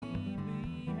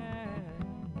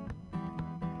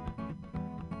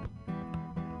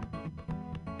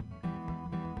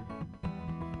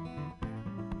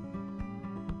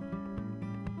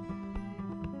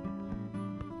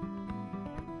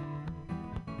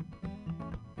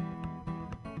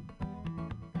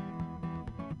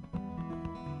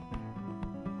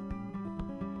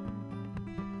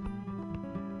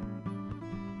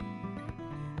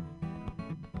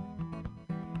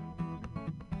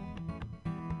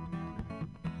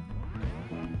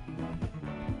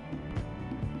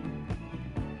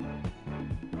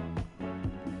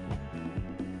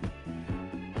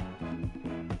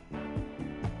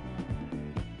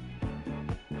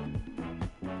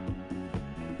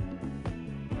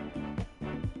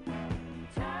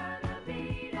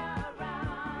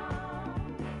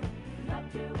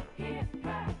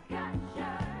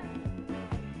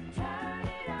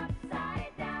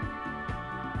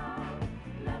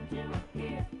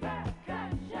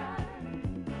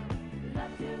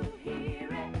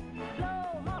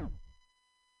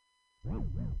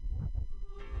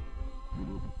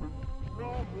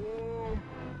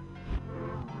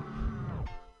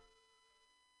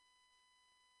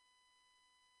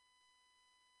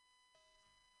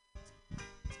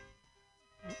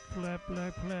Flat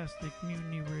Black Plastic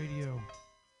Mutiny Radio.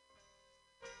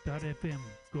 .fm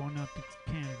going out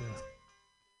to Canada.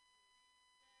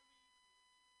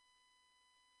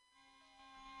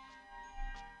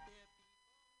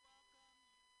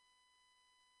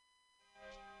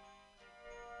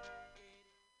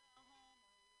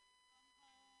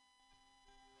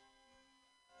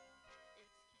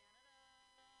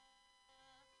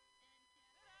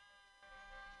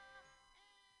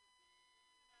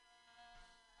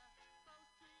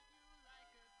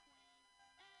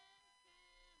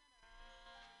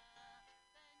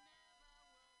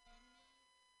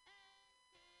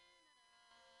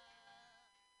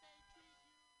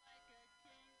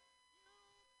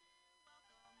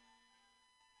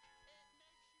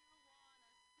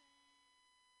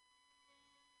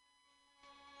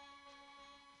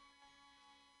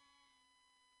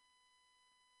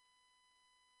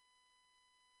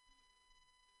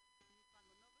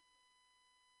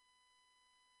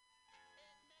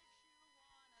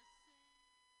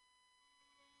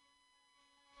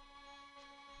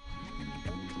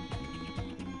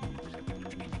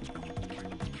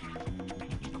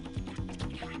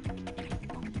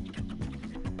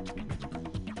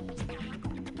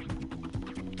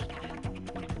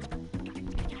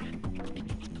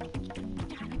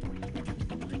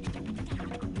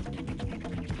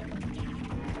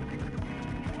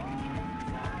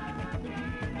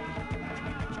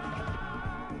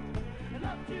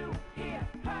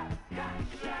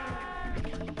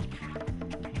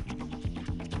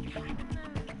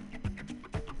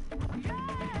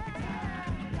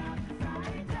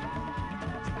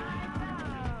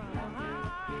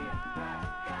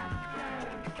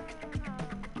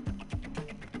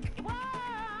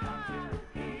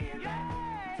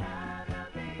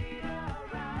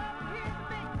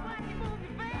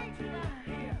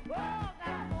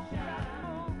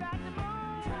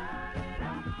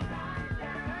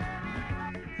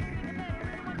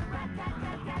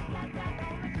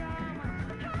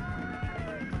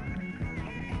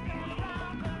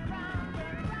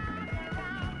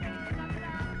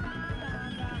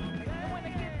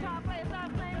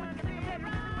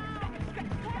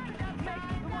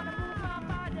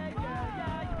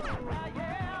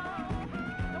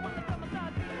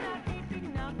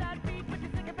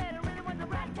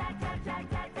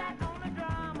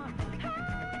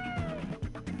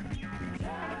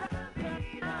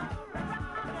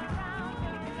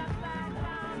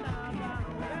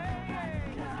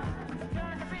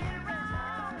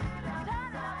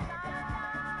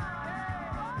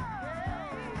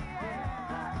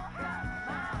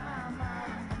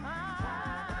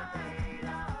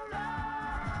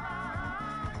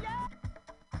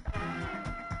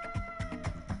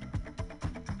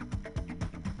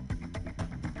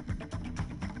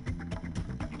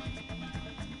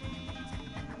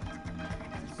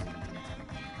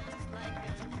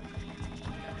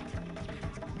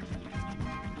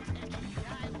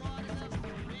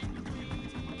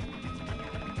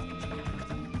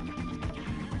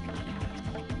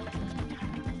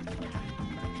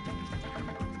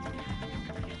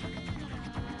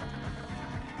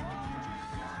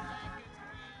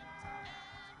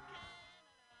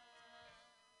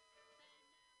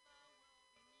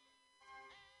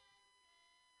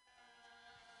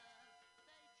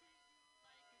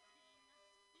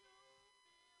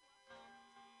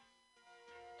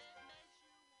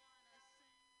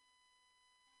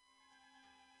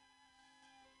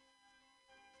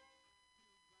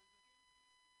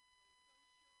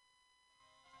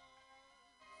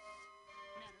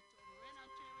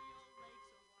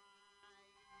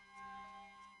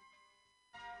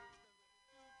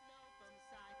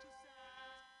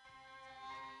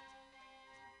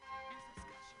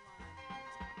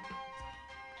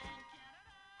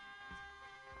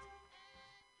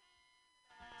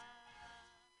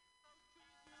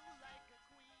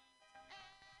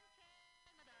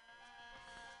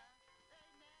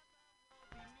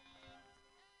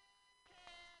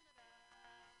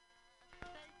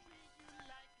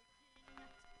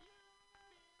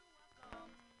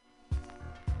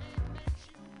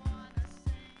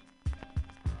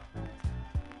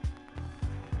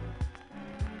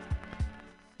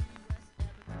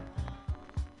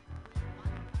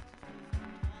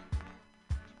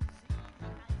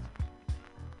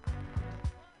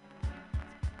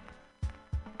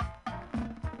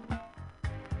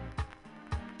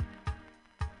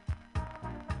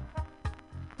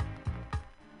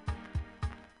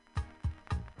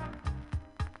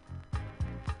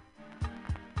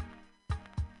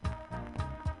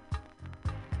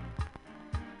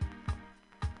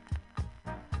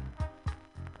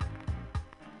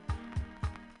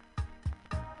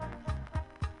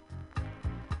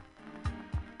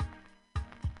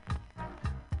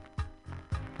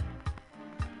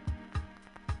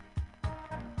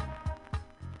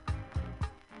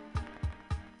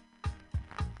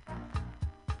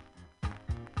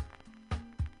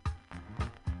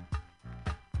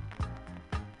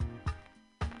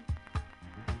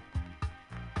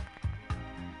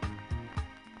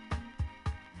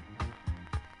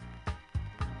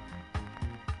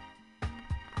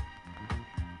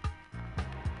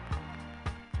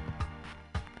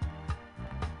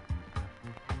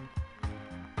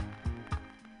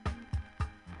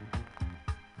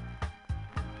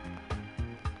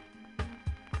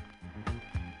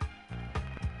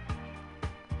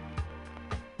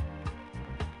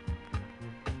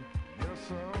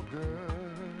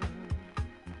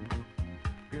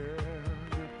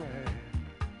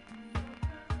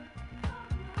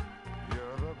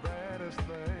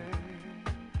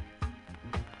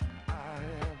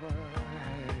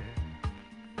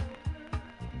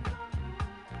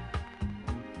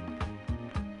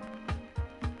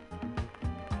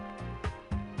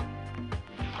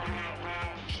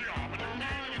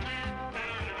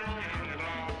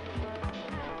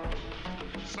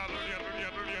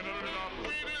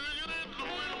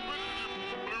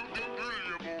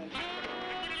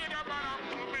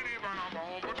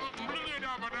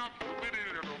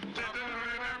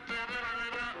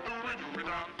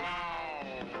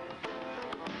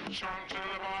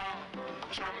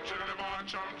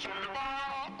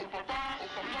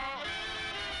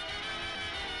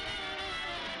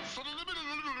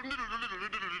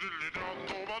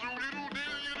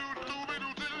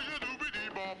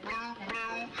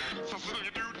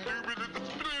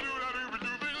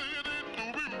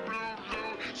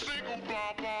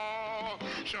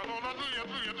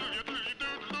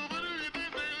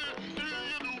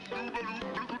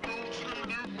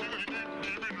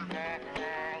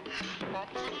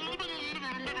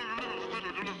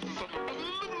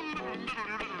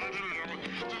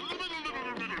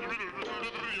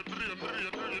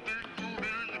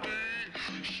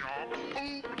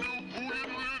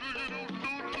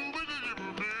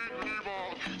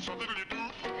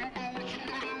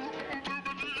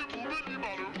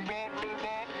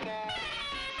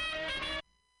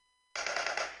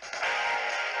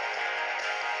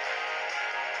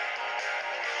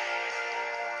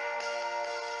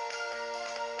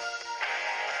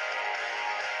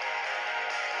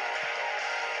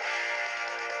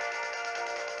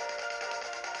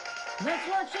 Let's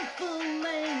watch a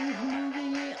full-length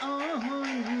movie on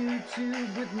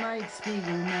YouTube with Mike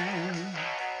Spiegelman.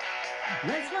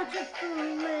 Let's watch a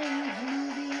full-length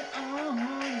movie on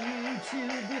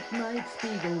YouTube with Mike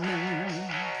Spiegelman.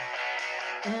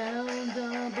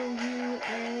 LWAFLMOYT.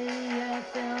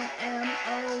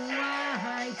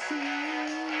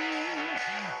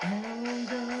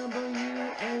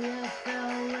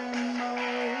 LWAFLMOYT.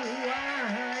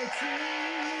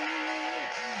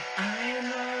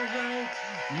 I'm alright,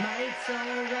 Mike's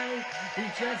alright, he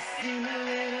just seemed a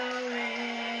little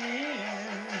in.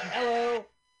 Hello,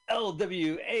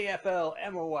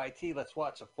 LWAFLMOYT. Let's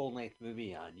watch a full-length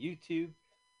movie on YouTube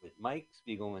with Mike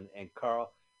Spiegelman and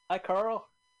Carl. Hi, Carl.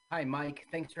 Hi, Mike.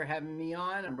 Thanks for having me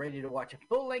on. I'm ready to watch a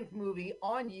full-length movie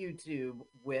on YouTube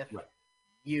with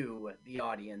you, the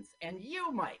audience, and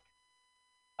you, Mike.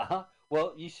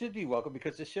 Well, you should be welcome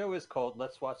because the show is called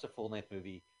Let's Watch a Full-Length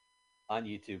Movie on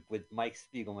YouTube with Mike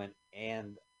Spiegelman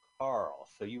and Carl.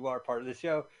 So you are part of the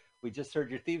show. We just heard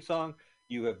your theme song.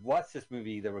 You have watched this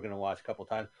movie that we're going to watch a couple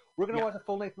times. We're going to watch a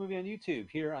full-length movie on YouTube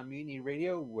here on Mutiny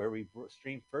Radio, where we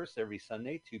stream first every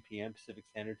Sunday, 2 p.m. Pacific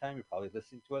Standard Time. You're probably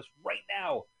listening to us right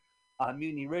now on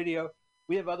Mutiny Radio.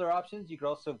 We have other options. You can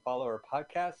also follow our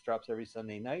podcast. Drops every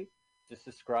Sunday night. Just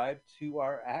subscribe to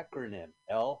our acronym,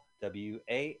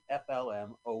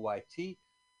 LWAFLMOYT.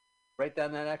 Write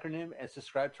down that acronym and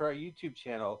subscribe to our YouTube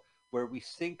channel where we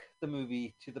sync the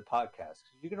movie to the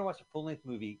podcast. You're going to watch a full-length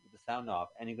movie with the sound off,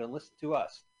 and you're going to listen to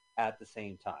us at the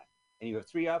same time. And you have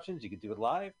three options. You can do it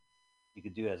live, you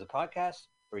can do it as a podcast,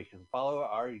 or you can follow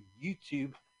our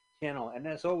YouTube channel. And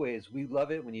as always, we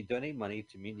love it when you donate money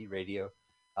to Mutiny Radio,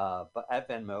 but at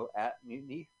Venmo at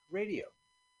Mutiny Radio.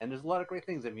 And there's a lot of great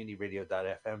things at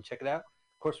mutinyradio.fm. Check it out.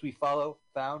 Of course, we follow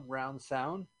Found Round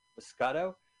Sound with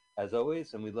Scotto, as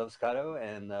always, and we love Scotto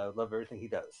and love everything he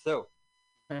does. So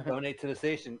donate to the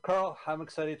station. Carl, I'm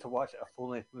excited to watch a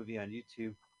full-length movie on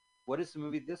YouTube. What is the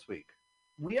movie this week?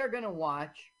 We are going to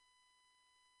watch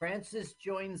Francis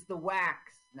Joins the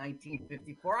Wax,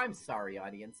 1954. I'm sorry,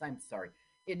 audience. I'm sorry.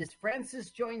 It is Francis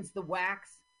Joins the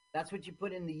Wax. That's what you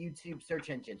put in the YouTube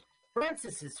search engine.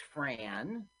 Francis is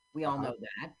Fran. We all know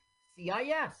that.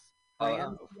 CIS.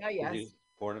 Fran, CIS.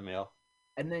 Born a male.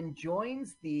 And then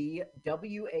joins the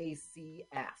WACS,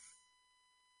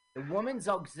 the Women's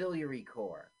Auxiliary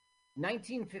Corps.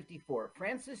 1954.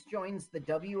 Francis joins the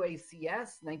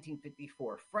WACS.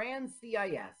 1954. Fran,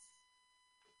 CIS.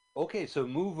 Okay, so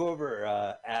move over,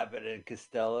 Abbott and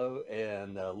Costello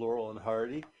and Laurel and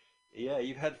Hardy. Yeah,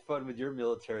 you've had fun with your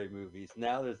military movies.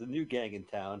 Now there's a new gang in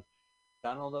town,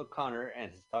 Donald O'Connor and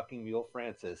his talking mule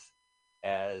Francis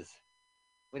as,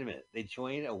 wait a minute, they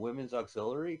join a Women's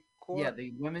Auxiliary Corps? Yeah,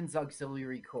 the Women's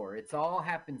Auxiliary Corps. It all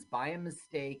happens by a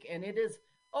mistake, and it is,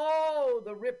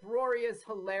 the rip-roarious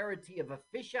hilarity of a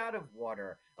fish out of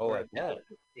water. Oh, I bet.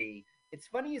 See It's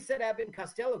funny you said Abbott and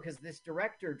Costello because this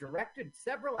director directed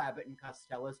several Abbott and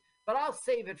Costellos, but I'll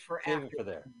save it for Save after. it for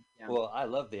there. Yeah. Well, I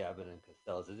love the Abbott and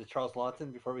Costello. Is it Charles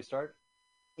Lawton before we start?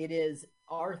 It is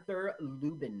Arthur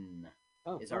Lubin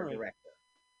is our director.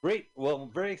 Great. Well,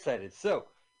 I'm very excited. So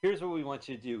here's what we want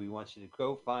you to do. We want you to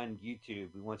go find YouTube.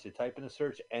 We want you to type in a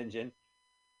search engine,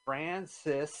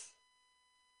 Francis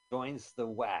Joins the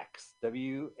Wax,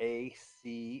 WACS,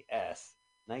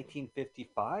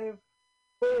 1955?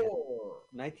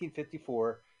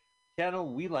 1954.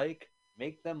 Channel we like,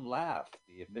 Make Them Laugh,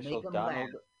 the official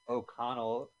Donald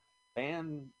O'Connell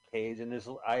fan page. And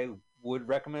I would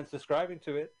recommend subscribing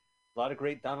to it. A lot of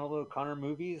great Donald O'Connor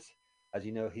movies. As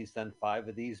you know, he's done 5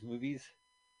 of these movies.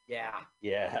 Yeah.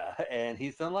 Yeah, and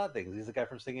he's done a lot of things. He's the guy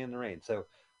from Singing in the Rain. So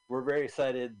we're very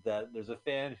excited that there's a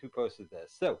fan who posted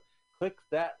this. So click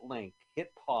that link,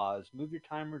 hit pause, move your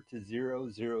timer to 000.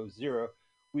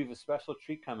 We have a special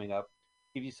treat coming up.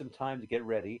 Give you some time to get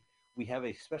ready. We have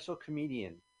a special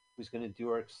comedian who's going to do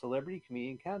our celebrity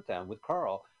comedian countdown with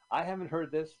Carl. I haven't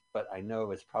heard this, but I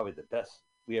know it's probably the best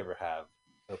we ever have.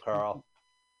 So Carl,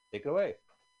 take it away.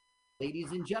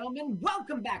 Ladies and gentlemen,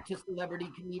 welcome back to Celebrity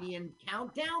Comedian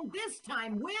Countdown, this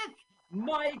time with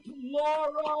Mike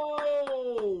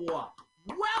Lauro.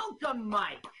 Welcome,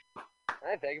 Mike.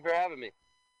 Hi, thank you for having me.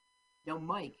 Now,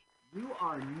 Mike, you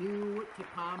are new to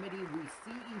comedy. We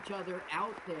see each other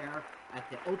out there at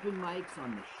the open mics,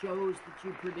 on the shows that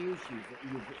you produce.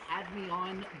 You've had me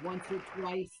on once or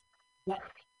twice. But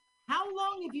how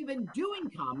long have you been doing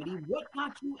comedy? What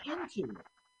got you into it?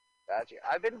 Gotcha.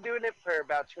 I've been doing it for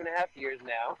about 2.5 years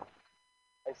now.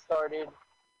 I started,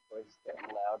 voice is getting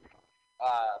loud.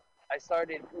 I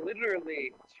started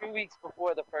literally 2 weeks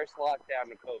before the first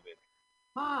lockdown of COVID.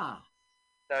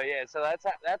 So yeah, so that's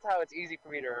how it's easy for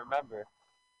me to remember.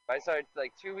 I started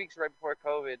like 2 weeks right before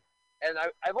COVID, and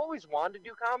I've always wanted to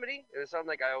do comedy. It was something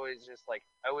like I always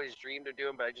dreamed of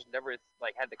doing, but I just never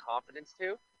like had the confidence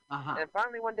to. And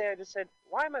finally one day I just said,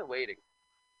 why am I waiting?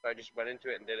 So I just went into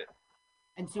it and did it.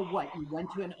 And so what, you went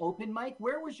to an open mic?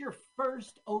 Where was your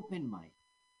first open mic?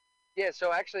 Yeah,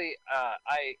 so actually,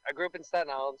 I grew up in Staten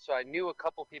Island, so I knew a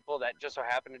couple people that just so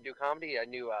happened to do comedy. I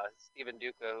knew Steven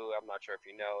Duca, who I'm not sure if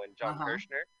you know, and John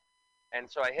Kirshner. And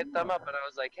so I hit them up, and I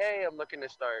was like, hey, I'm looking to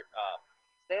start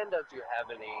stand-up. Do you have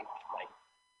any like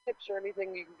tips or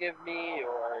anything you can give me,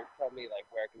 or tell me like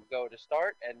where I can go to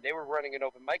start? And they were running an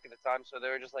open mic at the time, so they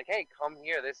were just like, hey, come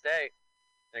here this day.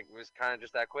 Like, it was kind of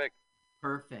just that quick.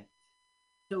 Perfect.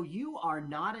 So you are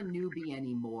not a newbie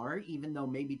anymore, even though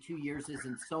maybe 2 years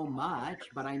isn't so much.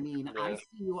 But I mean, yeah. I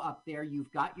see you up there.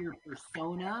 You've got your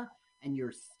persona and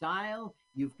your style.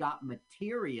 You've got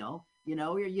material. You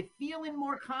know, are you feeling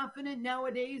more confident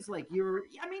nowadays? Like you're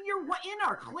in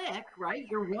our clique, right?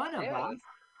 You're one of us.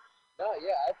 No,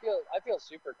 yeah, I feel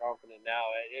super confident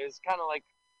now. It was kind of like,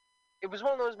 it was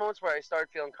one of those moments where I started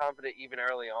feeling confident even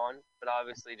early on, but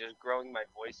obviously just growing my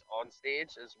voice on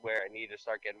stage is where I need to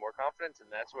start getting more confidence,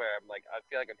 and that's where I'm like, I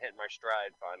feel like I'm hitting my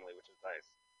stride finally, which is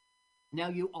nice. Now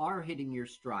you are hitting your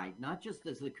stride, not just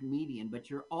as a comedian, but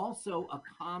you're also a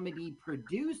comedy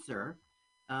producer.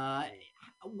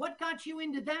 What got you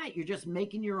into that? You're just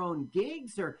making your own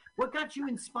gigs, or what got you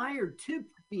inspired to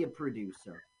be a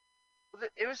producer?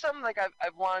 It was something like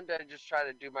I've wanted to just try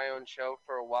to do my own show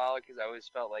for a while because I always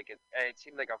felt like it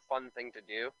seemed like a fun thing to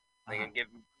do. Like, and give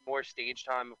more stage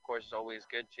time, of course, is always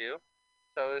good too.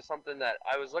 So it was something that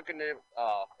I was looking to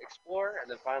explore,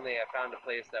 and then finally I found a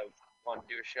place that wanted to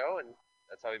do a show, and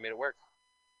that's how we made it work.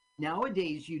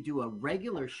 Nowadays, you do a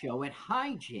regular show at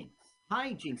Hijinks.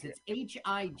 Hijinks, it's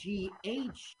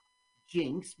H-I-G-H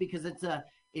Jinx because it's a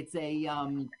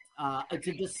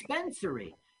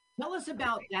dispensary. Tell us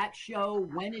about that show,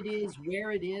 when it is, where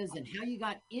it is, and how you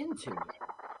got into it.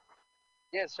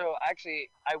 Yeah, so actually,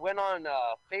 I went on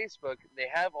Facebook. They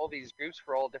have all these groups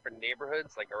for all different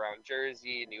neighborhoods, like around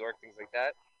Jersey, New York, things like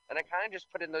that. And I kind of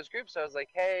just put in those groups. I was like,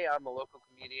 hey, I'm a local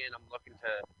comedian. I'm looking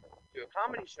to do a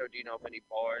comedy show. Do you know of any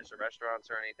bars or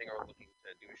restaurants or anything, or looking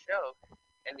to do a show?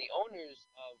 And the owners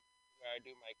of where I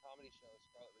do my comedy show,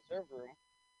 Scarlet Reserve Room,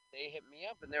 they hit me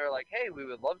up and they were like, hey, we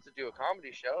would love to do a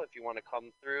comedy show. If you want to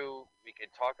come through, we could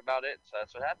talk about it. So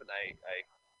that's what happened. I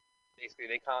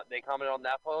basically, they commented on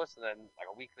that post, and then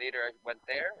like a week later I went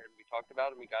there and we talked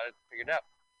about it and we got it figured out.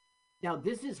 Now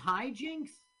this is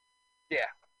Hijinks?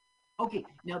 Yeah. Okay,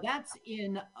 now that's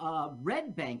in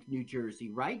Red Bank, New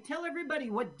Jersey, right? Tell everybody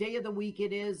what day of the week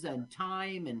it is and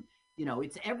time, and you know,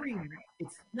 it's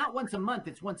not once a month,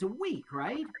 it's once a week,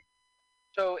 right?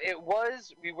 So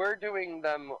we were doing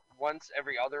them once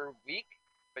every other week,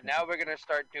 but now we're going to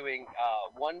start doing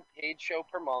one paid show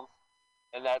per month,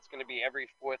 and that's going to be every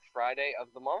fourth Friday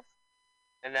of the month.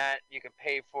 and that you can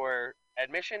pay for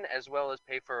admission as well as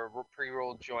pay for a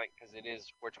pre-rolled joint because it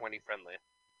is 420 friendly.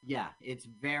 Yeah, it's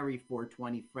very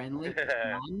 420 friendly.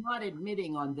 Now, I'm not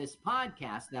admitting on this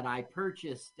podcast that I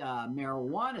purchased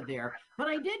marijuana there, but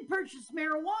I did purchase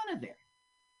marijuana there.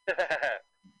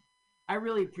 I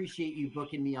really appreciate you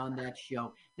booking me on that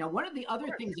show. Now, one of the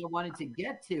other things I wanted to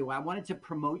get to, I wanted to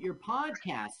promote your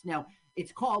podcast. Now,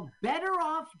 it's called Better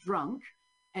Off Drunk.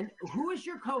 And who is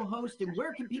your co-host and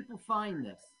where can people find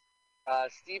this?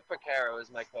 Steve Picaro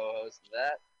is my co-host of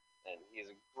that, and he's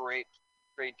a great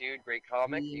dude, great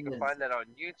comic. You can find that on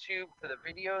YouTube for the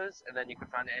videos, and then you can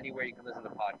find it anywhere you can listen to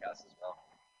podcasts as well.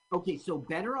 Okay, so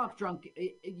Better Off Drunk,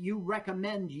 you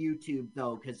recommend YouTube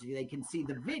though, because they can see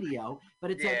the video,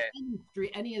 but it's on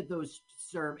any of those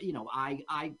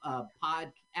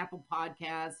Apple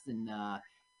Podcasts and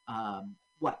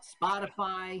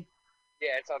Spotify.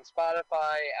 Yeah, it's on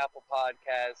Spotify, Apple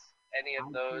Podcasts, any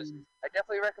of those. I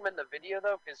definitely recommend the video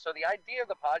though, because the idea of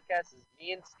the podcast is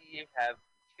me and Steve have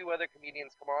 2 other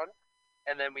comedians come on,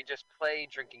 and then we just play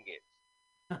drinking games.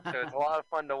 So it's a lot of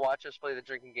fun to watch us play the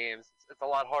drinking games. It's a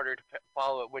lot harder to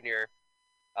follow it when you're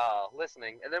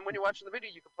listening, and then when you're watching the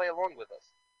video, you can play along with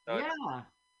us. So yeah,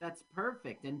 that's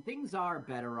perfect. And things are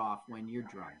better off when you're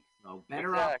drunk. So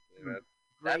better exactly, off. Man.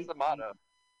 That's the motto.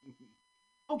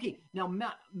 Okay, now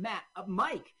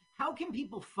Mike, how can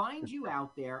people find you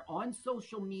out there on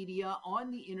social media, on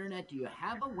the internet? Do you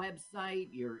have a website,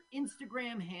 your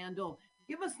Instagram handle?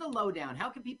 Give us the lowdown. How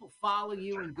can people follow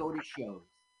you and go to shows?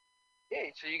 Yeah,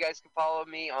 so you guys can follow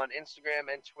me on Instagram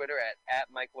and Twitter at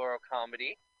Mike Loro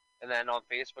Comedy, and then on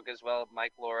Facebook as well,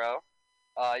 Mike Loro.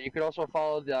 You can also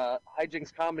follow the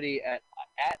Hijinks Comedy at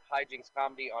Hijinks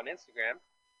Comedy on Instagram,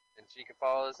 and so you can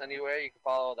follow us anywhere. You can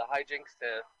follow the Hijinks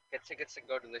to get tickets and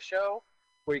go to the show,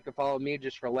 or you can follow me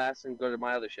just for laughs and go to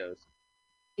my other shows.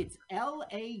 It's Lauro,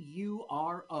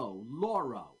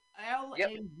 Loro,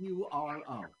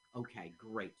 Lauro. Okay,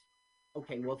 great.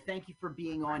 Okay, well, thank you for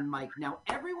being on, Mike. Now,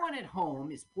 everyone at home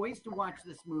is poised to watch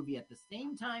this movie at the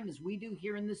same time as we do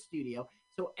here in the studio.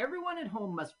 So everyone at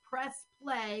home must press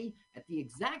play at the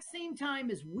exact same time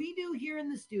as we do here in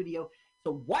the studio.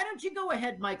 So why don't you go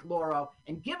ahead, Mike Loro,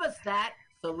 and give us that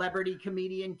celebrity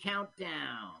comedian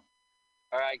countdown.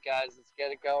 All right, guys, let's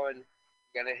get it going.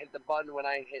 You're going to hit the button when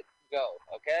I hit go,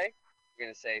 okay? You're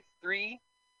going to say 3,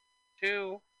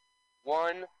 2,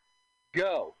 1,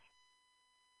 go.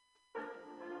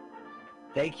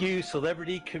 Thank you,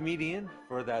 celebrity comedian,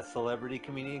 for that celebrity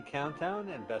comedian countdown,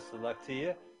 and best of luck to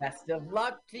you. Best of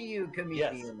luck to you,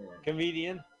 comedian. Yes,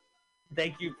 comedian.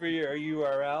 Thank you for your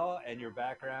URL and your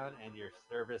background and your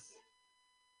service.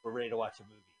 We're ready to watch a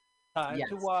movie. Time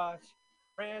to watch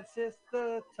Francis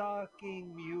the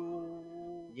Talking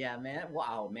Mule. Yeah, man.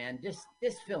 Wow, man. This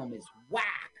film is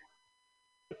whack.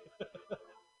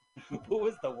 Who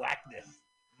was the whackness?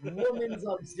 Women's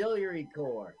Auxiliary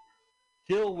Corps.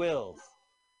 Jill Wills.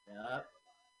 Yep.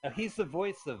 Now, he's the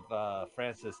voice of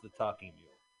Francis the Talking Mule.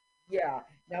 Yeah.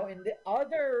 Now, in the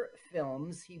other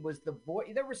films, he was the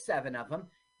voice. There were 7 of them.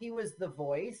 He was the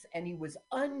voice, and he was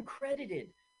uncredited.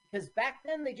 Because back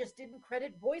then, they just didn't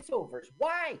credit voiceovers.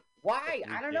 Why? Why?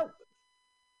 I don't know.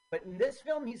 But in this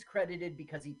film, he's credited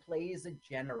because he plays a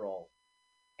general.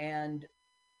 And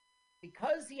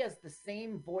because he has the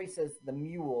same voice as the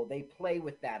mule, they play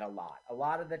with that a lot. A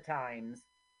lot of the times,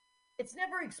 it's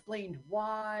never explained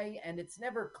why, and it's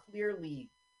never clearly.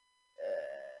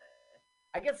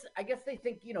 I guess they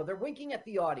think, they're winking at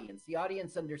the audience. The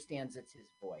audience understands it's his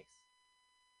voice.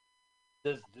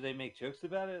 Do they make jokes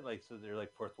about it? Like, so they're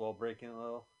like fourth wall breaking a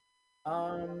little?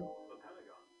 A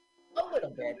little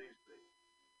bit.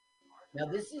 Now,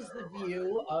 this is the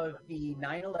view of the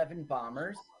 9/11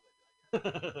 bombers.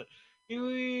 Whoa!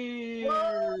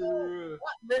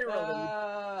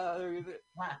 Literally.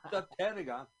 The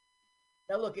Pentagon.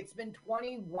 Now, look, it's been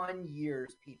 21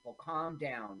 years, people. Calm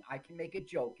down. I can make a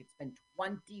joke. It's been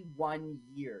 21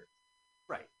 years.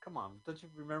 Right. Come on. Don't you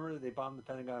remember they bombed the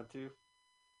Pentagon, too?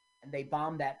 And they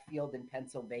bombed that field in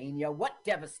Pennsylvania. What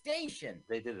devastation!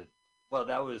 They did it. Well,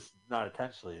 that was not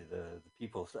intentionally. The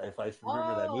people, if I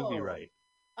remember that movie right.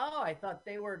 Oh, I thought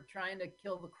they were trying to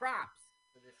kill the crops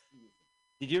for this season.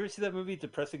 Did you ever see that movie,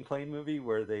 Depressing Plane movie,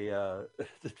 where they,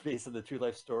 it's based on the true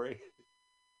life story?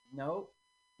 No.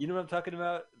 You know what I'm talking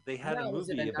about? They had a movie was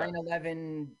it about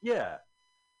 9/11. Yeah.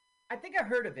 I think I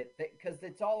heard of it because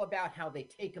it's all about how they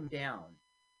take them down.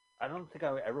 I don't think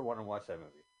I ever want to watch that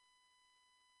movie.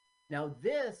 Now,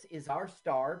 this is our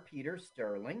star, Peter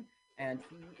Sterling, and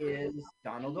he is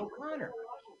Donald O'Connor.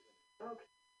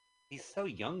 He's so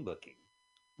young looking.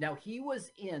 Now, he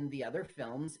was in the other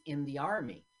films in the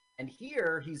Army, And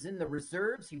here he's in the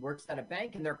reserves. He works at a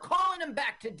bank, and they're calling him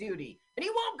back to duty, and he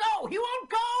won't go. He won't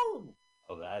go.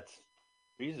 Oh, that's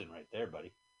treason right there,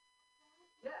 buddy.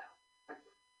 Yeah,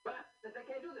 but they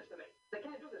can't do this to me. They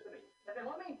can't do this to me. If they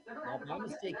want me, they're going to have to By come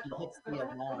mistake, and he get hits me.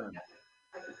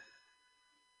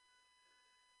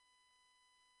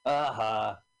 the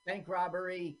alarm. Bank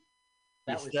robbery.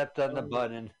 He stepped on the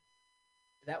button.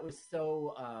 That was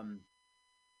so.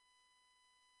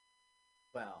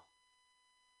 Well.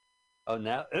 Oh,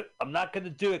 now I'm not going to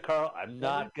do it, Carl. I'm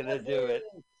not going to do it.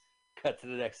 Cut to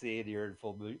the next scene. You're in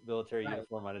full military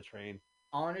uniform on a train.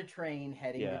 On a train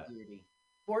heading to duty.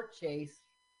 Fort Chase.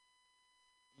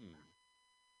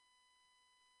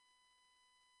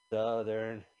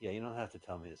 Southern. Yeah, you don't have to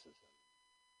tell me this is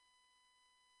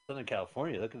Southern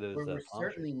California. Look at those. We're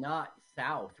certainly not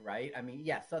South, right? I mean,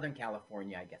 yeah, Southern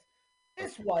California, I guess.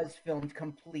 This was filmed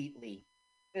completely.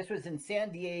 This was in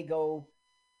San Diego,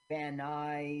 Van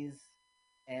Nuys,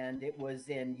 and it was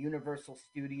in Universal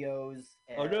Studios.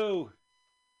 Oh, no.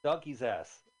 Donkey's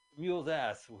ass. Mule's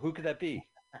ass. Who could that be?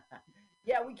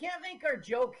 Yeah, we can't make our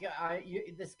joke.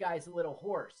 This guy's a little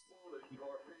horse.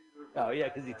 Oh, yeah,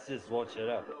 because he just won't shut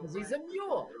up. Because he's a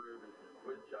mule.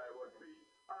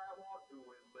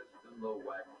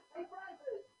 Hey,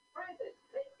 Francis,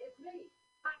 it's me.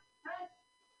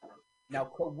 Now,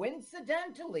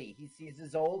 coincidentally, he sees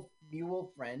his old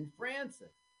mule friend,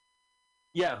 Francis.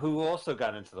 Yeah, who also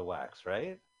got into the wax,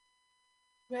 right?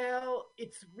 Well,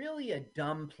 it's really a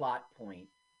dumb plot point.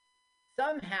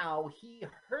 Somehow he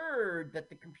heard that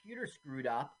the computer screwed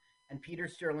up and Peter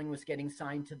Sterling was getting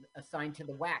assigned to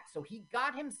the wax. So he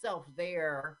got himself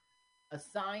there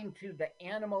assigned to the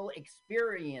animal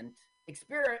experiments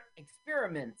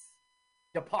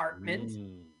department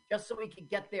just so he could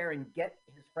get there and get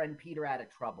his friend Peter out of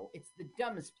trouble. It's the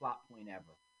dumbest plot point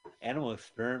ever. Animal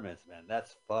experiments, man.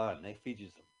 That's fun. They feed you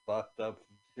some fucked up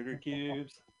sugar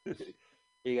cubes.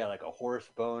 You got like a horse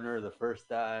boner the first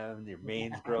time. Your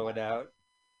mane's growing out.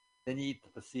 Then you eat the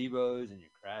placebos and you're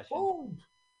crashing. Oh,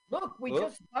 look, we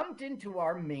just bumped into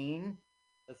our main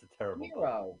That's a terrible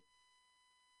hero.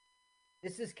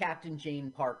 This is Captain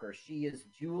Jane Parker. She is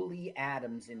Julie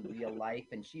Adams in real life,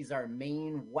 and she's our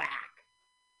main whack.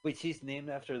 Wait, she's named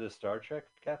after the Star Trek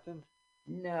captain?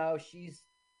 No, she's...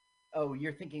 Oh,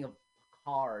 you're thinking of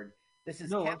Picard. This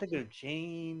is I'm thinking of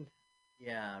Jane.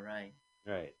 Yeah, right.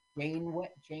 Right. Janeway?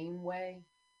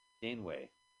 Janeway.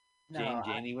 No,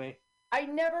 Janeway? I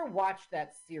never watched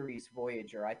that series,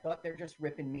 Voyager. I thought they're just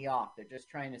ripping me off. They're just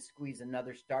trying to squeeze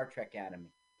another Star Trek out of me.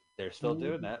 They're still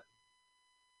doing that.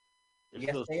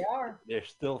 They are. They're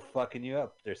still fucking you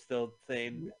up. They're still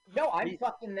saying... No, I'm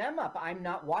fucking them up. I'm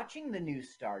not watching the new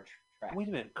Star Trek. Wait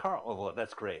a minute, Carl. Oh, well,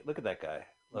 that's great. Look at that guy.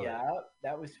 Love it.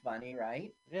 That was funny,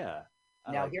 right? Yeah.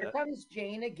 Now here comes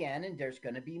Jane again, and there's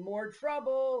going to be more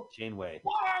trouble. Janeway.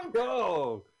 Bonk!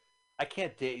 No! I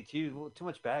can't date you. Too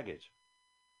much baggage.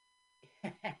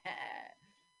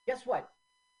 Guess what?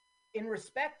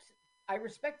 I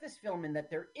respect this film in that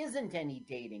there isn't any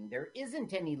dating. There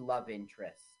isn't any love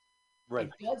interest. Right.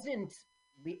 It doesn't.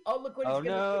 Oh, look what he's going to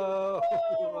do.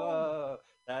 Oh,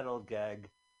 that old gag.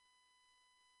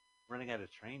 Running out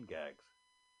of train gags.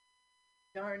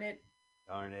 Darn it.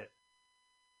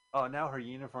 Oh, now her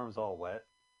uniform's all wet.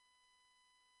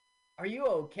 Are you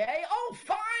okay? Oh,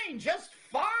 fine. Just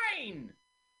fine.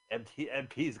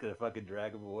 MP's going to fucking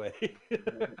drag him away.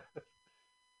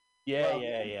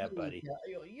 Yeah, buddy.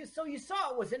 So you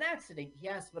saw it was an accident.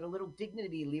 Yes, but a little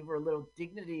dignity. Leave her a little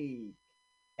dignity.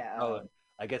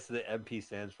 I guess the MP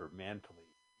stands for man police.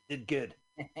 Did good.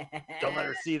 Don't let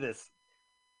her see this.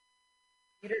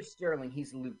 Peter Sterling,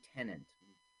 he's a lieutenant.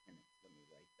 Let me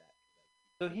write that.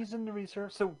 So he's in the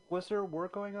reserve. So was there a war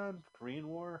going on? Korean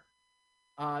War?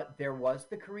 There was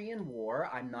the Korean War.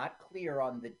 I'm not clear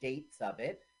on the dates of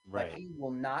it. Right. But he will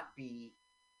not be.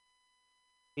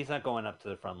 He's not going up to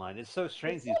the front line. It's so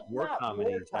strange, these war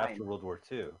comedies after World War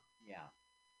II. Yeah.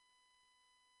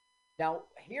 Now,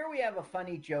 here we have a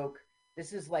funny joke.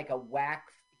 This is like a whack.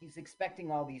 He's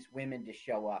expecting all these women to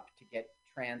show up to get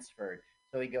transferred.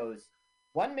 So he goes,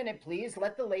 1 minute, please.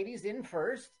 Let the ladies in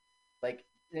first. Like,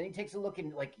 then he takes a look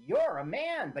and, like, you're a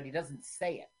man. But he doesn't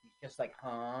say it. He's just like,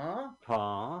 huh?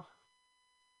 Huh?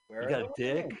 Where you got a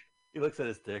dick? He looks at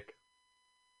his dick.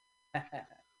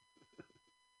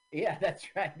 Yeah, that's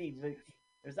right.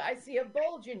 I see a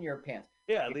bulge in your pants.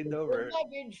 Yeah, I leaned over.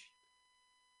 Luggage.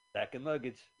 Back in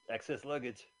luggage. Excess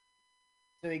luggage.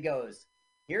 So he goes,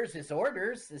 here's his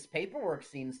orders. This paperwork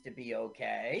seems to be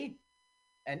okay.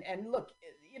 And look,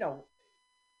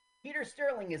 Peter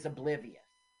Sterling is oblivious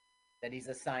that he's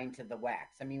assigned to the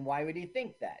wax. I mean, why would he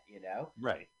think that,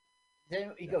 Right.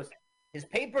 Then he goes, His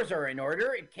papers are in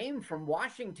order. It came from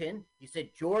Washington. He said,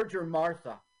 George or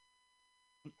Martha.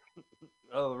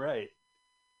 Oh, right.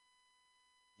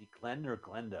 The Glenn or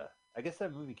Glenda. I guess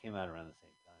that movie came out around the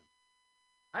same time.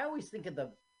 I always think of the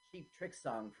Cheap Trick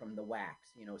song from the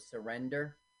Wax,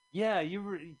 Surrender. Yeah,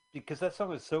 because that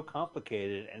song is so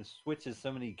complicated and switches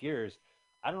so many gears.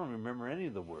 I don't remember any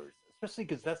of the words, especially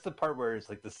because that's the part where it's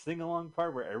like the sing along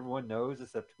part where everyone knows,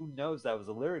 except who knows that was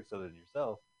the lyrics other than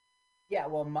yourself. Yeah,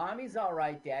 well, Mommy's all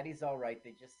right, Daddy's all right.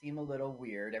 They just seem a little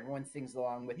weird. Everyone sings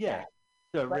along with that.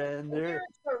 Surrender. But the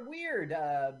lyrics are weird.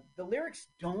 The lyrics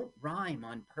don't rhyme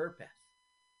on purpose.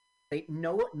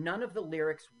 None of the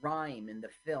lyrics rhyme in the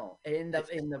film, in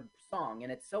the song,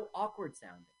 and it's so awkward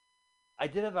sounding. I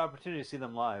did have the opportunity to see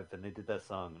them live, and they did that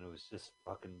song, and it was just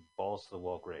fucking balls to the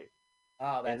wall great.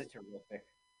 Oh, that's terrific.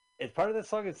 It's part of that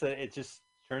song. It's that it just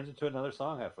turns into another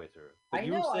song halfway through. But I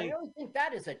know. I really think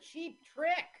that is a cheap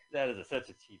trick. That is such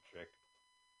a cheap trick.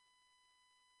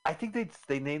 I think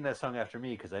they named that song after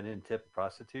me because I didn't tip a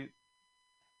prostitute.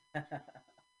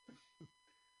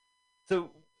 So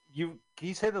can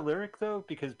you say the lyric though?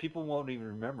 Because people won't even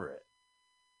remember it.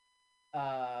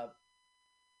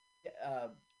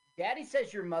 Daddy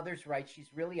says your mother's right. She's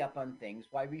really up on things.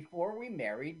 Why, before we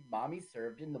married, Mommy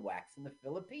served in the Wax in the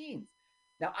Philippines.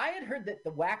 Now, I had heard that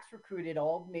the Wax recruited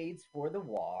all maids for the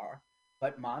war,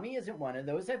 but Mommy isn't one of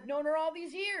those. I've known her all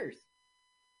these years.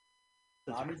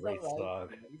 That's Mommy's a great all right. song.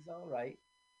 Mommy's all right.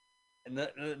 And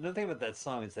the thing about that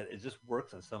song is that it just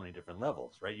works on so many different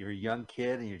levels, right? You're a young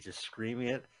kid and you're just screaming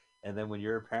it. And then when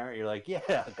you're a parent, you're like, yeah,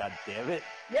 God damn it.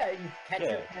 Yeah, you catch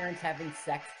your parents having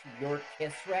sex to your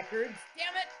Kiss records.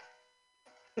 Damn it.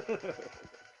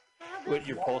 What,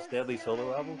 your Paul Stanley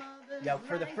solo album? No,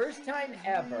 for the first time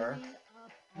ever,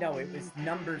 no, it was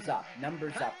Numbers Up.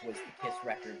 Numbers Up was the Kiss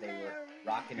record they were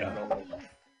rocking and rolling.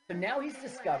 So now he's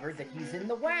discovered that he's in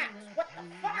the Wax. What the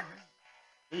fuck?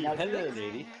 Now, hello,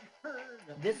 lady.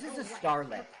 This is a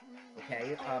starlet,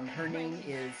 okay? Her name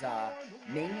is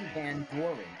Mamie Van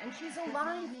Doren, and she's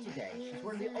alive today. She's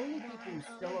one of the only people who's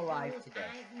still alive today.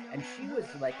 And she was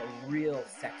like a real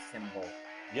sex symbol.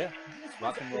 Yeah,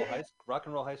 Rock and Roll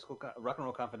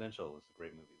Confidential was a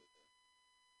great movie.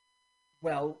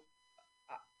 Well,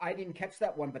 I didn't catch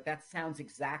that one, but that sounds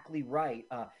exactly right.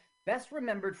 Best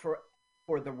remembered for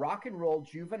the rock and roll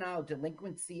juvenile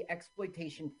delinquency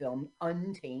exploitation film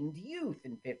Untamed Youth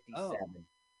in '57. Oh.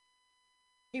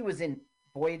 He was in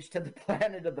Voyage to the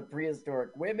Planet of the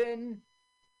Prehistoric Women.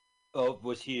 Oh,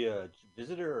 was he a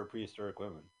visitor or Prehistoric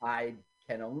Women? I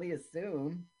can only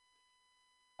assume.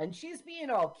 And she's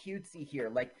being all cutesy here.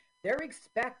 Like, they're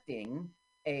expecting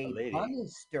a Bunny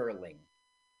Sterling.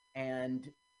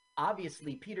 And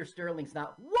obviously, Peter Sterling's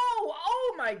not. Whoa!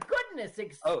 Oh, my goodness!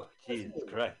 Oh, Jesus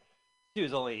Christ. She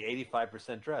was only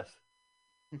 85% dressed.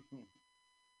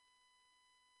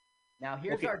 Now,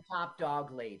 here's our top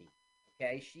dog lady.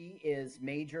 Okay, she is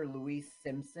Major Louise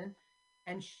Simpson.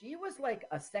 And she was like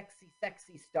a sexy,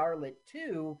 sexy starlet,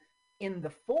 too, in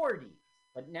the 40s.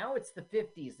 But now it's the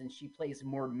 50s, and she plays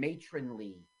more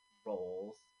matronly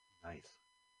roles. Nice.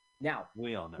 Now,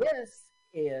 we all know. This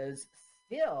is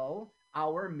still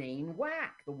our main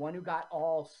whack, the one who got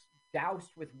all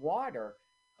doused with water,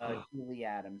 Julie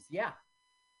Adams. Yeah.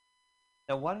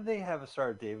 Now, why do they have a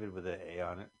Star of David with an A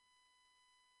on it?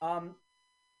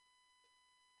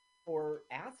 For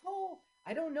asshole?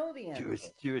 I don't know the answer.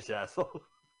 Jewish asshole.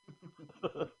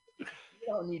 You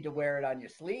don't need to wear it on your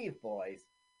sleeve, boys.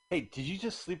 Hey, did you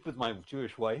just sleep with my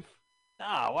Jewish wife?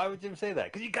 Nah, why would you say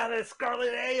that? Because you got a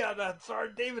scarlet A on that Star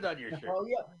of David on your shirt. Oh,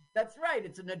 yeah. That's right.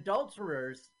 It's an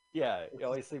adulterer's. Yeah, you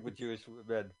always sleep with Jewish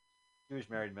men, Jewish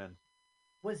married men.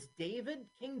 Was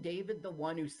King David, the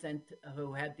one who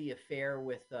had the affair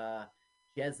with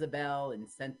Jezebel and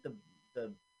sent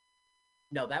the?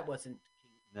 No, that wasn't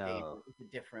King David. It was a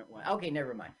different one. Okay,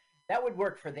 never mind. That would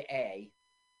work for the A.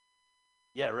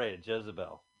 Yeah, right,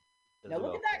 Jezebel. Now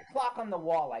look at that clock on the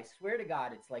wall. I swear to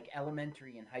God, it's like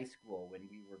elementary and high school when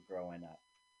we were growing up.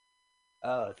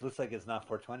 Oh, it looks like it's not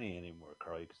 420 anymore,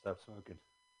 Carl. You can stop smoking.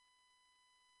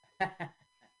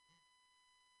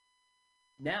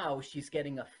 Now she's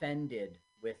getting offended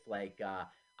with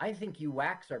I think you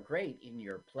whacks are great in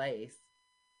your place.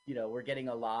 You know, we're getting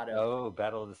a lot of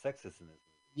Battle of the Sexes in this movie.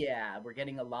 Yeah, we're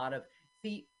getting a lot of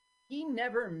he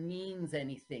never means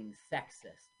anything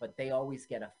sexist, but they always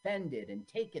get offended and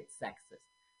take it sexist.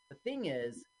 The thing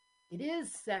is, it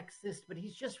is sexist, but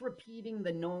he's just repeating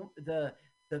the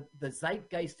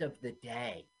zeitgeist of the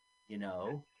day, you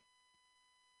know.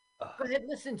 Go ahead,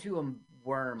 listen to him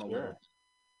worm a little. They're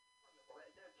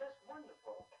just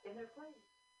wonderful in their place.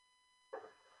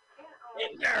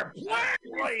 In their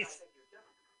place!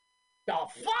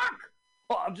 The fuck?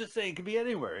 Well, I'm just saying it could be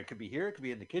anywhere. It could be here. It could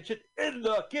be in the kitchen. In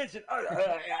the kitchen.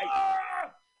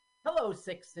 Hello,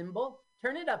 sex symbol.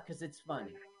 Turn it up because it's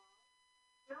funny.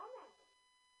 No,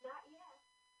 not yet.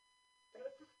 But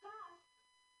it's a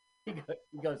start.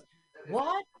 He goes,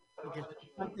 what? Because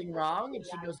there's something wrong, and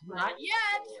she goes, not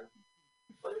yet.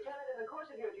 Well, Lieutenant, in the course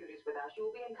of your duties with us, you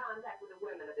will be in contact with the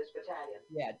women of this battalion.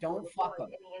 Yeah, don't fuck them.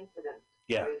 Any incident?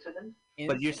 Yeah. Incident?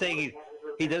 But you're saying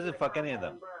he doesn't fuck any of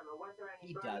them.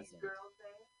 He doesn't.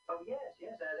 Oh, yes.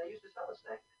 They used to sell us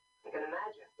things. I can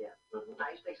imagine. Yeah.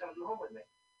 I used to take some of them home with me.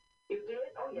 You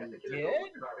did? Oh, yes. You the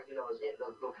did? Garbage, you know, those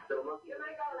little monkeys. You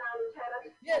may go now,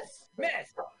 Lieutenant. Yes,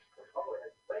 miss. Oh,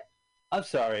 wait. I'm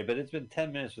sorry, but it's been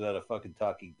 10 minutes without a fucking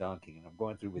talking donkey, and I'm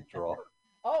going through withdrawal.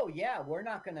 Oh, yeah, we're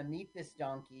not going to meet this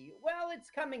donkey. Well,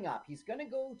 it's coming up. He's going to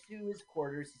go to his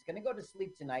quarters. He's going to go to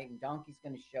sleep tonight, and Donkey's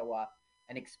going to show up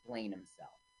and explain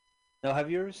himself. Now, have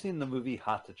you ever seen the movie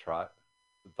Hot to Trot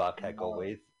with Bobcat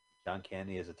Goldthwait? John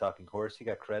Candy as a talking horse. He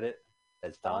got credit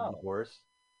as Don the horse.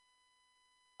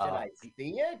 Did I see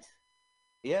it?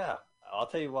 Yeah, I'll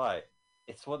tell you why.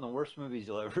 It's one of the worst movies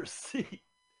you'll ever see.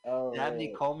 Oh,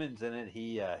 Dabney Coleman's in it.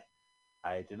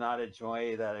 I did not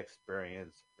enjoy that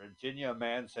experience. Virginia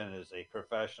Manson is a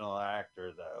professional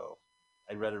actor, though.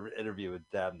 I read an interview with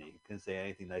Dabney. He couldn't say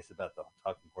anything nice about the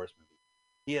talking horse movie.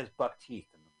 He has buck teeth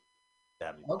in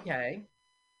the movie. Dabney. Okay.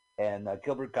 And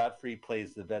Gilbert Gottfried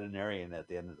plays the veterinarian at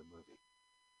the end of the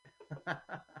movie.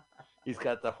 He's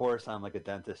got the horse on like a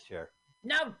dentist chair.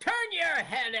 Now turn your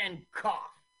head and cough.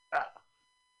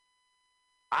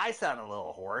 I sound a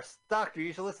little hoarse. Doctor,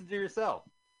 you should listen to yourself.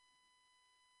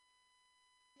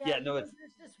 Yeah, no, there's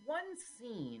this one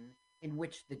scene in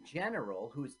which the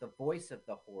general, who's the voice of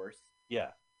the horse,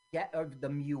 of the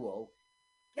mule,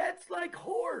 gets like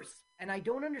horse. And I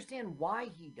don't understand why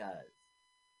he does.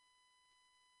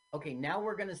 Okay, now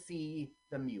we're going to see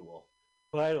the mule.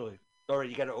 Finally. All right,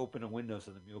 you got to open a window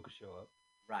so the mule can show up.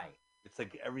 Right. It's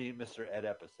like every Mr. Ed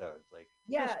episode. It's like,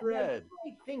 yeah, Mr. Ed.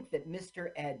 I think that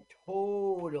Mr. Ed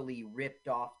totally ripped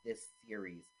off this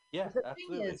series. Yeah, the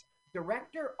absolutely. thing is,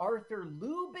 director Arthur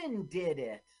Lubin did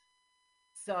it.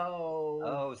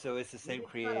 So... so it's the same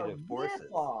creative forces.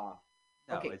 Off.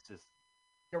 No, okay. it's just...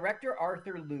 Director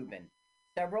Arthur Lubin.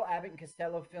 Several Abbott and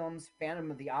Costello films,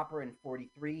 Phantom of the Opera in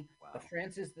 1943, the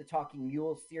Francis the Talking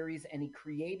Mule series, and he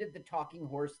created the Talking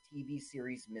Horse TV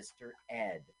series Mr.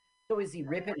 Ed. So is he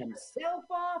ripping himself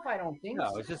off? I don't think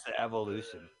so. No, it's just an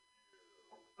evolution.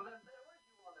 Well, then, where's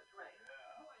you on the train?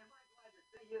 Boy, am I glad to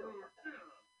see you.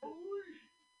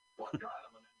 What kind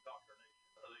of an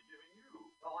indoctrination are they giving you?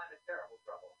 Oh, I'm in terrible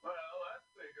trouble. Well, that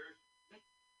figures.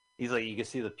 He's like, you can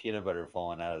see the peanut butter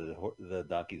falling out of the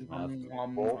donkey's mouth.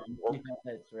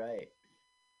 That's right.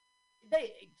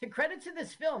 To credit to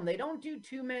this film, they don't do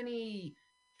too many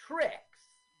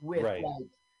tricks with like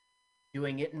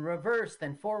doing it in reverse,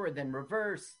 then forward, then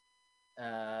reverse.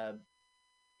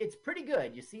 It's pretty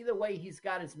good. You see the way he's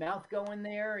got his mouth going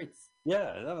there? It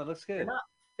looks good. They're not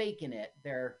faking it.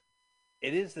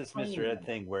 It is this Mr. Ed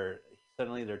thing where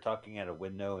suddenly they're talking at a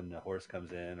window and the horse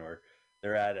comes in, or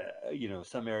they're at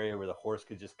some area where the horse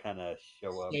could just kind of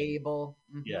show up. Stable.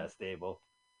 Mm-hmm. Yeah, stable.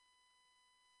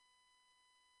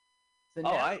 So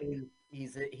now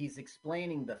he's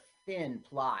explaining the thin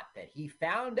plot that he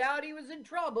found out he was in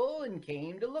trouble and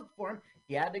came to look for him.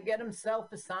 He had to get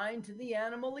himself assigned to the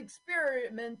animal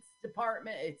experiments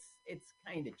department. It's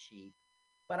kind of cheap,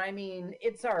 but I mean,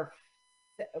 it's our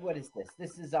what is this?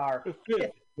 This is our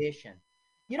 5th edition.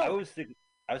 You know, I was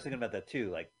thinking about that too.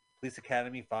 Like Police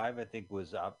Academy 5, I think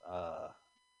was up.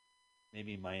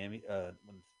 Maybe Miami.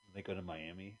 When they go to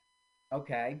Miami.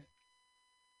 Okay.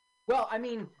 Well, I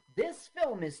mean, this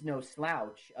film is no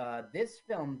slouch. This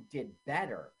film did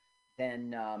better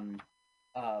than.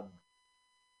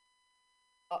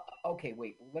 Okay,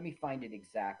 wait. Let me find it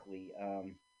exactly.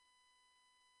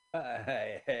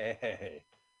 Hey.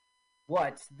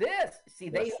 What's this? See,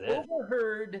 they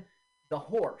overheard the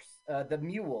horse, the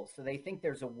mule, so they think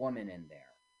there's a woman in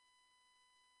there.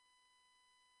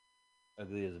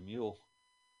 Ugly as a mule.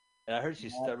 And I heard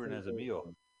she's stubborn as a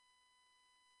mule.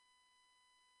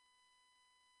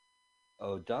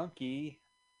 Oh, donkey.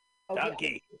 Okay,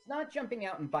 Donkey! It's not jumping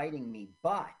out and biting me,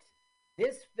 but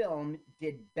this film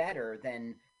did better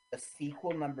than the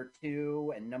sequel number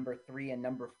 2 and number 3 and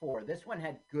number 4. This one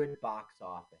had good box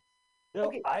office. You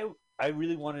know, I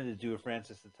really wanted to do a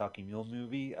Francis the Talking Mule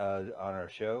movie on our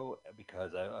show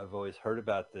because I've always heard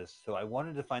about this. So I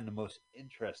wanted to find the most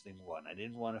interesting one. I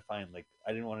didn't want to find I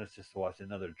didn't want us just to watch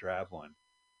another drab one.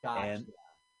 Gotcha.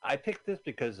 I picked this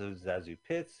because of Zazu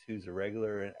Pitts, who's a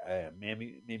regular.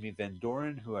 Mamie Van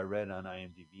Doren, who I read on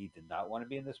IMDb, did not want to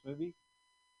be in this movie.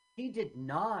 He did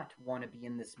not want to be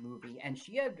in this movie, and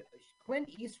Clint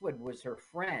Eastwood was her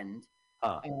friend.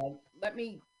 Huh.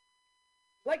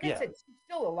 Like I said, she's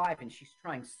still alive, and she's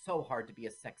trying so hard to be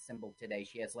a sex symbol today.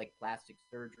 She has like plastic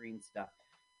surgery and stuff.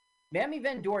 Mamie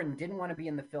Van Doren didn't want to be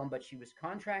in the film, but she was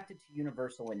contracted to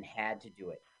Universal and had to do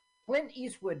it. Clint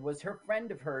Eastwood was her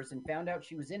friend of hers and found out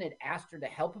she was in it, asked her to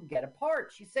help him get a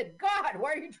part. She said, God,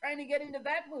 why are you trying to get into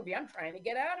that movie? I'm trying to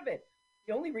get out of it.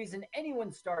 The only reason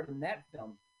anyone starred in that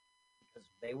film because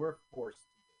they were forced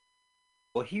to.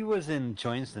 Well, he was in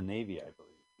Joins the Navy, I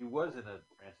believe. He was in a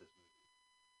Francis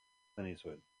movie. Clint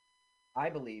Eastwood. I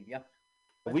believe, yeah.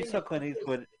 But we saw Clint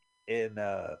Eastwood in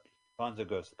Bonzo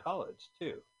Goes to College,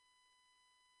 too.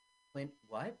 Clint,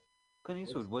 what? Clint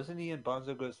Eastwood, wasn't he in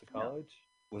Bonzo Goes to College?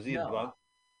 No. Was he in Bonzo?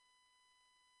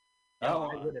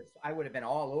 No, I would have been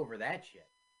all over that shit.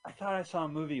 I thought I saw a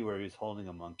movie where he was holding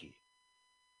a monkey.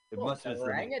 It must have been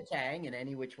orangutan in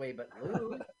Any Which Way But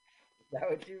Loose. Is that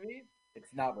what you mean?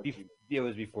 It's not what you mean. It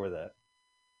was before that.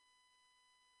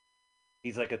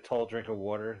 He's like a tall drink of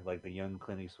water, like the young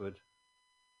Clint Eastwood.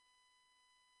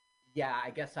 Yeah,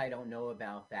 I guess I don't know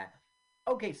about that.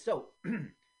 Okay, so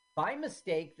by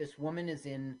mistake, this woman is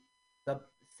in the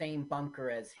same bunker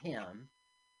as him,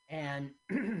 and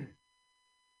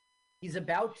he's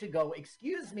about to go,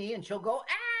 excuse me, and she'll go,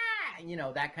 ah, you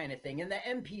know, that kind of thing. And the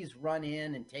MPs run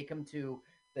in and take him to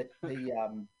the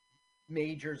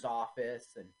major's office,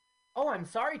 and, oh, I'm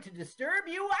sorry to disturb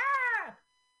you,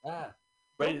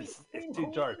 Right, it's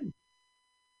too dark.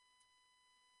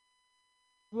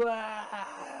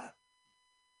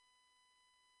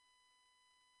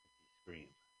 Scream.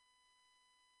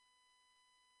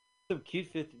 Some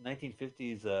cute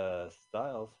 1950s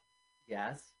styles.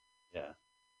 Yes. Yeah.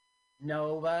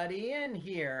 Nobody in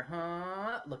here,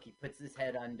 huh? Look, he puts his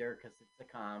head under because it's a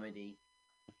comedy.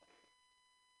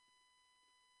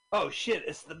 Oh, shit,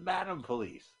 it's the Madam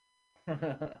Police.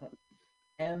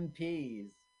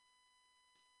 MPs.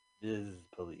 Ms.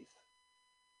 Police.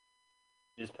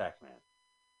 Ms. Pac-Man.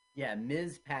 Yeah,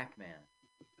 Ms. Pac-Man.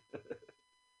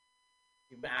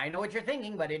 I know what you're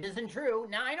thinking, but it isn't true.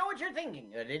 Now I know what you're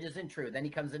thinking, but it isn't true. Then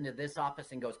he comes into this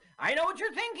office and goes, I know what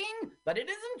you're thinking, but it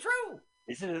isn't true.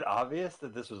 Isn't it obvious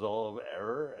that this was all an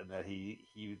error and that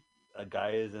a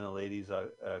guy is in a ladies'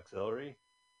 auxiliary?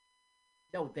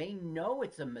 No, they know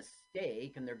it's a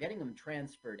mistake, and they're getting him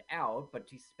transferred out, but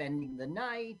he's spending the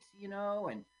night, you know,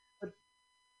 and... But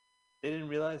they didn't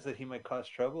realize that he might cause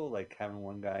trouble, like having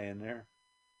one guy in there?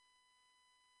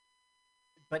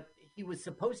 But he was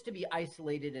supposed to be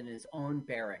isolated in his own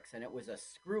barracks, and it was a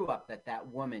screw-up that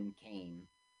woman came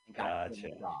and got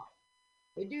killed off.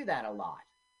 They do that a lot.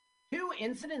 2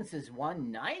 incidences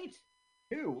one night?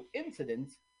 2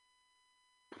 incidents?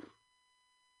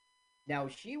 Now,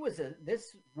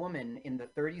 this woman in the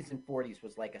 30s and 40s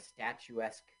was like a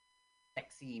statuesque,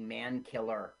 sexy man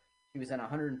killer. She was in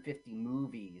 150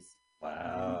 movies.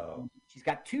 Wow. She's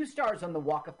got 2 stars on the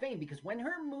Walk of Fame because when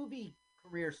her movie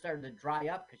career started to dry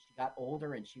up because she got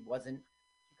older and she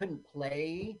couldn't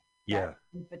play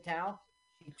Fatale,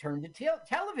 she turned to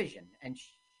television and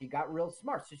she got real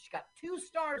smart. So she got 2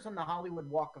 stars on the Hollywood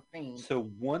Walk of Fame. So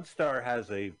one star has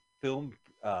a film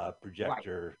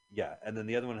projector, right. And then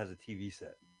the other one has a TV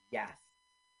set. Yes.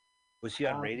 Was she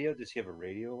on radio? Does she have a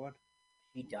radio one?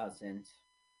 She doesn't.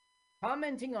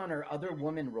 Commenting on her other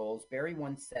woman roles, Barry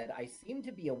once said, I seem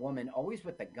to be a woman always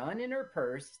with a gun in her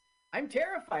purse. I'm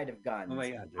terrified of guns. Oh my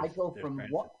God. I go from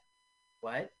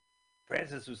what?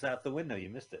 Francis was out the window. You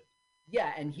missed it.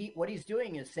 Yeah, and what he's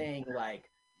doing is saying,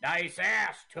 like, nice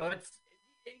ass, toots.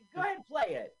 Go ahead and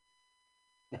play it.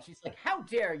 And she's like, how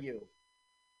dare you?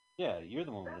 Yeah, you're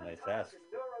the one with the nice ass.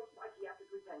 Neuropsychiatric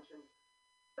retention.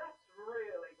 That's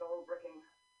really gold-bricking.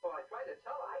 Well, I try to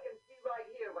tell her. I can see right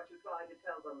here what you tried to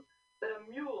tell them. That a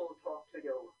mule talked to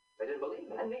you. They didn't believe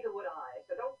me. And neither would I.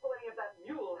 So don't pull any of that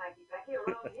mule hanky-panky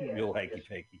around here. Mule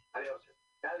hanky-panky. I know, sir.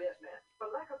 Yes, ma'am.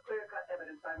 For lack of clear-cut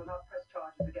evidence, I will not press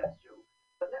charges against you.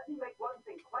 But let me make one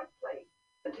thing quite plain.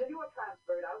 Until you are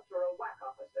transferred out, you're a whack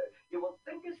officer. You will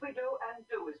think as we do and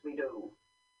do as we do.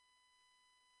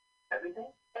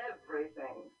 Everything?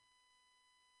 Everything.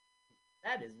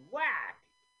 That is whack.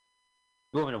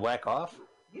 You want me to whack off?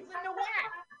 He's in the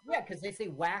whack. Yeah, because they say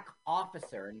whack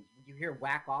officer, and you hear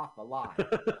whack off a lot.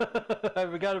 I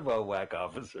forgot about whack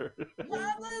officer.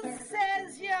 Mother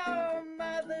says your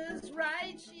mother's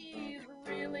right. She's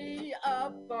really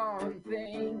up on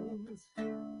things.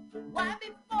 Why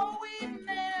before we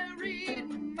married,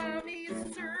 mommy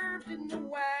served in the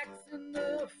wax in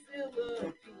the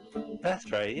Philippines.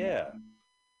 That's right. Yeah.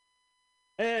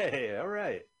 Hey, all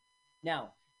right.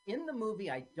 Now, in the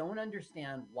movie, I don't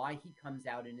understand why he comes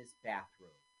out in his bathrobe.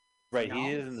 Right, Not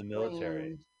he is in the military.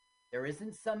 explained. There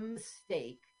isn't some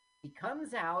mistake. He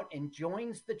comes out and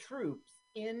joins the troops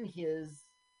in his.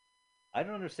 I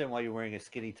don't understand why you're wearing a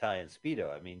skinny tie and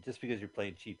Speedo. I mean, just because you're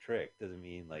playing Cheap Trick doesn't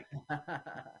mean, like...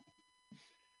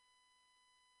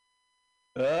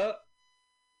 Now,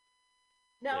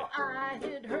 Yeah. I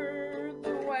had heard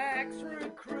the wax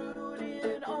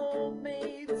recruited old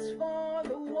maids for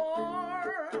the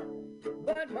war,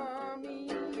 but Mommy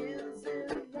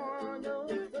isn't one of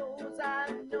those.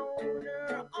 I've known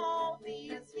her all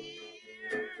these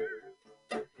years.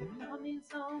 Mommy's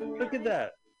on Look at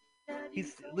that.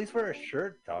 He's at least wear a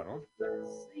shirt, Donald.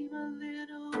 seem a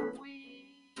little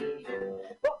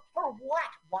weird. But for what?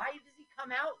 Why does he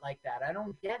come out like that? I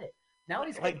don't get it. Now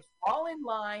he's going to fall in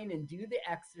line and do the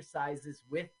exercises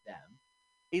with them.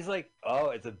 He's like, oh,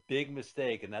 it's a big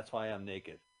mistake, and that's why I'm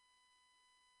naked.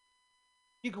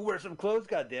 You can wear some clothes,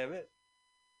 goddammit.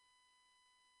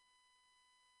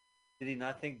 Did he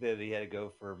not think that he had to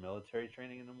go for military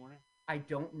training in the morning? I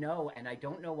don't know, and I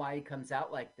don't know why he comes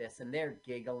out like this, and they're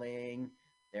giggling.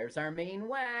 There's our main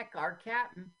whack, our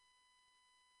captain.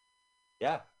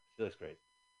 Yeah, she looks great.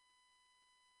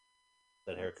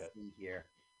 That haircut. Let's see here.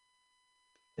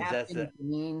 That's Captain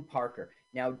Janine Parker.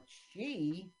 Now,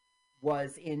 she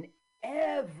was in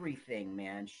everything,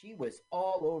 man. She was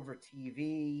all over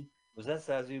TV. Was that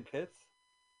Zazu Pitts?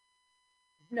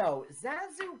 No,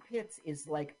 Zazu Pitts is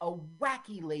like a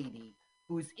wacky lady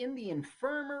who's in the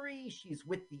infirmary. She's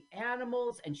with the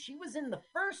animals, and she was in the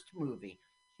first movie.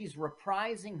 She's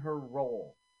reprising her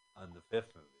role. On the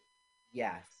fifth movie.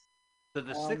 Yes. So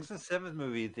the sixth and seventh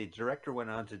movie, the director went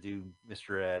on to do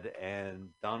Mr. Ed, and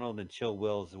Donald and Chill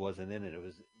Wills wasn't in it. It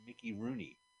was Mickey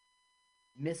Rooney.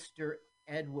 Mr.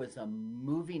 Ed was a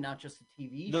movie, not just a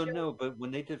TV show? No, but when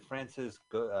they did Francis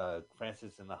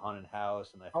in the Haunted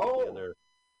House, and I forget the other,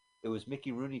 it was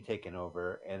Mickey Rooney taking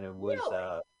over, and it was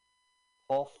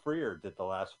Paul Freer did the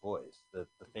last voice, the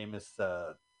famous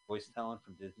voice talent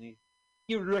from Disney.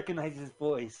 You would recognize his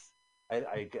voice.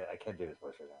 I can't do his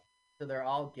voice right now. So they're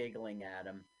all giggling at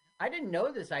him. I didn't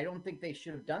know this. I don't think they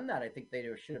should have done that. I think they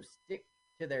should have stick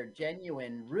to their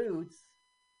genuine roots.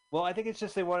 Well, I think it's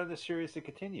just they wanted the series to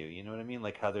continue. You know what I mean?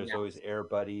 Like how there's always air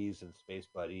buddies and space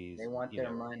buddies. They want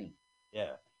their money.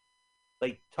 Yeah.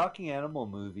 Like talking animal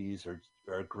movies are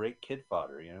great kid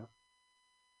fodder, you know?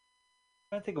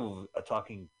 I'm trying to think of a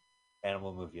talking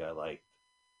animal movie I liked.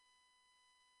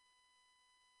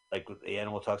 Like the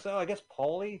animal talks. Oh, I guess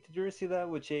Paulie. Did you ever see that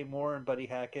with Jay Moore and Buddy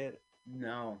Hackett?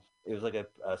 No. It was like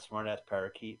a smart-ass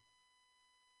parakeet.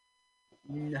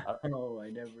 No, I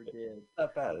never did.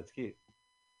 Not bad. It's cute.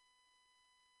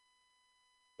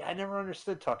 Yeah, I never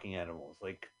understood talking animals.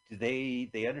 Like, do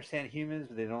they understand humans,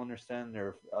 but they don't understand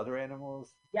their other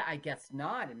animals? Yeah, I guess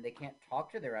not. And they can't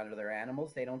talk to their other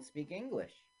animals. They don't speak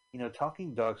English. You know,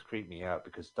 talking dogs creep me out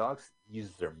because dogs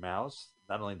use their mouths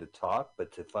not only to talk,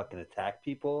 but to fucking attack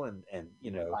people and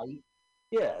you know. Right?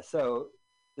 Yeah, so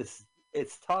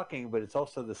it's talking, but it's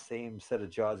also the same set of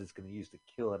jaws it's going to use to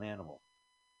kill an animal.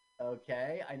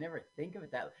 Okay, I never think of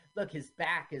it that way. Look, his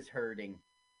back is hurting.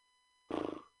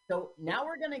 So now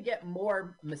we're going to get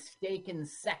more mistaken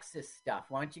sexist stuff.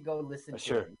 Why don't you go listen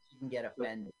to it? You can get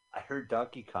offended. I heard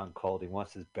Donkey Kong called. He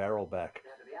wants his barrel back.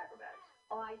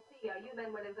 Oh, I see. You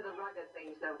men went into the rugged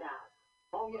things, no doubt.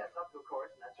 Oh, yes, up to a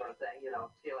course and that sort of thing. You know,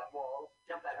 scale that wall,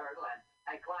 jump that hurdle,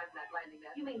 and climb that landing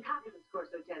net. You mean confidence course,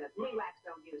 Lieutenant? We wax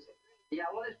don't use it. Yeah,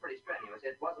 well, it's pretty strenuous.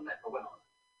 It wasn't meant for women.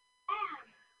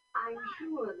 And I'm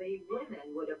sure the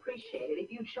women would appreciate it if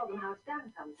you'd show them how it's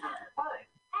done sometime. Fine.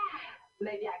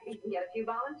 Maybe I can even get a few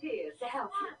volunteers to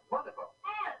help you. Wonderful.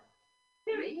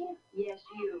 Me? Yes,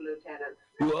 you, Lieutenant.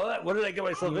 What? What did I get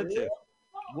myself into?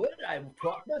 What did I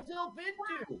talk myself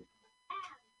into?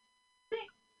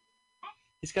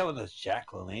 He's got one of those Jack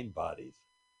LaLanne bodies,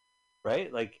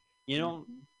 right? Like, you know,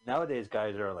 nowadays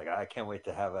guys are like, I can't wait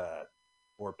to have a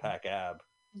 4-pack ab.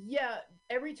 Yeah,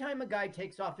 every time a guy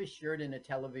takes off his shirt in a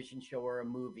television show or a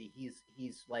movie,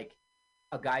 he's like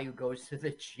a guy who goes to the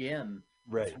gym.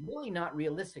 Right. It's really not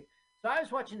realistic. So I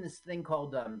was watching this thing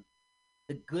called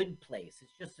The Good Place.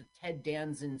 It's just a Ted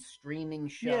Danson streaming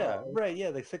show. Yeah, right.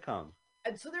 Yeah, the sitcom.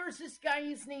 And so there was this guy.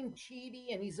 He's named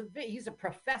Cheedy, and he's a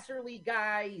professorly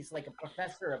guy. He's like a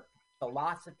professor of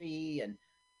philosophy, and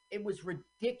it was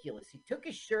ridiculous. He took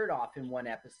his shirt off in one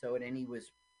episode, and he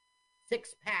was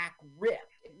 6-pack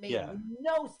ripped. It made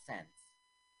no sense.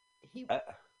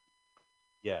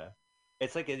 Yeah.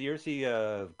 It's like, you ever see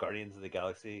Guardians of the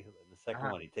Galaxy? In the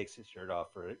second one, he takes his shirt off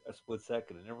for a split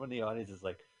second, and everyone in the audience is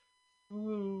like,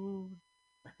 food.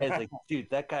 And it's like, dude,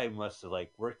 that guy must have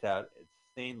like worked out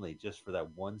insanely just for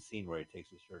that one scene where he takes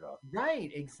his shirt off.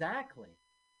 Right, exactly.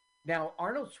 Now,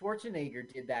 Arnold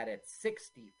Schwarzenegger did that at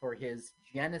 60 for his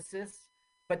Genesis,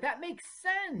 but that makes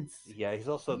sense. Yeah, he's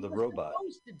also He the was robot.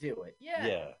 supposed to do it. Yeah.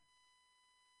 Yeah.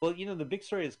 Well, the big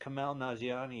story is Kamal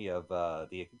Nanjiani of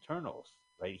the Eternals,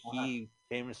 right? He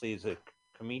famously is a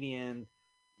comedian,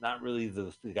 not really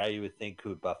the guy you would think who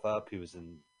would buff up. He was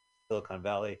in Silicon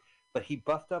Valley, but he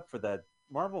buffed up for that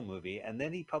Marvel movie, and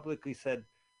then he publicly said,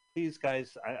 "Please,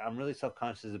 guys, I'm really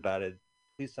self-conscious about it.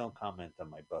 Please don't comment on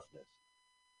my buffness."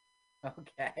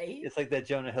 Okay. It's like that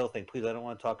Jonah Hill thing. Please, I don't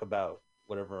want to talk about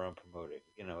whatever I'm promoting.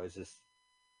 It's just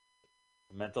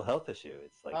a mental health issue.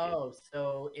 It's like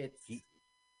so it's he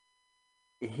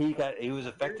was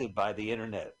affected by the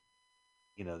internet.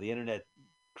 The internet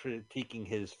critiquing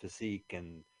his physique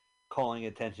and calling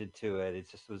attention to it. It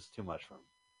just was too much for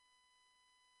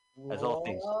him. As all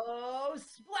things. Oh,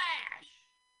 splash!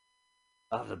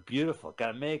 Oh, they're beautiful.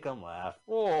 Gotta make them laugh.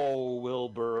 Oh,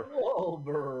 Wilbur.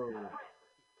 Wilbur.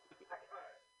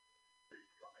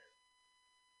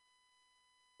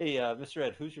 Hey, Mr.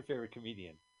 Ed, who's your favorite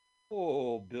comedian?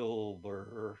 Oh, Bill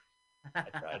Burr.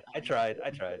 I tried.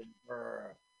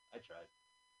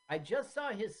 I just saw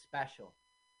his special.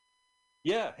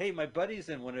 Yeah. Hey, my buddy's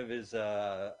in one of his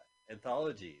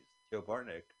anthologies, Joe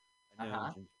Bartnick. I know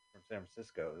him from San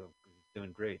Francisco. He's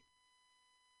doing great.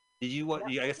 Did you what?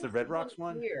 I guess the Red Rocks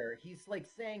one? Here, he's like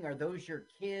saying, "Are those your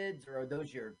kids or are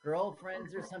those your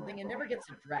girlfriends or something?" It never gets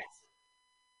addressed.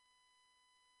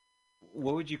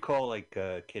 What would you call like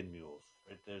kid mules?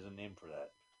 Right? There's a name for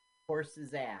that.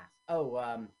 Horse's ass.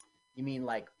 Oh, you mean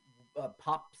like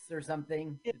pups or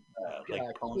something? Yeah,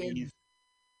 like ponies. Kids.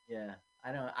 Yeah,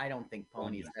 I don't think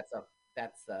ponies.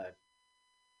 That's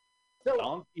So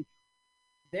donkey.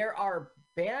 There are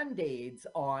band-aids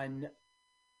on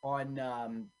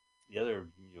the other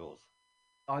mules.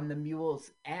 On the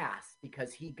mule's ass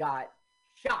because he got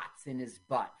shots in his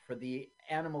butt for the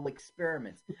animal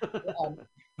experiments.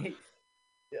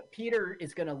 Peter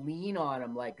is going to lean on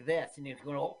him like this, and he's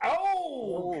going to,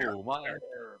 "Oh, my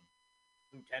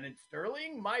Lieutenant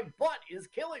Sterling, my butt is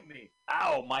killing me."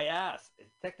 Ow, my ass.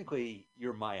 Technically,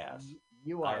 you're my ass.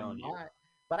 You are my,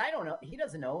 but I don't know. He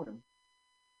doesn't own him.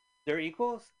 They're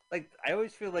equals. Like I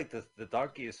always feel like the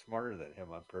donkey is smarter than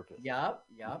him on purpose. Yup.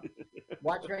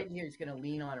 Watch right here. He's going to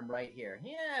lean on him right here.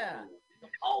 Yeah.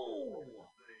 Oh.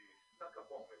 Stuck up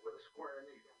on me with a square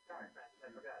needle. Sorry, I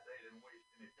forgot they didn't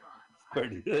waste any time.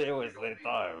 They always waste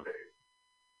time.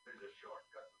 There's a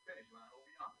shortcut to finish line over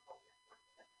yonder.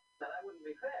 Now that wouldn't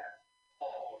be fair.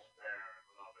 All spare and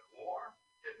love and war.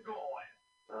 Get going.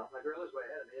 Well, my girl is way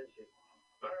ahead of me, isn't she?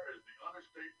 There is the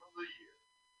understatement of the year.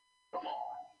 Come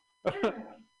on.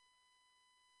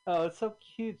 Oh, it's so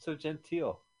cute, so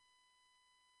genteel.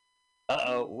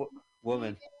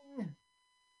 Woman,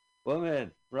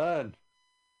 run!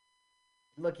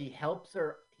 Look, he helps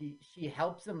her. She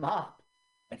helps him up,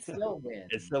 and still wins.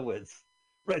 It still wins.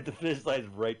 Right, the finish line's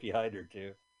right behind her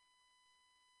too.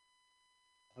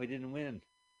 We didn't win.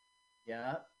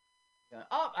 Yeah.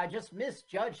 Oh, I just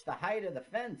misjudged the height of the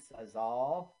fence. Is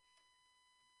all.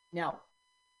 Now,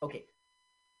 okay.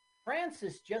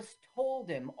 Francis just told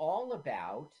him all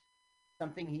about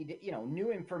something he did,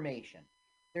 new information.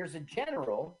 There's a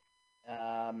general,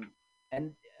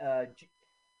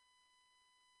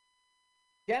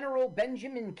 General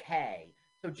Benjamin K.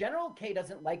 So General K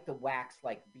doesn't like the wax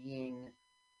like being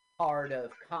part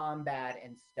of combat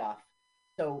and stuff.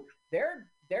 So they're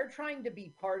trying to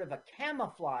be part of a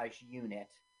camouflage unit.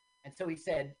 And so he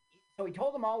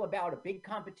told them all about a big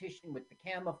competition with the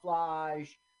camouflage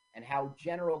and how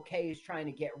General K is trying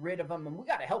to get rid of them, and we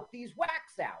got to help these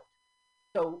wax out.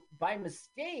 So by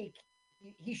mistake,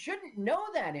 he shouldn't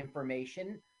know that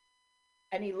information,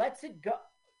 and he lets it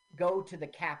go to the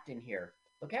captain here.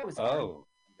 Look how his Oh.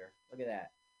 Look at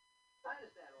that. I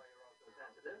understand why you're all so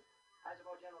sensitive. I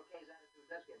suppose General K's attitude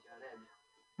does get you on edge.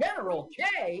 General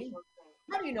K?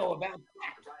 How do you know about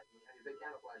that? Surprisingly, have your big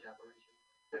camouflage operation.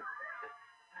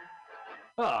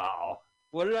 Oh,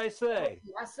 what did I say?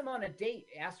 You asked him on a date.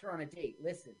 Ask her on a date.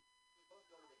 Listen.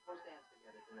 We'll dance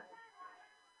together tonight.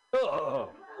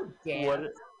 Oh,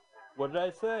 what did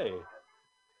I say?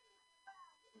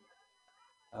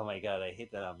 Oh my God, I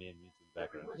hate that I'm being muted in the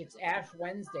background. It's Ash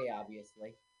Wednesday,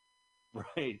 obviously.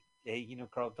 Right. Hey,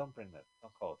 Carl, don't bring that.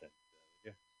 Don't call it that.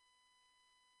 Yeah.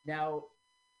 Now,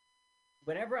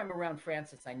 whenever I'm around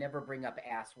Francis, I never bring up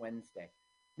Ass Wednesday.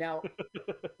 Now,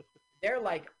 they're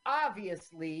like,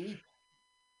 obviously,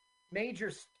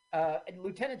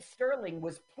 Lieutenant Sterling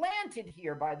was planted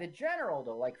here by the general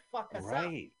to like fuck us up.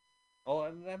 Right. Oh,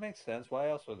 and that makes sense. Why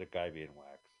else would a guy be in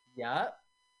wax? Yep.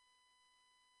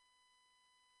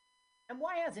 And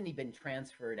why hasn't he been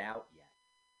transferred out yet?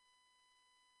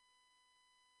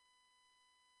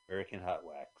 American hot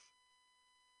wax.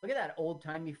 Look at that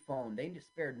old-timey phone. They just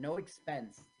spared no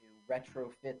expense to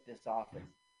retrofit this office.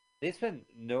 They spend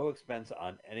no expense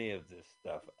on any of this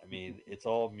stuff. I mean, it's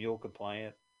all mule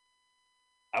compliant.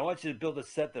 I want you to build a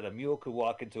set that a mule could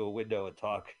walk into a window and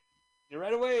talk. You're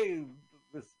right away,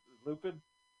 Miss Lupin.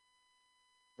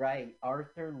 Right,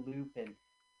 Arthur Lupin.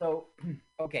 So,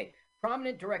 okay,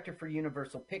 prominent director for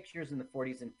Universal Pictures in the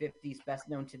 40s and 50s, best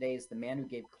known today as the man who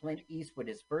gave Clint Eastwood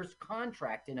his first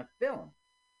contract in a film.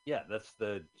 Yeah, that's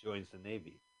the joins the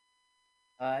Navy.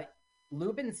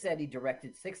 Lubin said he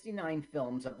directed 69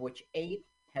 films, of which 8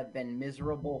 have been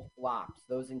miserable flops.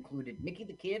 Those included Mickey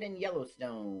the Kid and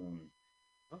Yellowstone.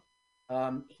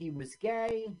 He was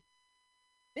gay.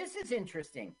 This is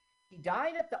interesting. He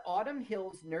died at the Autumn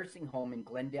Hills Nursing Home in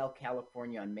Glendale,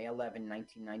 California on May 11,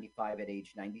 1995 at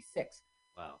age 96.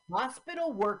 Wow.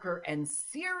 Hospital worker and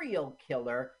serial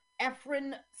killer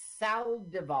Efren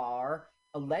Saldivar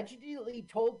allegedly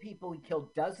told people he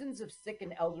killed dozens of sick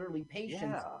and elderly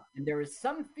patients, and there is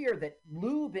some fear that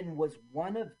Lubin was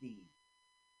one of these.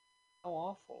 How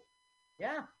awful.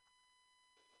 Yeah.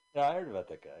 Yeah, I heard about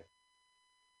that guy.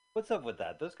 What's up with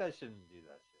that? Those guys shouldn't do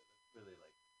that shit. It's really like...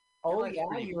 Oh,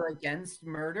 yeah, you're against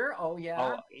murder? Oh,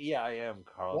 yeah. Oh, yeah, I am,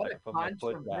 Carl. What I can put my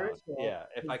foot down. Yeah,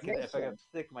 if I can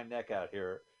stick my neck out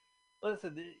here.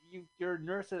 Listen, you're a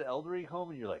nurse at an elderly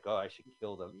home, and you're like, oh, I should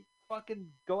kill them. You fucking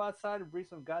go outside and breathe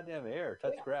some goddamn air.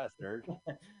 Touch grass, nerd.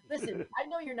 Listen, I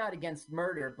know you're not against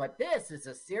murder, but this is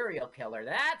a serial killer.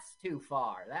 That's too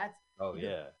far. That's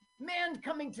yeah. Man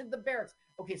coming to the barracks.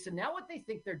 Okay, so now what they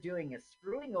think they're doing is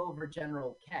screwing over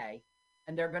General K,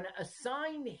 and they're going to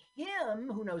assign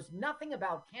him, who knows nothing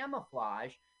about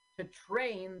camouflage, to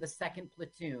train the second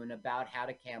platoon about how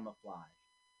to camouflage.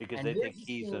 Because they think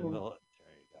he's a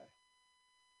military guy.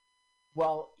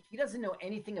 Well, he doesn't know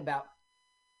anything about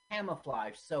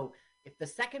camouflage, so if the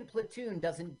second platoon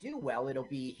doesn't do well, it'll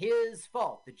be his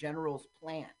fault, the general's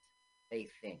plant, they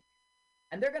think.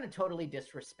 And they're going to totally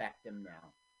disrespect him now.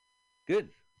 Good.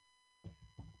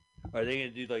 Are they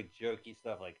going to do like jokey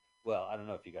stuff like, well, I don't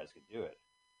know if you guys could do it.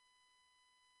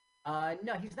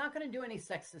 No, he's not going to do any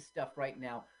sexist stuff right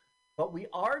now, but we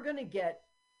are going to get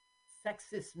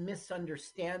sexist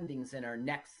misunderstandings in our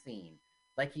next scene.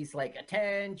 Like he's like,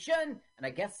 attention, and I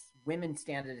guess women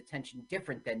stand at attention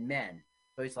different than men.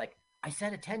 So he's like, I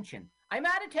said attention. I'm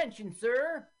at attention,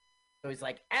 sir. So he's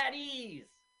like, at ease.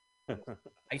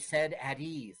 I said at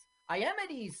ease. I am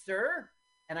at ease, sir.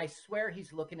 And I swear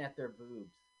he's looking at their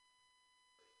boobs.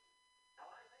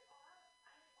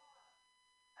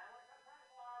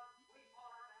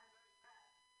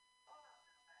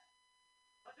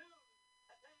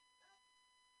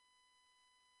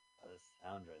 The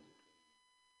sound drives me.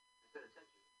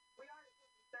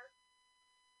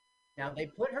 Now, they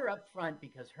put her up front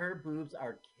because her boobs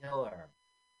are killer.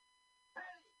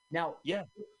 Now,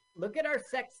 look at our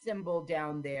sex symbol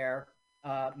down there,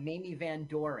 Mamie Van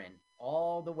Doren,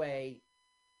 all the way.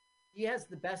 She has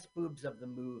the best boobs of the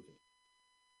movie.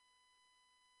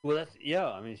 Well,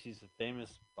 I mean, she's a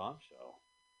famous bombshell.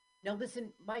 Now,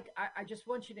 listen, Mike, I just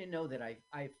want you to know that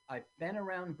I've been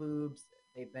around boobs.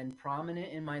 They've been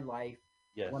prominent in my life.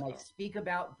 Yes, when I speak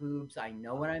about boobs, I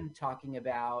know what I'm talking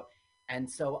about. And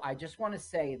so I just want to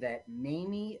say that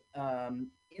Mamie,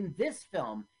 in this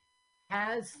film,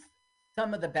 has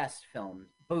some of the best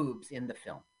boobs in the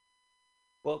film.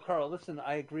 Well, Carl, listen,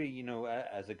 I agree. You know,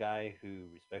 as a guy who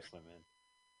respects women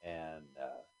and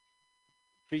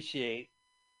appreciate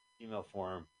female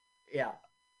form, yeah,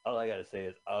 all I got to say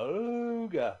is,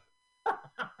 "Ooga."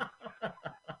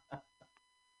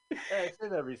 I say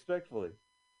that respectfully.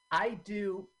 I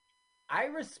do. I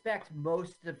respect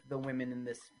most of the women in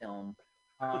this film.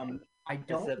 I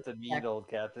don't. Except the mean old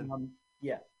captain.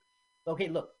 Yeah. Okay,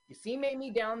 look. You see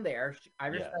Mamie down there. I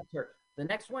respect her. The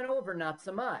next one over, not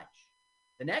so much.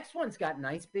 The next one's got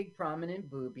nice, big, prominent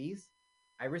boobies.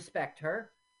 I respect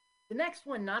her. The next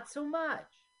one, not so much.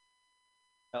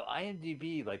 Now,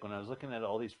 IMDb, like when I was looking at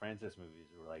all these Francis movies,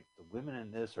 they were like, the women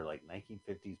in this are like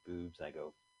 1950s boobs. And I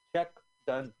go, check,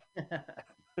 done.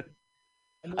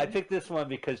 I picked this one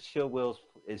because Chill Wills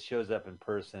shows up in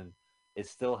person. It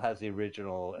still has the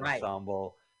original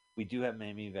ensemble. We do have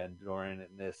Mamie Van Doren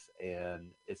in this, and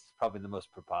it's probably the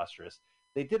most preposterous.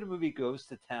 They did a movie, Goes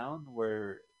to Town,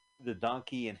 where the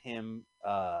donkey and him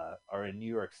are in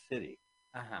New York City,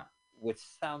 which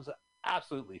sounds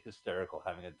absolutely hysterical,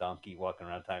 having a donkey walking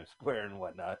around Times Square and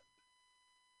whatnot.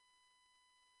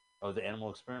 Oh, the Animal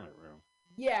Experiment Room.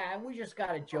 Yeah, and we just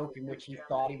got a joke in which he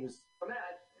thought he was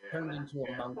turned into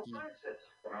a monkey.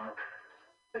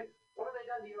 Hey, what have they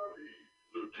done to your...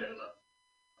 Lieutenant,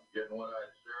 I'm getting what I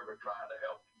deserve for trying to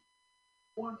help you.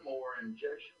 One more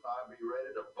injection, I'll be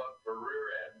ready to buck for Rear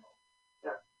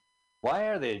Admiral. Why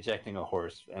are they ejecting a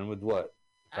horse, and with what?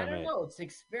 I don't know. It's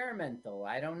experimental.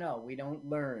 I don't know. We don't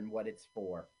learn what it's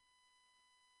for.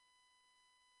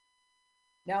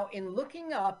 Now, in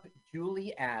looking up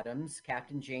Julie Adams,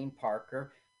 Captain Jane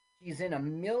Parker, she's in a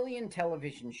million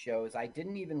television shows. I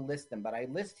didn't even list them, but I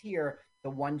list here the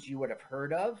ones you would have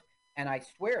heard of, and I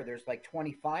swear there's like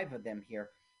 25 of them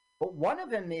here. But one of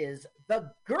them is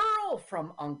The Girl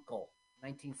from Uncle,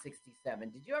 1967.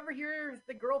 Did you ever hear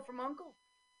The Girl from Uncle?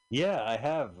 Yeah, I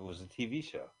have. It was a TV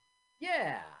show.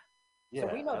 Yeah. Yeah,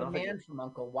 So we know the man from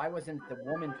Uncle. Why wasn't it the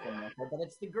woman from Uncle? But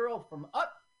it's the girl from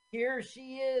Up. Here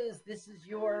she is. This is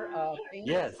your famous.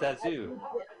 Yes, that's you.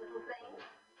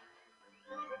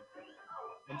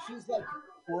 And she's like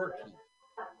quirky.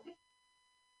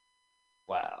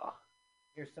 Wow.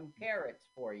 Here's some carrots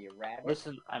for you, Rabbit.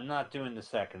 Listen, I'm not doing the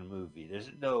second movie. There's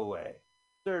no way.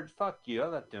 Third, fuck you.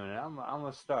 I'm not doing it. I'm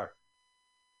a star.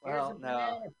 Here's a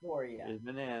banana for you. Here's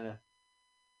banana.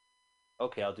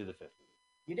 Okay, I'll do the fifth movie.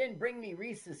 You didn't bring me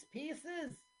Reese's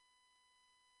Pieces?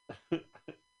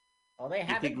 Oh, they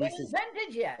haven't been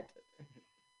invented yet.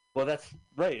 Well, that's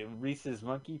right. Reese's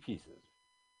Monkey Pieces.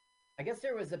 I guess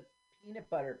there was a peanut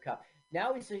butter cup.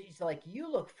 Now he's like,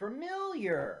 you look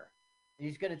familiar. And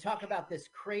he's going to talk about this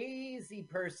crazy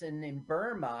person in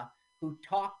Burma who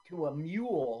talked to a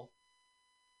mule.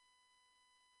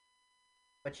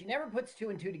 But she never puts two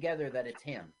and two together that it's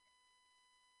him.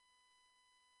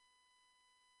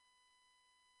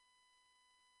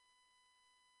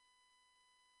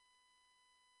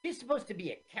 She's supposed to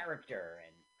be a character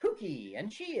and kooky,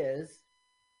 and she is.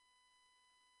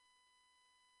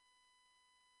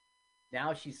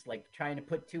 Now she's like trying to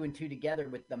put two and two together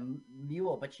with the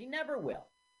mule, but she never will.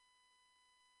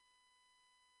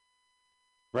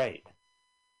 Right.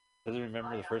 Doesn't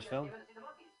remember the first film?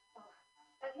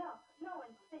 No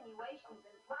insinuations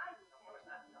implied.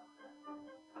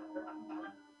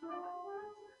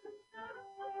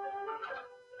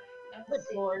 Good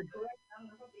Lord.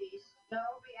 No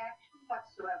reaction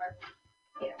whatsoever.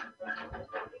 Here.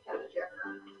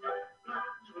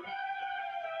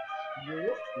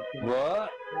 What?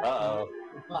 Uh-oh.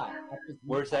 But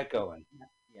Where's that going?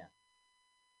 Yeah.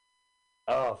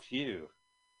 Oh, phew.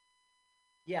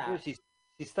 Yeah. Dude, she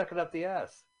stuck it up the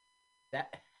ass.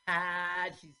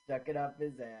 She stuck it up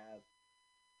his ass.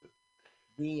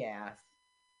 The ass.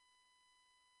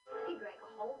 He drank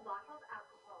a whole bottle of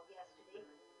alcohol yesterday.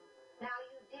 Now,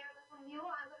 you dear little mule,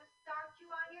 I'm going to start you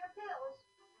on your pills.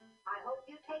 I hope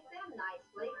you take them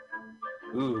nicely.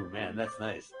 Ooh, man, that's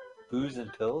nice. Booze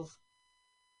and pills?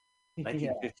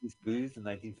 1950s booze and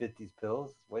 1950s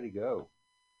pills? Way to go.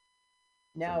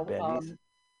 Now,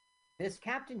 this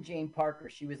Captain Jane Parker,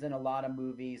 she was in a lot of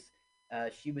movies.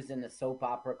 She was in a soap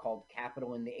opera called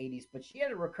Capital in the 80s, but she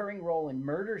had a recurring role in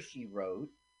Murder, She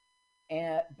Wrote.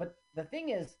 But the thing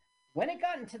is, when it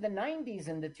got into the 90s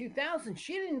and the 2000s,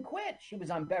 she didn't quit. She was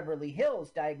on Beverly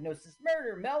Hills, Diagnosis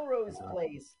Murder, Melrose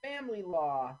Place, Family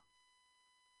Law.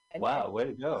 And wow, way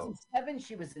to go. In 2007,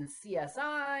 she was in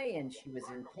CSI, and she was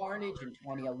in Carnage in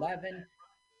 2011.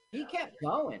 He kept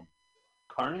going.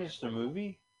 Carnage, the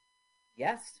movie?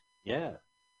 Yes. Yeah.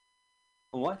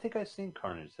 Well, I think I've seen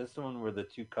Carnage. That's the one where the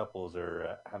two couples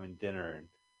are having dinner and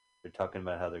they're talking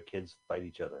about how their kids fight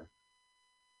each other.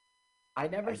 I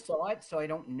never saw it, so I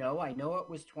don't know. I know it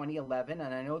was 2011,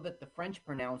 and I know that the French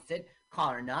pronounced it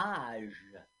Carnage.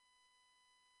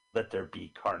 Let there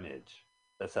be carnage.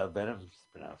 That's how Venom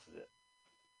pronounces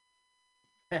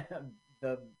it.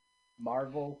 The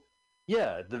Marvel?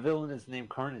 Yeah, the villain is named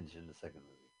Carnage in the second movie.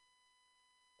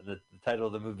 And the title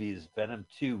of the movie is Venom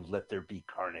 2, Let There Be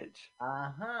Carnage.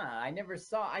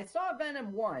 I saw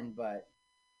Venom 1, but...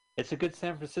 It's a good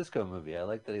San Francisco movie. I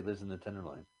like that he lives in the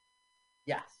Tenderloin.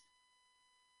 Yes.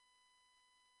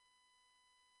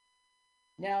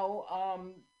 Now,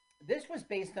 this was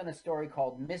based on a story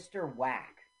called Mr.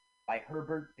 Whack by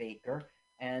Herbert Baker,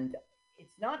 and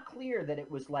it's not clear that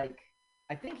it was like,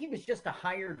 I think he was just a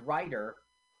hired writer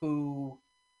who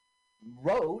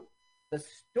wrote the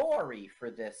story for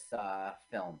this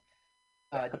film.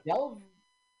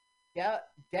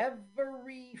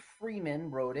 Devery Freeman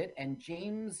wrote it, and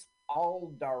James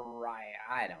Aldery,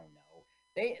 I don't know.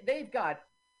 They've got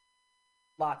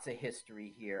lots of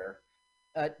history here.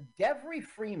 Devery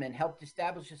Freeman helped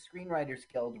establish a Screenwriters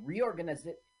Guild, reorganize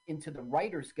it into the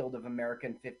Writers Guild of America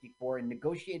in 1954, and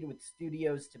negotiated with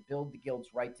studios to build the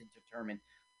guild's right to determine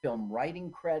film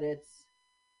writing credits.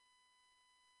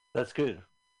 That's good.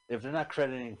 If they're not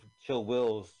crediting Chill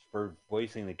Wills for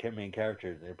voicing the main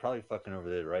character, they're probably fucking over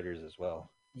the writers as well.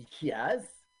 Yes.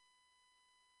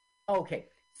 Okay,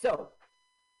 so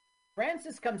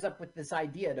Francis comes up with this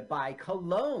idea to buy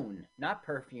cologne, not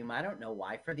perfume. I don't know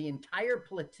why, for the entire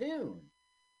platoon.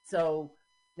 So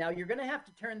now you're going to have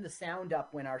to turn the sound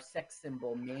up when our sex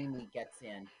symbol Mamie gets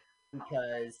in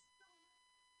because,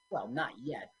 well, not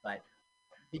yet, but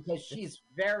because she's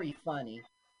very funny.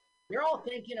 We're all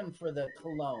thanking him for the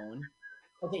cologne.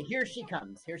 Okay, here she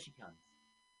comes. Here she comes.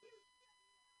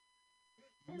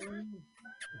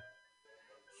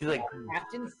 She's like,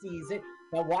 Captain sees it.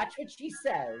 Now watch what she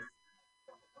says.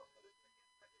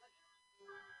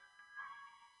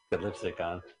 got lipstick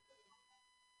on.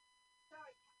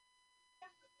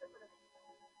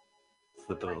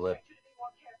 Slip of the lip.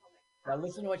 Now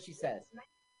listen to what she says.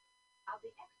 I'll be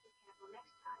extra careful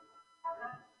next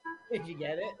time. Did you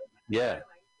get it? Yeah.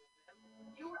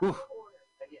 Oof.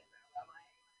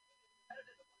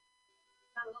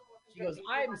 She goes,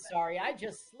 I'm sorry, I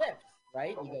just slipped,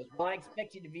 right? He goes, well, I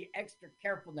expect you to be extra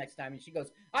careful next time. And she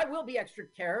goes, I will be extra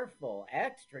careful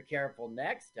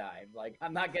next time. Like,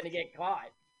 I'm not going to get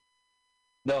caught.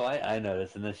 No, I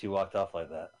noticed, and then she walked off like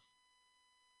that.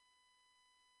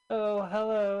 Oh,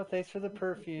 hello. Thanks for the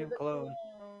perfume, cologne.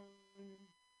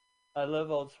 I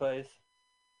love Old Spice.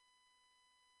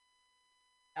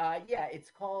 Yeah,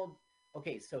 it's called,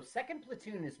 okay, so 2nd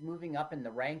Platoon is moving up in the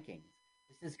rankings.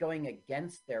 This is going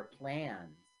against their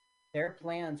plans. Their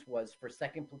plans was for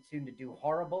 2nd Platoon to do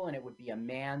horrible, and it would be a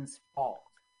man's fault.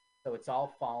 So it's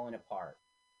all falling apart.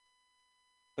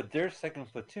 But they're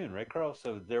 2nd Platoon, right, Carl?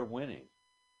 So they're winning.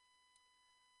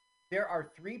 There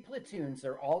are 3 platoons.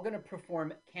 They're all going to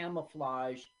perform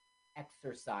camouflage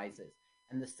exercises.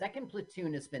 And the 2nd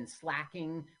Platoon has been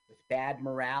slacking with bad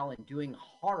morale and doing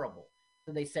horrible.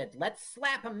 So they said, let's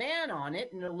slap a man on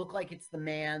it, and it'll look like it's the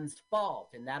man's fault.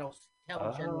 And that'll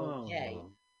tell General K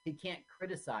he can't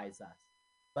criticize us.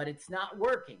 But it's not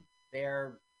working.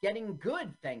 They're getting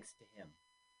good thanks to him.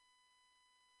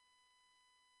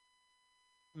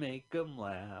 Make them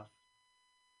laugh.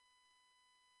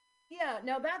 Yeah,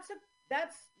 now that's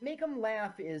Make 'em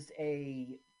Laugh is a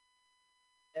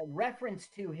reference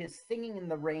to his Singing in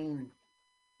the Rain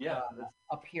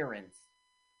appearance.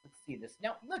 Let's see this.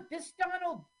 Now, look, this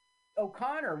Donald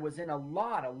O'Connor was in a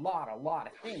lot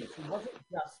of things. He wasn't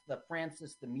just the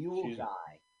Francis the Mule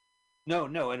guy.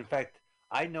 No. In fact,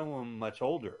 I know him much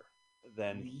older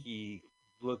than he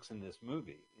looks in this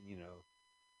movie. And, you know,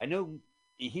 I know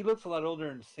he looks a lot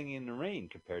older in Singing in the Rain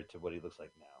compared to what he looks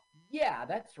like now. Yeah,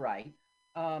 that's right.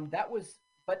 That was,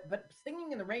 but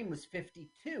Singing in the Rain was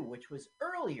 52, which was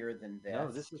earlier than this. No,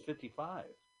 this is 55.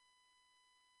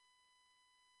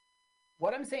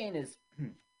 What I'm saying is,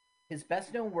 his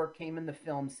best known work came in the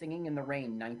film Singing in the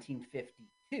Rain,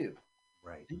 1952.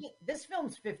 Right. This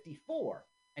film's 54,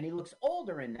 and he looks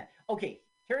older in that. Okay,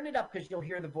 turn it up because you'll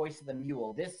hear the voice of the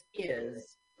mule. This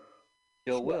is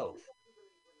Bill Wills.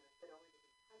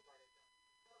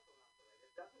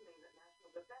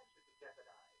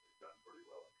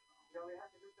 You only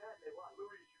have to do badly once.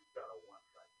 Louis, you've got a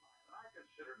one-track mind, and I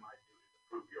consider my duty to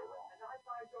prove you wrong. And I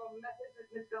find your methods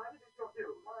as misguided as your view.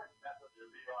 My methods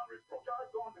are beyond reproach. I've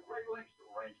gone to great lengths to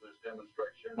arrange this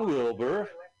demonstration.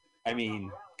 Wilbur. I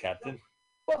mean, Captain.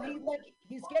 Well,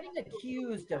 he's getting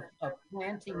accused of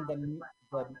planting the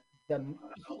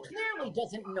he clearly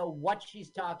doesn't know what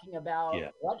she's talking about,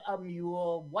 what a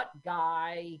mule, what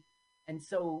guy, and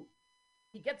so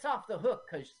he gets off the hook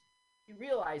because he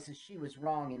realizes she was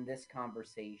wrong in this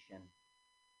conversation.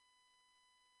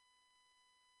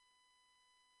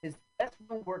 His best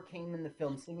known work came in the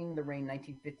film Singing in the Rain,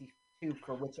 1952,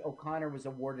 for which O'Connor was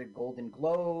awarded a Golden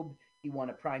Globe. He won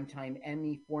a Primetime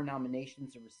Emmy, 4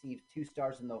 nominations, and received 2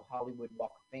 stars in the Hollywood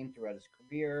Walk of Fame throughout his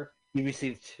career. He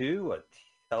received 2? What?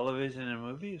 Television and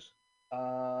movies?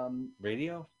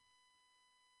 Radio?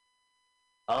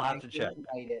 I'll have to check.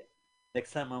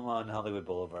 Next time I'm on Hollywood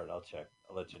Boulevard, I'll check.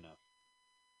 I'll let you know.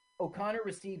 O'Connor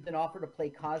received an offer to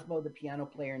play Cosmo, the piano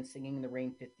player in Singing in the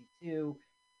Rain, 52.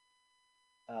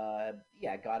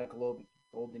 Got a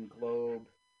Golden Globe.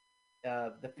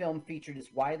 The film featured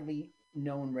his widely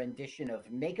known rendition of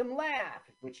Make 'Em Laugh,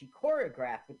 which he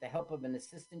choreographed with the help of an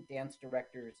assistant dance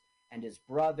director and his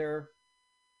brother.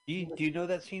 Do you know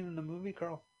that scene in the movie,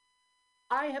 Carl?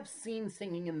 I have seen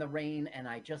Singing in the Rain, and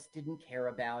I just didn't care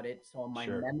about it, so my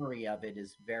memory of it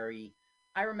is very...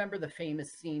 I remember the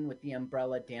famous scene with the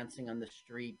umbrella dancing on the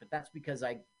street, but that's because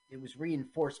it was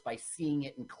reinforced by seeing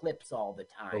it in clips all the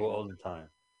time. Oh, all the time.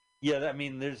 Yeah, I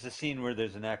mean, there's a scene where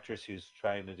there's an actress who's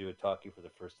trying to do a talkie for the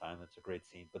first time. That's a great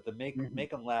scene. But the Make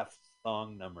 'Em Laugh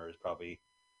song number is probably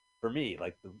for me,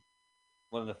 like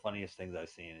one of the funniest things I've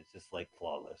seen. It's just like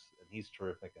flawless, and he's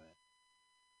terrific in it.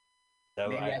 So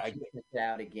Maybe I should check it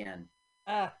out again.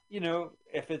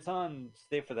 if it's on,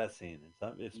 stay for that scene.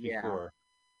 It's Yeah. before.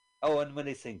 Oh, and when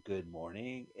they sing "Good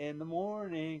morning in the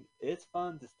morning," it's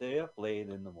fun to stay up late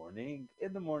in the morning.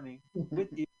 In the morning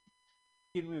with you.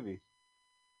 Good movie.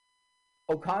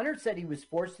 O'Connor said he was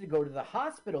forced to go to the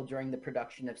hospital during the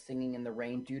production of Singing in the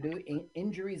Rain due to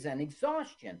injuries and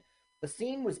exhaustion. The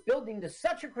scene was building to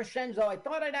such a crescendo, I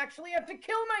thought I'd actually have to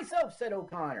kill myself, said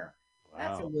O'Connor. Wow.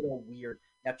 That's a little weird.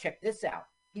 Now, check this out.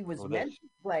 He was Well, meant to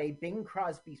play Bing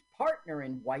Crosby's partner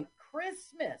in White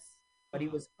Christmas, but he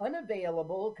was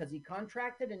unavailable because he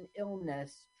contracted an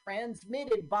illness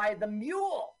transmitted by the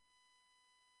mule.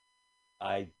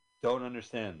 I don't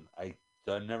understand. I've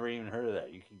never even heard of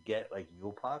that. You can get like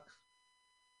mule pox.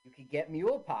 You could get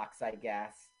mule pox, I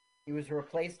guess. He was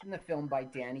replaced in the film by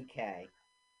Danny Kaye.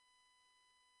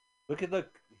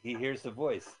 Look. He hears the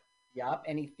voice. Yup,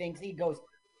 and he goes,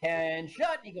 10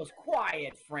 shut, and he goes,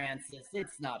 quiet, Francis.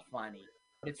 It's not funny.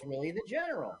 But it's really the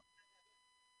general.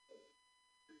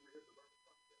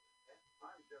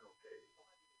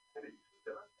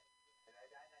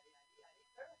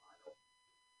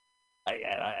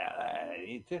 I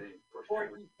need to.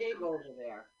 Important pig over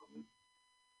there.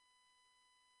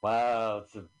 Wow,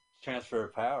 it's a transfer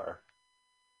of power.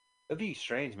 It'd be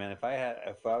strange, man. If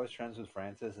I was friends with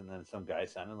Francis and then some guy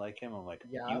sounded like him, I'm like,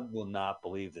 Yeah. you will not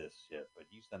believe this shit, but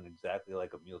you sound exactly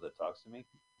like a mule that talks to me.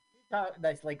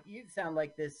 That's like, you sound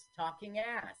like this talking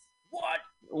ass.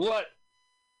 What?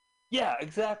 Yeah,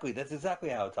 exactly. That's exactly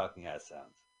how a talking ass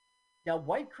sounds. Now,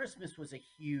 White Christmas was a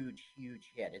huge,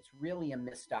 huge hit. It's really a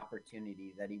missed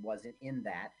opportunity that he wasn't in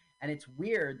that. And it's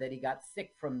weird that he got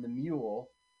sick from the mule.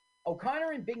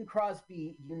 O'Connor and Bing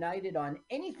Crosby united on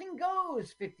Anything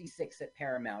Goes 56 at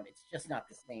Paramount. It's just not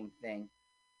the same thing.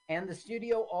 And the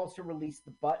studio also released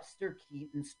the Buster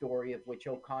Keaton story, of which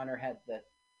O'Connor had the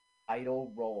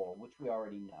title role, which we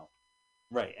already know.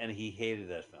 Right, and he hated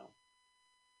that film.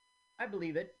 I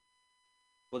believe it.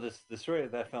 Well, the story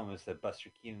of that film is that Buster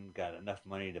Keaton got enough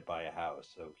money to buy a house,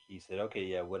 so he said, "Okay,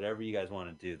 yeah, whatever you guys want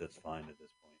to do, that's fine at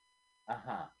this point."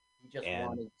 He just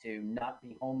wanted to not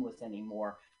be homeless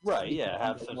anymore. Right? Yeah,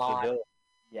 have some stability.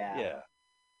 Yeah.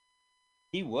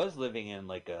 He was living in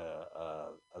like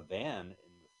a van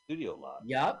in the studio lot.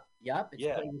 Yup. It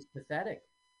was pathetic.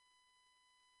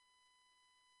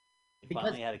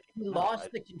 Because he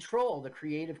lost the control, the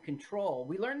creative control.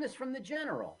 We learned this from the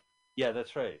general. Yeah,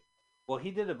 that's right. Well,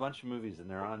 he did a bunch of movies, and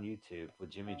they're on YouTube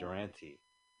with Jimmy Durante.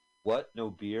 What?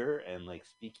 No Beer and like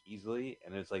Speak Easily,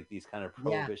 and it's like these kind of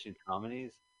prohibition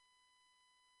comedies.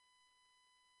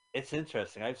 It's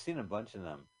interesting. I've seen a bunch of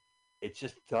them. It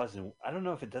just doesn't. I don't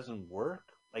know if it doesn't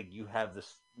work. Like you have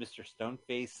this Mr.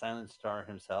 Stoneface, Silent Star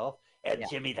himself, and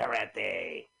Jimmy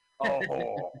Durante.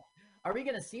 Oh, are we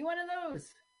gonna see one of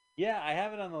those? Yeah, I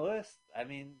have it on the list. I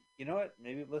mean, you know what?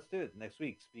 Maybe let's do it next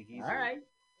week. Speak Easy. All right.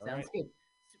 Sounds good.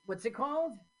 What's it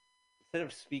called? Instead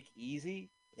of Speak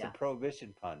Easy, it's a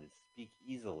prohibition pun. It's Speak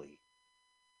Easily.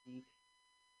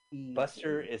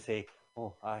 Buster is a.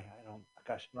 Oh, I don't.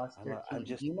 Gosh, I'm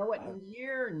just. Do you know what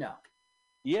year? No.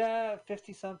 Yeah,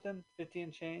 50-something, 50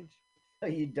 and change. So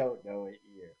you don't know what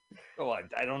year? Oh,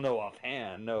 I don't know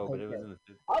offhand. No, but it was in the.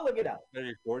 I'll look it up.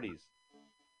 40s.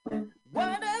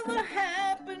 Whatever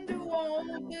happened to all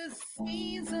the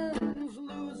seasons,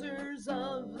 losers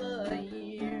of the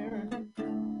year?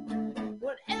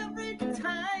 But every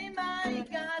time I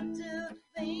got to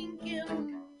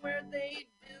thinking where they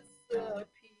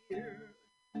disappear.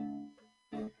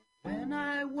 When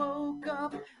I woke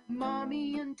up,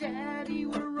 Mommy and Daddy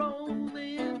were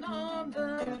rolling on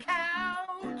the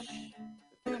couch.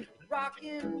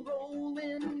 Rockin',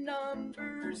 rollin',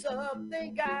 numbers up, they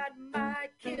got my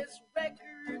Kiss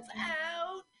records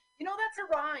out. You know, that's a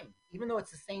rhyme. Even though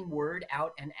it's the same word,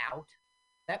 out and out,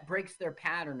 that breaks their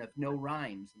pattern of no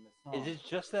rhymes in the song. Is it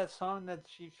just that song that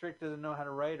Cheap Trick doesn't know how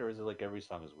to write, or is it like every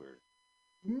song is weird?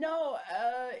 No,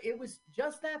 it was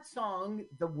just that song,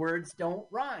 The Words Don't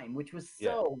Rhyme, which was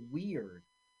so weird.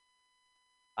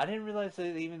 I didn't realize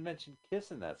they even mentioned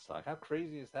Kiss in that song. How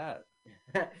crazy is that?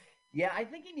 Yeah, I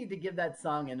think you need to give that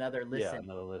song another listen. Yeah,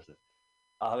 another listen.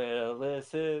 I'll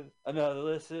another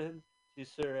listen to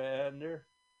Surrender.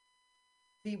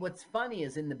 See, what's funny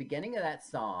is in the beginning of that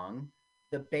song,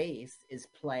 the bass is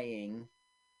playing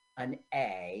an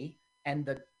A, and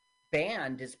the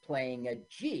band is playing a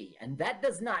G, and that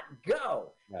does not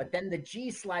go. Right. But then the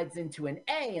G slides into an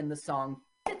A, and the song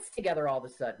fits together all of a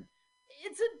sudden.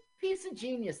 It's a piece of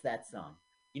genius, that song.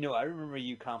 You know, I remember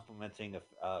you complimenting,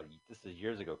 this is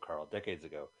years ago, Carl, decades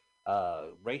ago,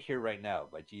 Right Here, Right Now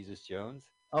by Jesus Jones.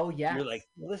 Oh yes. You're like,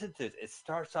 listen to it. It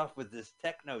starts off with this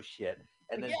techno shit,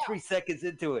 and then Yeah. 3 seconds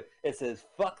into it, it says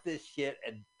 "fuck this shit"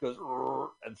 and goes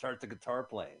and starts the guitar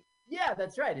playing. Yeah,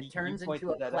 that's right. It You turns into pointed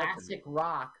a that out to me. classic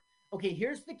rock. Okay,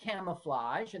 here's the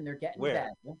camouflage, and they're getting Where?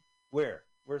 better.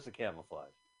 Where's the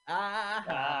camouflage?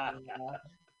 Ah.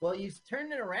 Well, you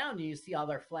turn it around and you see all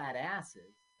their flat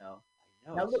asses. So I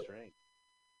know, now it's look, strange.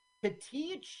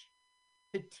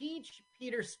 to teach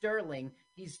Peter Sterling,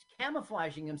 he's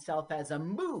camouflaging himself as a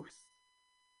moose.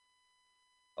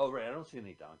 Oh, right. I don't see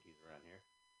any donkeys around here.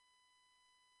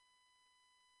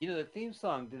 You know, the theme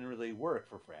song didn't really work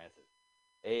for Francis.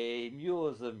 A mule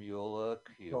is a mule, a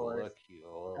cule, a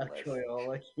cule.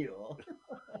 A cule.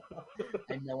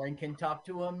 And no one can talk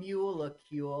to a mule, a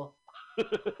cule.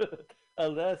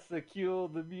 Unless the cule,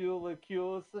 the mule, a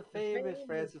cule. It's the famous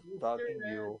Francis talking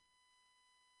mule.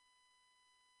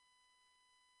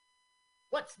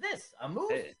 What's this? A moose?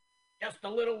 Hey. Just a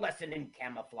little lesson in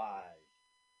camouflage.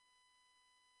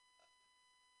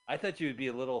 I thought you would be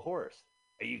a little horse.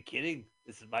 Are you kidding?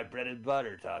 This is my bread and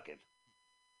butter talking.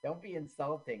 Don't be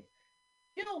insulting.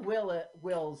 Bill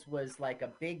Wills was like a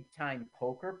big-time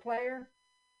poker player.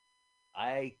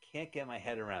 I can't get my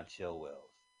head around Chill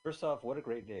Wills. First off, what a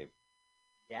great name.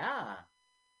 Yeah.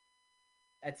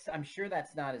 I'm sure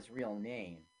that's not his real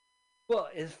name. Well,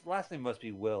 his last name must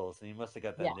be Wills, and he must have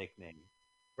got that nickname.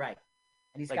 Right.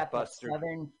 And he's like got Buster. the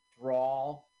southern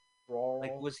drawl.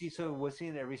 Like, was he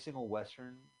in every single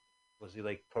Western? Was he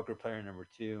like poker player number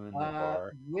 2 in the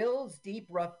bar? Will's deep,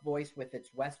 rough voice with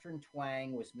its Western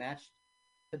twang was matched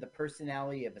to the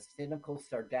personality of a cynical,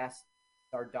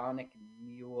 sardonic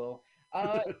mule.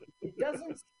 It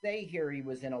doesn't say here he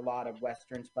was in a lot of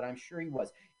Westerns, but I'm sure he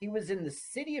was. He was in The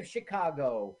City of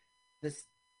Chicago, the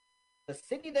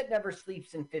City That Never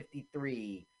Sleeps in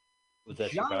 53. Was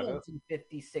that Giants Chicago? in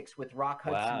 56 with Rock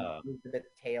Hudson, Wow. Elizabeth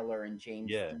Taylor, and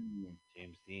James Dean.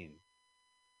 James Dean.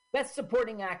 Best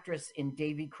Supporting Actress in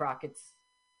Davy Crockett's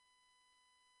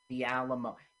The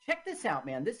Alamo. Check this out,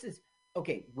 man. This is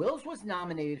okay. Wills was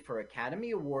nominated for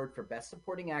Academy Award for Best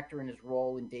Supporting Actor in his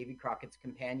role in Davy Crockett's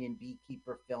companion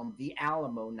beekeeper film The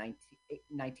Alamo,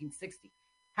 1960.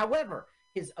 However,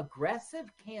 his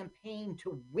aggressive campaign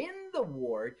to win the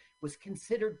award was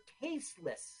considered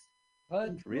tasteless.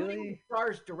 What? Really?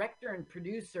 Stars director and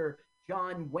producer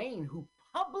John Wayne, who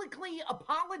publicly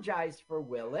apologized for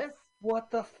Willis.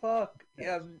 What the fuck?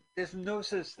 Yeah, there's no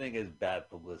such thing as bad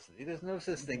publicity. There's no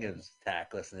such thing as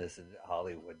tactlessness in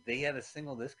Hollywood. They had to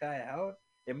single this guy out?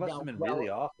 It must have been really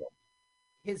awful.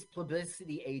 His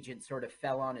publicity agent sort of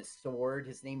fell on his sword.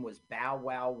 His name was Bow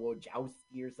Wow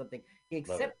Wojcicki or something. He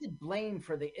accepted blame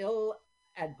for the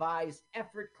ill-advised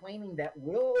effort, claiming that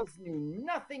Wills knew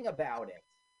nothing about it.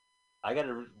 I got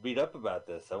to read up about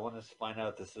this. I want to find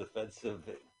out this offensive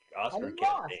Oscar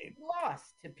campaign. He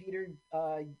lost to Peter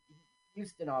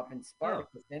Ustinov in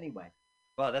Spartacus anyway.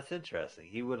 Wow, that's interesting.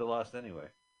 He would have lost anyway.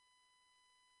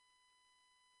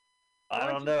 I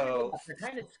don't know. They're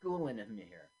kind of schooling him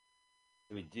here.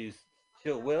 Should we do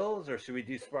Chill Wills or should we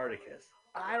do Spartacus?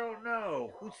 I don't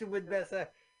know. Who should win best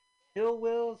actor? Chill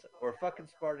Wills or fucking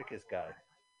Spartacus guy?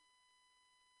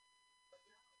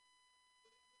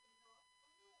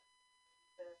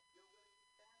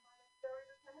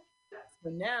 So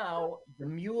now the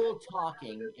mule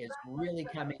talking is really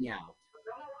coming out.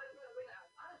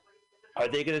 Are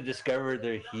they going to discover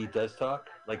that he does talk?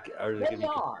 Like, are they?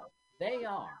 They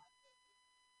are.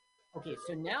 Okay,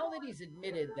 so now that he's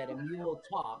admitted that a mule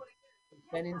talks, it's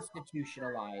been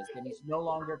institutionalized, and he's no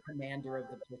longer commander of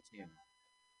the platoon.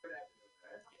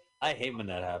 I hate when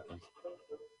that happens.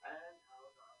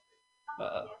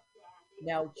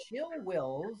 Now, Chill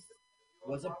Wills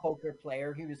was a poker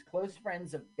player. He was close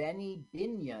friends of Benny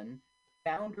Binion,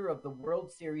 founder of the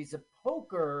World Series of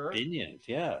Poker. Binions,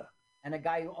 yeah. And a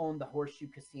guy who owned the Horseshoe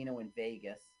Casino in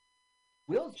Vegas.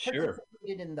 Wills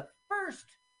participated in the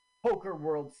first Poker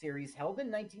World Series held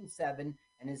in 1907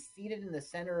 and is seated in the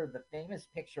center of the famous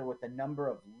picture with a number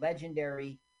of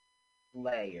legendary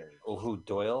players. Oh, who,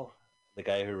 Doyle? The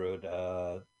guy who wrote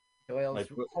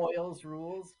Hoyle's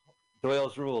Rules?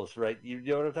 Doyle's Rules, right? You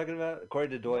know what I'm talking about?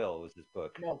 According to Doyle was his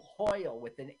book. No, Hoyle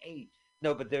with an H.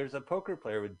 No, but there's a poker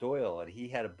player with Doyle, and he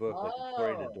had a book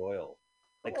according to Doyle.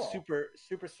 Like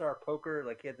superstar poker,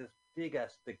 like he had this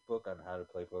big-ass thick book on how to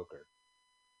play poker.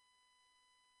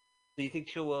 Do you think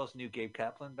Chill Wills knew Gabe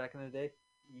Kaplan back in the day?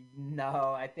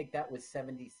 No, I think that was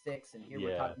 76, and here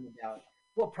we're talking about...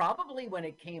 Well, probably when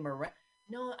it came around...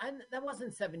 No, that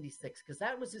wasn't 76, because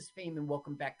that was his fame in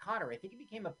Welcome Back, Kotter. I think he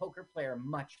became a poker player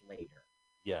much later.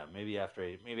 Yeah, maybe after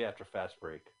Fast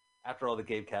Break. After all the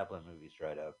Gabe Kaplan movies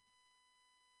dried up.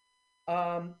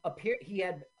 He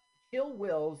had Chill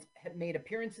Wills had made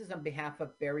appearances on behalf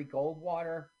of Barry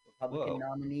Goldwater, Republican Whoa.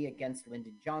 nominee against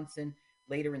Lyndon Johnson.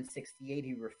 Later in '68,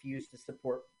 he refused to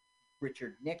support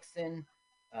Richard Nixon.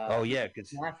 Oh He yeah, was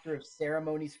because master of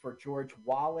ceremonies for George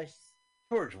Wallace.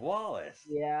 George Wallace.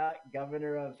 Yeah,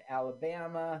 governor of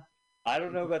Alabama. I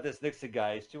don't know about this Nixon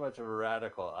guy. He's too much of a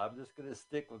radical. I'm just gonna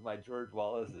stick with my George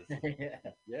Wallace's.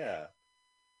 Yeah.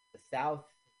 The South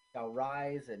shall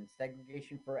rise and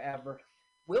segregation forever.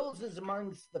 Wills is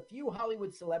amongst the few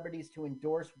Hollywood celebrities to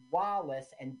endorse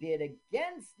Wallace and bid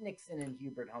against Nixon and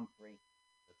Hubert Humphrey.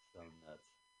 That's so nuts.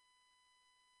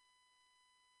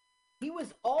 He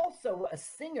was also a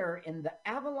singer in the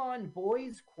Avalon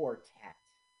Boys Quartet.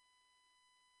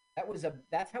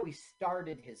 That's how he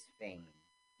started his fame.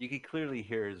 You can clearly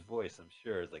hear his voice, I'm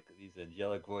sure. It's like these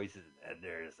angelic voices, and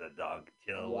there's a dog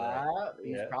chill. Yeah,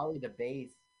 he's probably the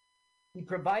bass. He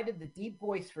provided the deep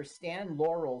voice for Stan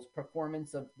Laurel's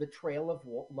performance of The Trail of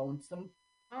Lonesome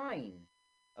Pine.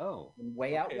 Oh. In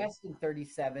Way Out West in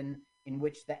 '37, in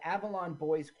which the Avalon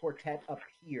Boys Quartet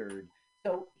appeared.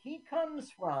 So he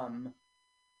comes from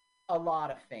a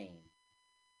lot of fame.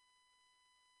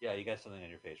 Yeah, you got something on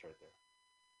your face right there.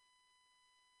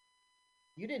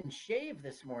 You didn't shave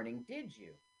this morning, did you?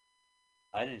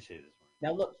 I didn't shave this morning.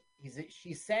 Now look,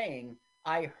 she's saying,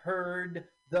 I heard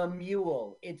the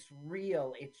mule. It's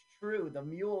real. It's true. The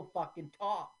mule fucking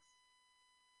talks.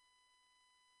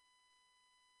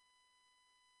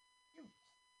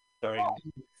 Sorry. Oh, are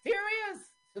you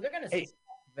serious? So they're going to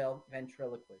suspect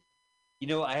ventriloquism. You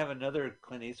know, I have another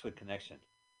Clint Eastwood connection.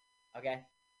 Okay.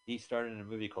 He starred in a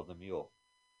movie called The Mule.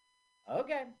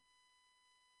 Okay.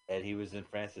 And he was in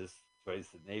Francis Twice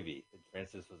the Navy, and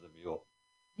Francis was a mule.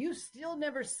 You've still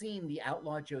never seen The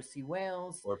Outlaw Josie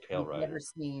Wales. Or Pale Rider. You've never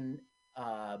seen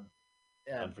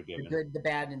Unforgiven. The Good, the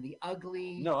Bad, and the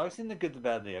Ugly. No, I've seen The Good, the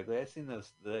Bad, and the Ugly. I've seen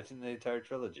those. I've seen the entire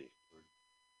trilogy.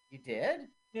 You did?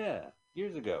 Yeah,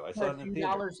 years ago. I For saw it a in the few theater.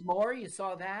 dollars more, you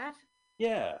saw that?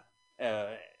 Yeah, yeah.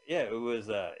 It was.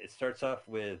 It starts off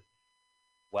with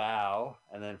wow,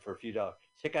 and then for a few dollars,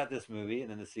 check out this movie,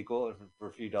 and then the sequel for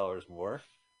a few dollars more.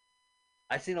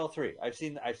 I've seen all three. I've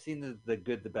seen the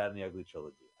Good, the Bad, and the Ugly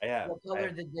trilogy. I have. What color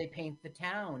did they paint the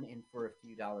town in for a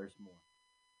few dollars more?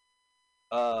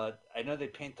 I know they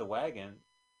paint the wagon.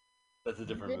 That's a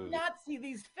different movie. You did not see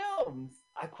these films.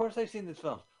 Of course, I've seen these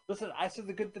films. Listen, I saw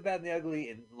The Good, the Bad, and the Ugly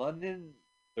in London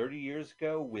 30 years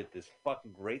ago with this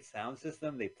fucking great sound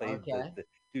system. They played the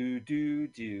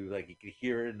do, like you could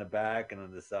hear it in the back and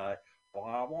on the side.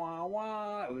 Wah, wah,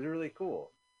 wah. It was really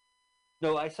cool.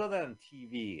 No, I saw that on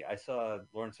TV. I saw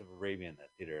Lawrence of Arabia in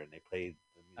that theater, and they played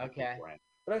the music beforehand.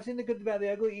 But I've seen The Good, the Bad, the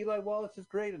Ugly. Eli Wallace is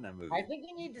great in that movie. I think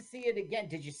you need to see it again.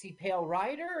 Did you see Pale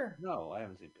Rider? No, I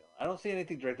haven't seen Pale. I don't see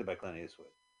anything directed by Clint Eastwood.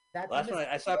 That's last one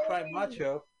I saw Crying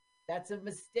Macho. That's a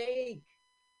mistake.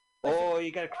 Oh,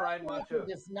 you got Crying Macho.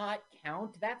 Does not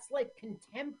count. That's like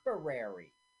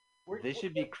contemporary. This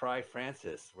should be Cry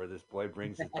Francis, where this boy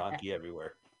brings his donkey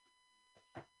everywhere.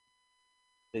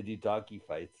 They do donkey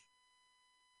fights.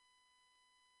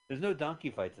 There's no donkey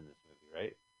fights in this movie,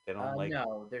 right? They don't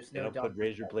no, there's no. They don't put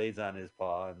razor blades on his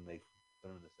paw and they put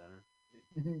him in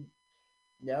the center.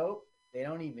 No, they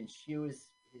don't even shoe his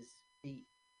feet.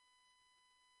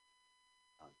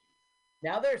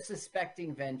 Now they're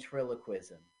suspecting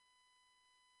ventriloquism.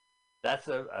 That's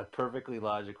a perfectly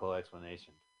logical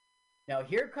explanation. Now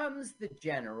here comes the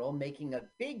general making a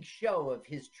big show of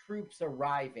his troops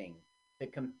arriving to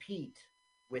compete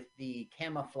with the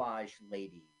camouflage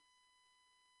ladies.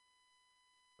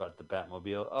 About the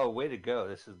Batmobile. Oh, way to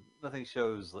go! Nothing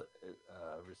shows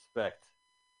respect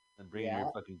than bringing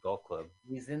your fucking golf club.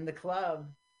 He's in the club.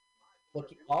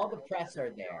 Look, all the press are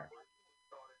there.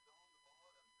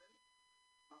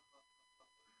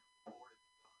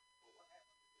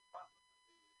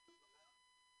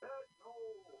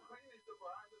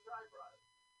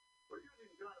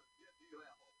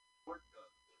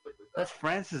 That's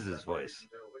Francis's voice.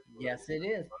 Yes, it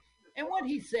is. And what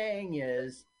he's saying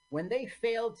is, when they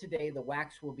fail today, the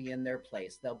wax will be in their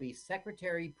place. They'll be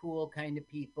secretary pool kind of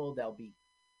people. They'll be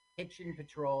kitchen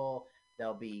patrol.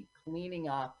 They'll be cleaning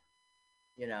up,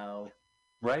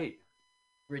 Right.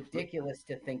 Ridiculous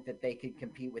to think that they could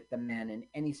compete with the men in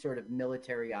any sort of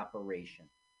military operation.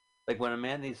 Like when a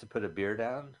man needs to put a beer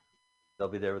down, they'll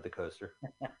be there with the coaster.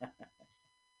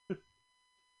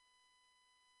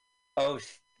 Oh,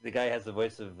 the guy has the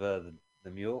voice of the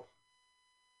mule?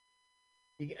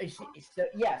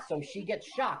 So she gets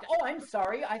shocked. Oh, I'm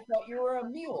sorry. I thought you were a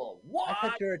mule. What? I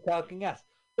thought you were talking ass.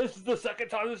 This is the second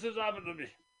time this has happened to me.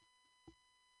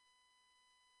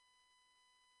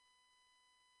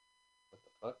 What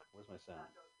the fuck? Where's my sound?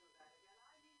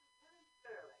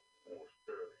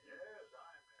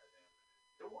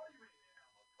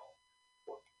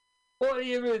 What do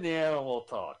you mean the animal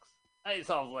talks? That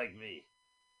sounds like me.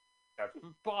 That's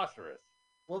preposterous.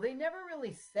 Well, they never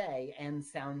really say "and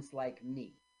sounds like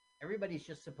me." Everybody's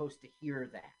just supposed to hear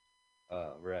that.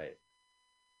 Oh, right.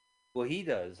 Well, he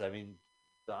does. I mean,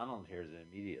 Donald hears it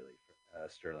immediately,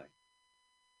 Sterling.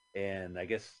 And I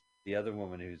guess the other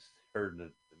woman who's heard the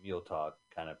mule talk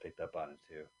kind of picked up on it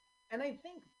too. And I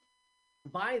think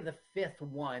by the fifth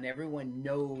one, everyone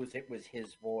knows it was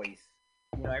his voice.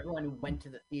 You know, everyone who went to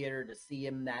the theater to see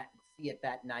it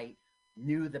that night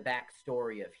knew the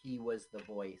backstory of he was the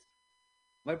voice.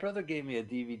 My brother gave me a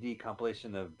DVD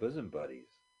compilation of Bosom Buddies.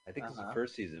 I think it's the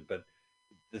first season, but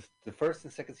the first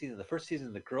and second season. The first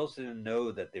season, the girls didn't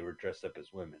know that they were dressed up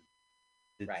as women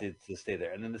to stay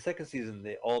there, and then the second season,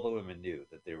 all the women knew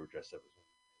that they were dressed up as women.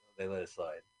 They let it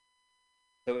slide.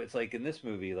 So it's like in this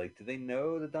movie, like, do they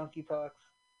know the donkey pox?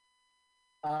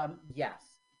 Yes,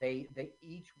 they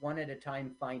each one at a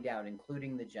time find out,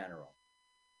 including the general.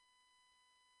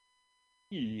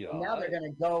 Yeah. And now they're going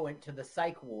to go into the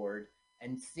psych ward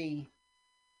and see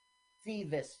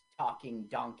this talking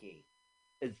donkey.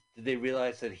 Did they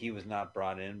realize that he was not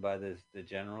brought in by the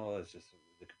general? It's just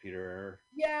the computer error.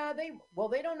 Yeah, they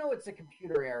don't know it's a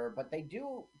computer error, but they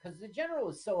do, because the general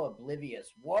is so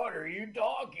oblivious. What are you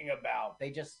talking about?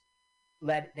 They just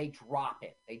they drop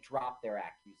it. They drop their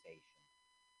accusation.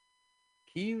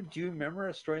 Do you remember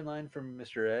a storyline from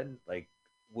Mr. Ed? Like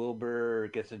Wilbur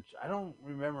gets in. I don't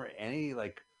remember any.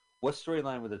 Like, what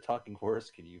storyline with a talking horse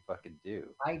can you fucking do?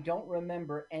 I don't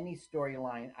remember any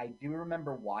storyline. I do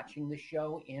remember watching the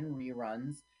show in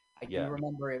reruns. I do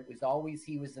remember it was always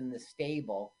he was in the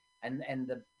stable, and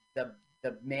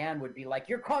the man would be like,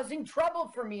 "You're causing trouble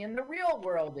for me in the real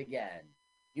world again.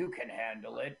 You can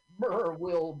handle it, Brr,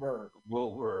 Wilbur."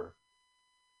 Wilbur,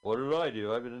 what did I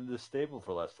do? I've been in this stable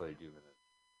for the last 22 minutes.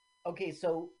 Okay,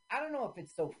 so I don't know if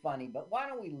it's so funny, but why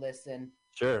don't we listen?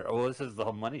 Sure. Well, this is the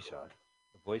whole money shot,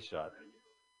 the voice shot.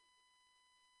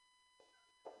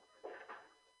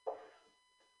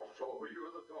 So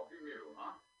you're the talking mule,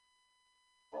 huh?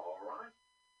 All right.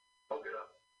 Hook it up.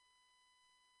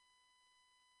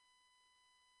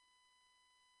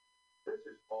 This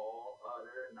is all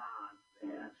utter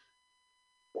nonsense.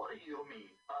 What do you mean,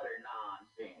 utter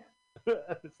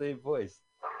nonsense? Same voice.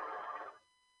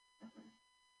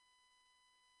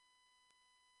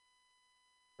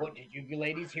 What, did you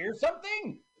ladies hear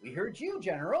something? We heard you,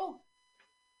 General.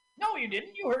 No, you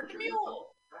didn't. You heard the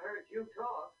mule. I heard you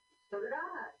talk. So did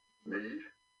I. Me?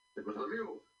 It was the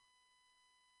mule.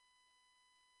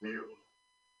 Mule.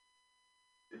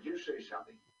 Did you say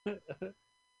something?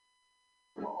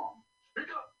 Come on. Speak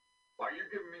up. Are you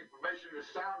giving me permission to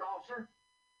sound, officer?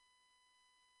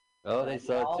 Oh, they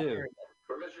saw it too.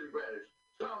 Permission granted.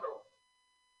 Sound off.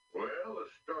 Well, to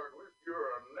start with,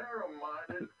 you're a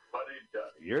narrow-minded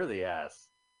fuddy-duddy. You're the ass.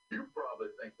 You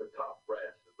probably think the top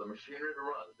brass is the machinery that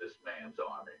runs this man's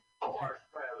army. Horse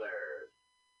feathers.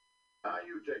 Now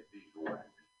you take these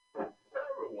whacks.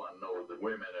 Everyone knows that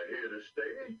women are here to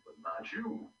stay, but not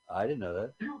you. I didn't know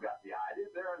that. You got the idea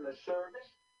they're in the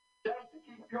service just to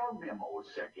keep your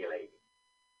memos circulating.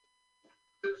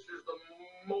 This is the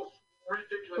most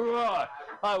ridiculous...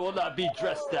 I will not be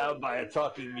dressed down by a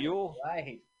talking mule.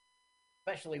 Right.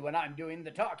 Especially when I'm doing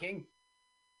the talking.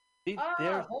 See,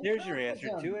 there's your answer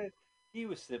to it. He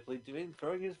was simply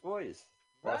throwing his voice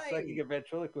while sucking a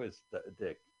ventriloquist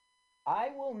dick. I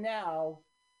will now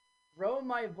throw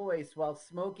my voice while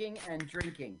smoking and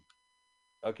drinking.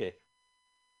 Okay.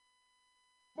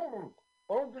 No,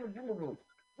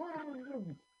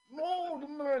 the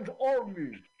man's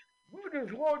army. We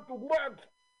just want to wax.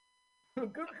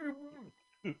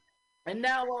 And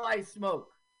now while I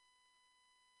smoke,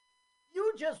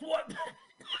 you just want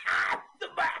the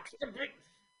wax to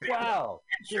be. Wow.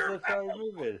 That's how you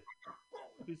move it.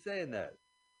 Who's saying that?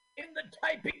 In the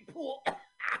typing pool.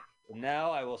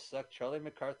 Now I will suck Charlie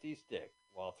McCarthy's dick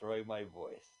while throwing my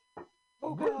voice.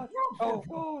 Oh God! Oh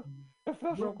God! It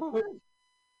feels so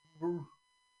good.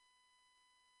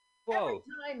 Whoa! Every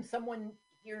time someone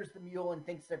hears the mule and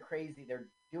thinks they're crazy, they're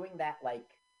doing that like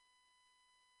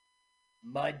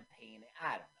mud painting.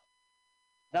 I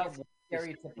don't know. Not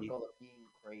stereotypical of being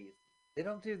crazy. They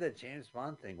don't do that James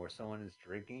Bond thing where someone is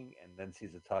drinking and then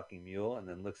sees a talking mule and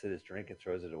then looks at his drink and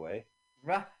throws it away.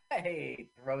 Right,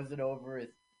 throws it over his.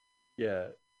 Yeah.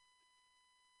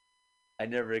 I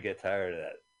never get tired of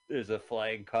that. There's a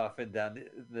flying coffin down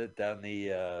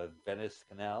the Venice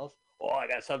canals. Oh, I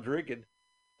gotta stop drinking.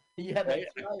 Yeah, that's right?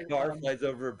 right. A car flies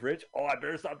over a bridge. Oh, I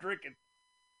better stop drinking.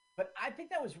 But I think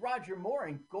that was Roger Moore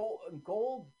in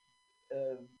Gold.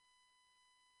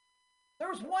 There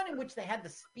was one in which they had the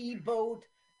speedboat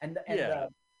and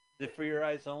Is it For Your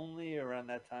Eyes Only around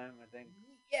that time, I think?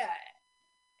 Yeah,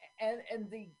 and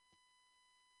the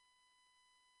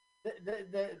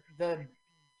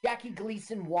Jackie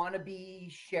Gleason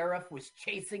wannabe sheriff was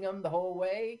chasing him the whole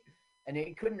way, and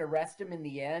he couldn't arrest him in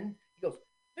the end. He goes,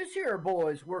 "This here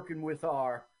boy's working with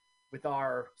our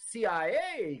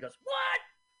CIA." He goes, "What?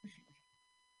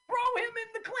 Throw him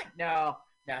in the clink." Now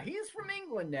he's from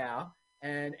England now,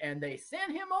 and they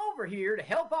sent him over here to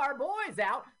help our boys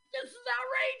out. This is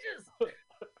outrageous.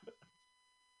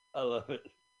 I love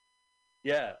it.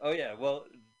 Yeah. Oh, yeah. Well,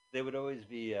 they would always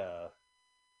be.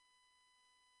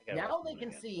 Now they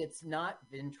can see it's not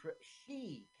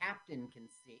Captain can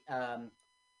see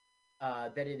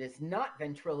that it is not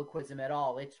ventriloquism at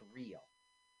all. It's real.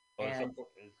 Oh, And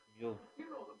you'll... You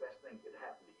know the best thing could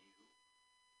happen to you.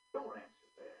 Don't answer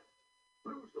that.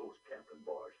 Lose those Captain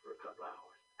bars for a couple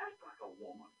hours. Act like a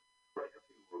woman. Break a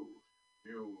few rules.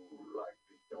 You like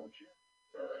me, don't you?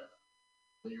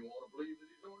 You want to believe that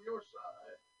he's on your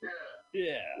side?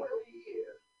 Yeah. Well, he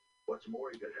is. What's more,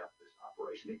 he could help this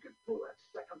operation. He could pull that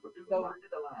second platoon So right to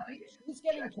the line again. he's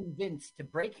getting convinced to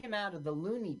break him out of the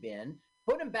loony bin,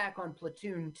 put him back on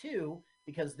platoon 2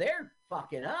 because they're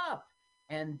fucking up,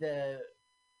 and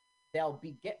they'll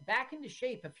get back into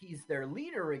shape if he's their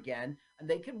leader again, and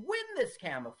they can win this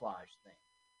camouflage thing.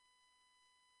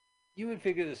 You would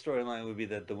figure the storyline would be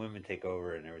that the women take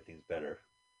over and everything's better.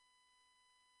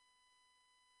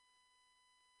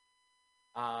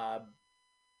 I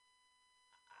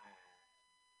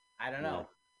don't know.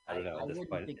 I don't know. I wouldn't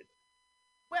think.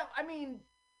 Well, I mean,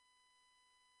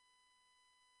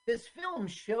 this film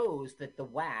shows that the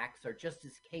WACs are just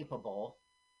as capable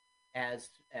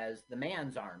as the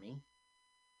man's army.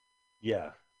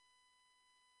 Yeah.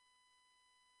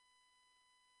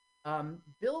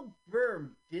 Bill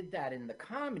Burr did that in the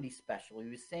comedy special. He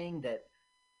was saying that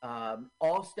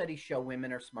all studies show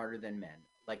women are smarter than men.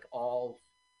 Like all,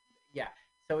 yeah.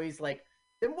 So he's like,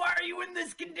 then why are you in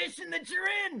this condition that you're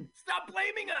in? Stop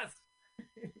blaming us.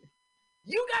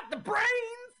 You got the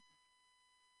brains.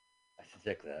 I should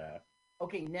check that out.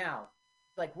 Okay, now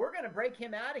it's like we're gonna break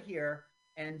him out of here,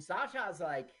 and Sasha's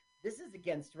like, this is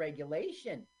against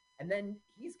regulation, and then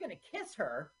he's gonna kiss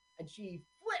her, and she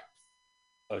flips.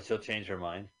 Oh, she'll change her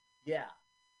mind? Yeah.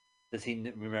 Does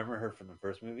he remember her from the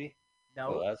first movie?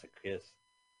 No. Oh, that's a kiss.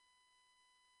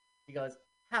 He goes,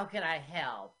 how can I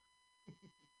help?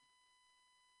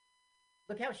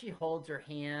 Look how she holds her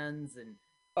hands, and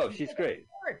she's great.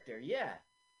 Character, yeah.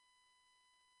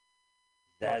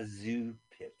 Zazu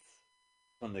Pitts,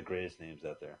 one of the greatest names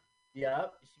out there.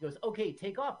 Yep. She goes, okay,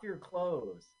 take off your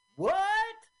clothes. What?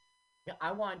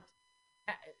 I want,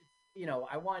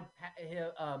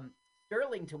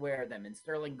 Sterling to wear them, and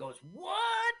Sterling goes,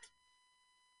 what?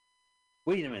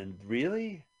 Wait a minute,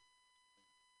 really?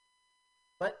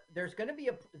 But there's going to be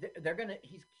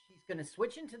he's going to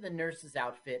switch into the nurse's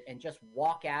outfit and just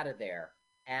walk out of there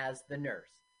as the nurse.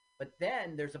 But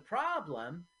then there's a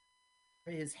problem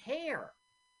for his hair.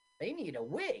 They need a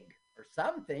wig or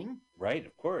something. Right,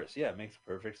 of course. Yeah, it makes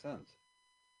perfect sense.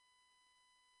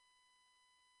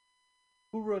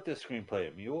 Who wrote this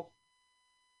screenplay? A mule?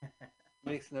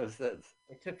 Makes no sense.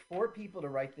 It took 4 people to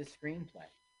write this screenplay.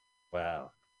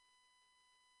 Wow.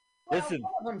 Well, Listen,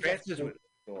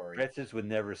 Francis would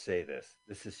never say this.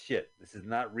 This is shit. This is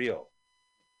not real.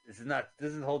 This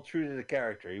doesn't hold true to the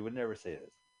character. He would never say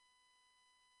this.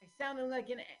 He sounded like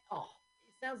he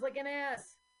sounds like an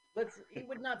ass. He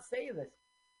would not say this.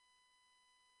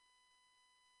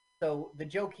 So the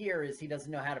joke here is he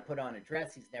doesn't know how to put on a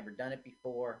dress. He's never done it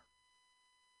before.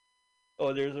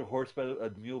 Oh, there's a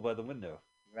mule by the window.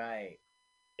 Right.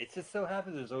 It just so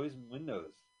happens there's always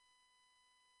windows.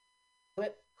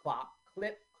 Clip, clop,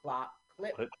 clip, clop,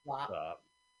 clip, clop.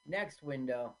 Next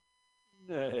window.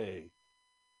 Nay.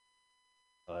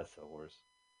 Oh, that's the worst.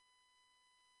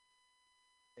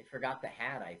 They forgot the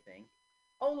hat, I think.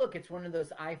 Oh, look, it's one of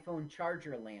those iPhone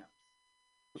charger lamps.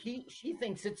 She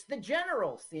thinks it's the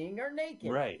general seeing her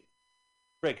naked. Right.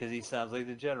 Right, because he sounds like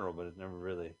the general, but it's never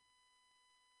really.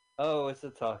 Oh, it's a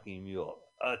talking mule.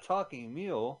 A talking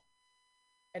mule?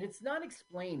 And it's not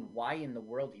explained why in the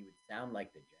world he would sound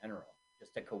like the general.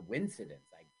 Just a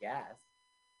coincidence, I guess.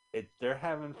 They're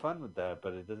having fun with that,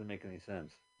 but it doesn't make any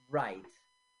sense. Right.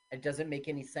 It doesn't make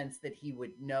any sense that he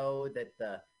would know that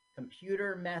the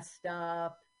computer messed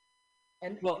up.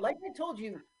 And like I told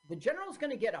you, the general's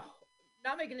going to get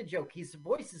not making a joke, his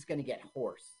voice is going to get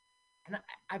hoarse. And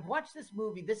I've watched this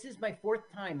movie. This is my 4th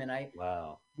time, and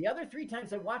the other 3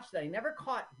 times I watched it, I never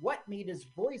caught what made his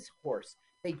voice hoarse.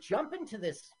 They jump into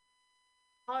this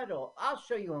puddle. I'll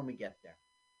show you when we get there.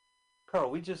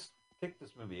 Carl, we just picked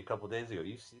this movie a couple days ago.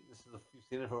 You've seen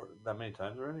it that many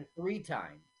times already? 3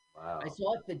 times. Wow. I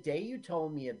saw it the day you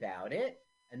told me about it,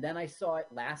 and then I saw it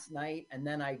last night, and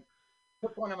then I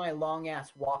took one of my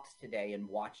long-ass walks today and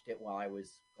watched it while I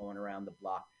was going around the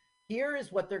block. Here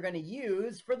is what they're going to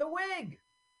use for the wig.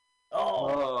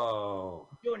 Oh.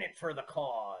 Doing it for the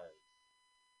cause.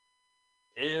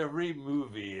 Every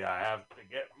movie I have to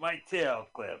get my tail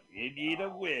clipped. You need a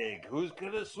wig. Who's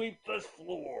gonna sweep this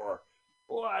floor?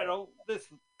 Why don't this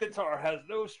guitar has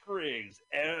no strings?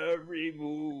 Every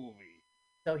movie.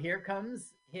 So here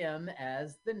comes him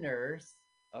as the nurse.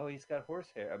 Oh, he's got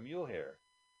horse hair, a mule hair.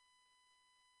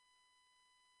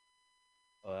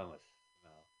 Oh, that must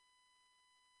smell.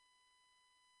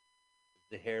 Is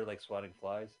the hair like swatting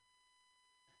flies?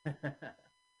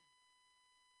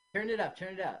 Turn it up,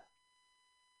 turn it up.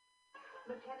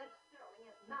 Lieutenant Sterling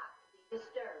is not to be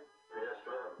disturbed. Yes,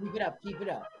 ma'am. Keep it up, keep it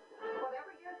up.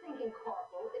 Whatever you're thinking,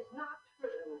 Corporal, is not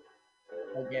true.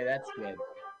 Okay, that's good.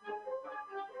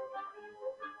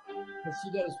 Because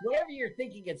she goes, whatever you're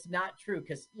thinking, it's not true.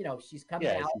 Because, you know, she's coming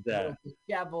Yeah, out she's that.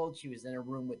 disheveled. She was in a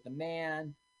room with the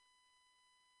man.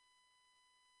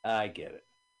 I get it.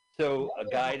 So That a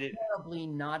was guy did horribly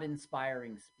not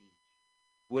inspiring speech.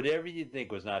 whatever you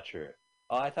think was not true.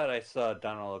 Oh, I thought I saw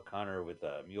Donald O'Connor with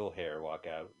mule hair walk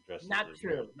out dressed Not as a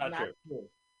true. mule. Not true.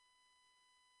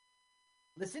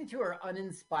 Listen to her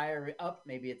uninspiring. Oh,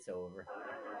 maybe it's over.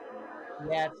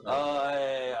 Yeah, it's over.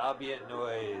 Oh, ambient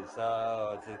noise.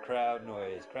 Oh, it's a crowd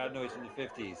noise. Crowd noise from the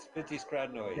 50s. 50s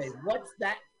crowd noise. Okay, what's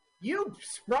that? You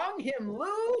sprung him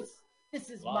loose? This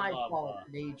is Blah, my blah, fault, blah.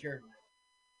 Major.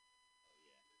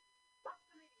 What's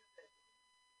the meaning of this?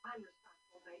 I'm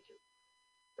responsible, Major.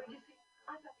 But you see,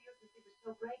 I thought the urgency was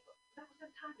so great, but there was no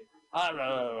time to group. Ah,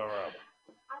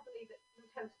 I believe that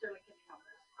Lieutenant Sterling can help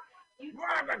us. You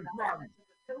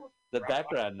the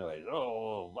background noise.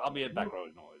 Oh, ambient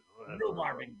background noise.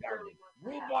 Rhubarb and garbage.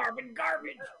 Rhubarb and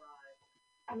garbage.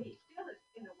 And he still is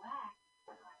in the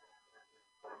wax.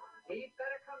 He'd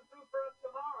better come through for us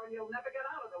tomorrow, and you'll never get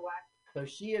out of the wax. So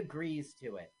she agrees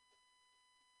to it.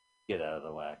 Get out of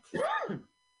the wax.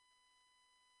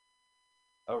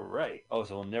 All right. Oh,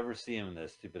 so we'll never see him in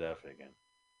this stupid outfit again.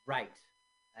 Right.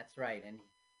 That's right.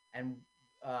 And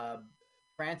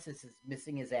Francis is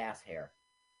missing his ass hair.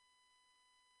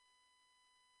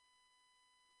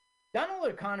 Donald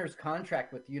O'Connor's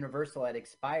contract with Universal had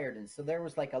expired, and so there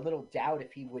was like a little doubt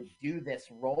if he would do this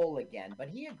role again. But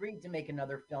he agreed to make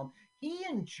another film. He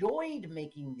enjoyed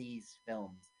making these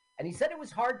films. And he said it was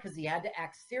hard because he had to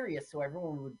act serious so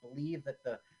everyone would believe that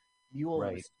the mule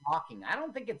was talking. I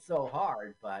don't think it's so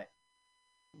hard, but...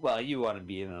 Well, you want to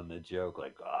be in on the joke,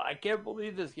 like, oh, I can't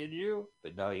believe this, can you?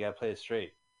 But no, you got to play it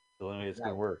straight. The only way it's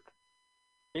going to work.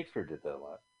 Shakespeare did that a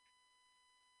lot.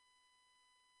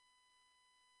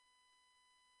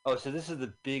 Oh, so this is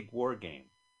the big war game.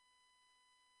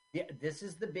 Yeah, this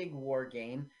is the big war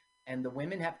game, and the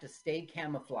women have to stay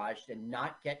camouflaged and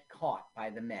not get caught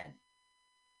by the men.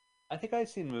 I think I've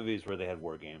seen movies where they had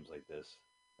war games like this.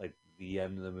 Like the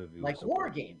end of the movie was Like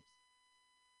war games.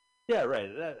 Yeah,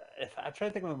 right. I'm trying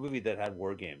to think of a movie that had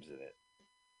war games in it.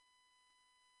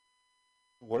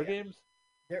 War games?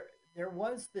 There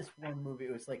was this one movie.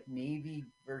 It was like Navy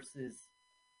versus...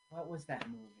 What was that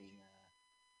movie?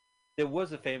 There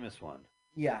was a famous one.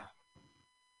 Yeah.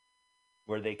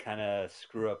 Where they kind of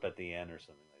screw up at the end or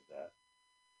something like that.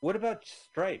 What about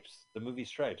Stripes? The movie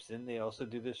Stripes. Didn't they also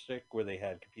do this trick where they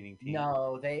had competing teams?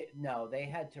 No, they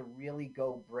had to really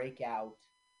go break out.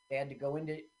 They had to go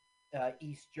into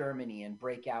East Germany and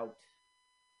break out.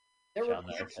 There were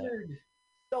captured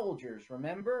soldiers,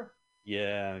 remember?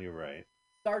 Yeah, you're right.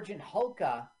 Sergeant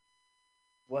Hulka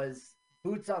was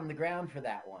boots on the ground for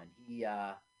that one. He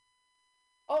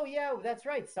oh yeah, that's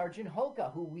right. Sergeant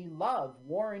Hulka, who we love,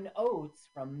 Warren Oates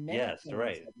from many things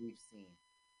that we've seen.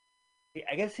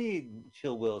 I guess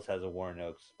Chill Wills has a Warren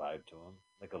Oates vibe to him,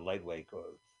 like a lightweight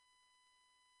Oates.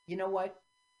 You know what?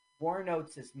 Warren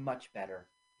Oates is much better.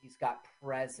 He's got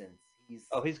presence.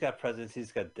 He's got presence.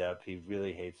 He's got depth. He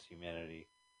really hates humanity.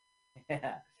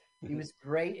 Yeah, he was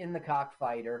great in The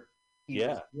Cockfighter. He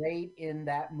was great in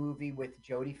that movie with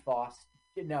Jodie Foster.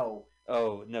 No.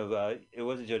 Oh no, it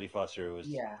wasn't Jodie Foster. It was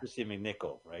Christy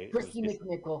McNichol, right? Christy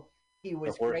McNichol. He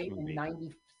was great in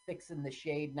 96 in the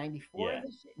Shade, 94 in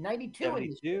the Shade, 92 in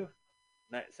the Shade.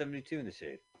 72 in the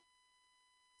Shade.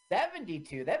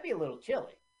 72? That'd be a little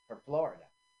chilly for Florida.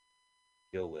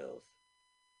 Chill Wills.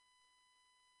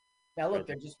 Now look,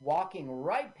 they're just walking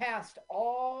right past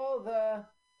all the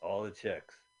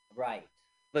chicks. Right.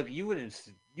 Look, you wouldn't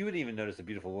even notice a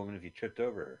beautiful woman if you tripped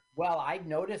over her. Well, I'd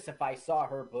notice if I saw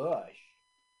her bush.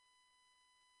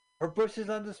 Her bush is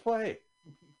on display.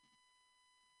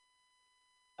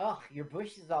 Oh, your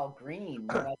bush is all green. You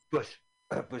know, Bush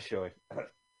showing.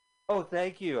 Oh,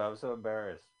 thank you. I'm so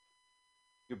embarrassed.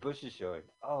 Your bush is showing.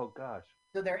 Oh gosh.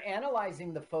 so they're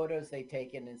analyzing the photos they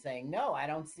taken and saying, no, I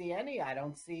don't see any. I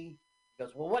don't see. He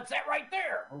goes, well, what's that right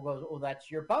there? Who goes, well, that's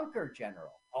your bunker,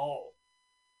 General. Oh.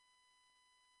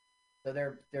 So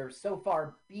they're so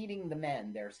far beating the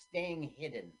men. They're staying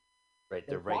hidden. Right,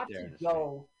 they're They're right about there to in the street.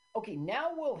 go. Okay,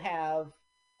 now we'll have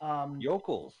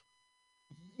Yokels.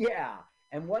 yeah,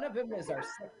 and one of them is our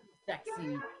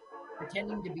sexy,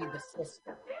 pretending to be the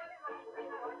sister.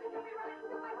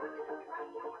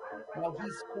 Now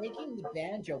he's breaking the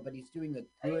banjo, but he's doing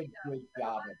a good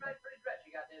job of it.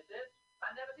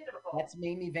 That's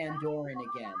Mamie Van Doren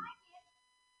again.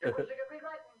 Hey there,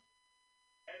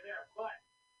 bud.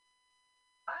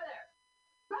 Hi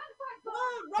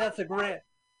there.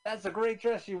 That's a great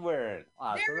dress you're wearing.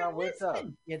 Ah, so There now it what's is. up?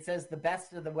 It says the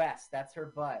best of the West. That's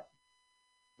her butt.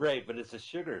 Right, but it's a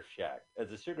sugar shack.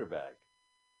 It's a sugar bag.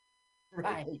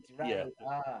 Right. Yeah.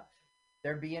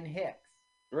 They're being hicks.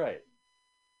 Right.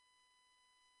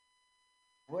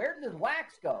 Where did the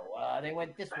wax go? They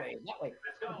went this way, that way.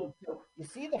 Okay, so you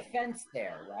see the fence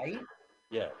there, right?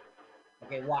 Yeah.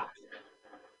 Okay, watch.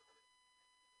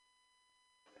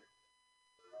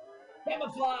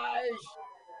 Camouflage.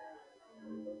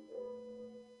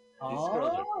 These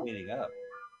girls are cleaning up.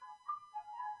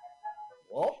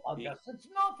 Oh, I guess it's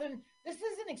nothing. This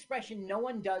is an expression no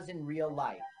one does in real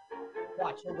life.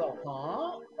 Watch, he'll go, huh?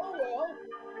 Oh, well.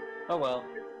 Oh well.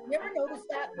 You ever notice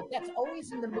that? But that's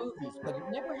always in the movies, but it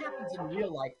never happens in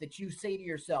real life that you say to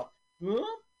yourself, huh?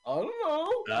 I don't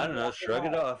know. I don't know. Shrug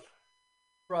it off.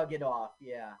 Shrug it off,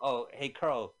 yeah. Oh, hey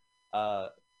Carl.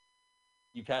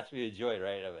 You passed me a joint,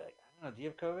 right? I'm like, I don't know. Do you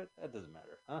have COVID? That doesn't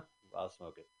matter, huh? I'll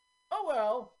smoke it. Oh,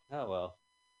 well. Oh well.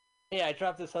 Hey, I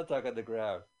dropped this hot dog on the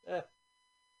ground.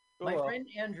 My friend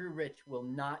Andrew Rich will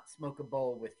not smoke a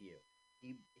bowl with you.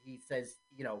 He says,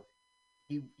 you know,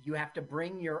 you have to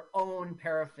bring your own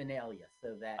paraphernalia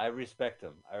so that I respect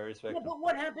him. I respect him. But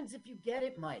what happens if you get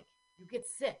it, Mike? You get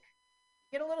sick.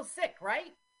 Get a little sick,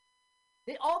 right?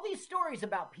 All these stories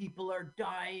about people are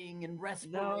dying and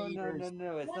respirators.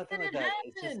 No. It's What nothing did like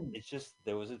it that. happen? It's just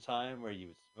there was a time where you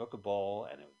would smoke a bowl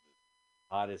and it was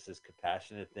hot. It's this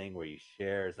compassionate thing where you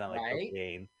share. It's not like Right.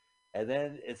 cocaine. And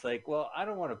then it's like, well, I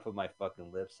don't want to put my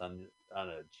fucking lips on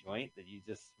a joint that you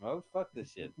just smoked. Fuck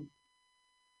this shit.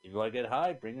 If you want to get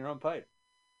high, bring your own pipe.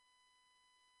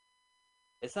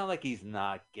 It's not like he's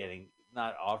not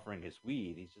offering his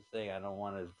weed. He's just saying, I don't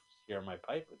want to share my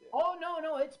pipe with you. Oh,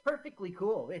 no, it's perfectly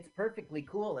cool. It's perfectly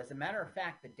cool. As a matter of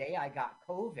fact, the day I got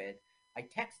COVID, I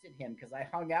texted him because I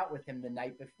hung out with him the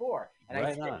night before. And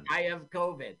I said, I have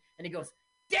COVID. And he goes,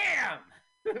 damn!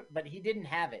 But he didn't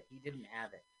have it.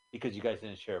 Because you guys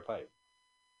didn't share a pipe.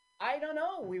 I don't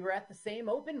know. We were at the same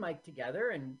open mic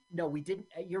together, and no, we didn't.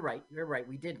 You're right.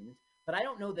 We didn't. But I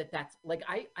don't know that's like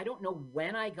I don't know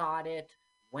when I got it,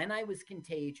 when I was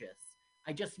contagious.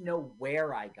 I just know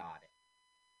where I got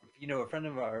it. You know, a friend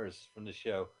of ours from the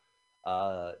show,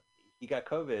 he got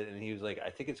COVID, and he was like, I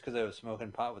think it's because I was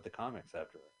smoking pot with the comics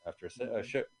after a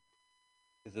show.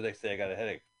 Because the next day I got a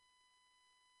headache.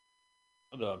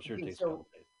 No, I'm sure it takes a couple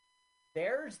days.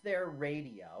 There's their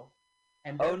radio.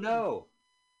 And oh, no.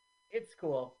 It's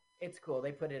cool.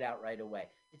 They put it out right away.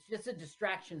 It's just a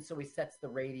distraction, so he sets the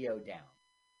radio down.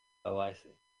 Oh, I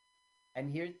see. And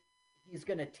here he's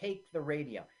going to take the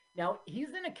radio. Now, he's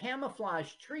in a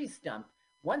camouflage tree stump.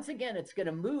 Once again, it's going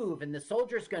to move, and the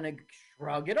soldier's going to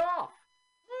shrug it off.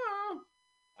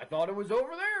 I thought it was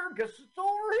over there. Guess it's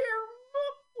over here.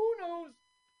 Who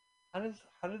knows?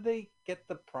 How did they get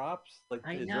the props? Like,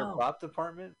 is there a prop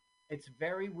department? It's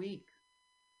very weak.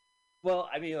 Well,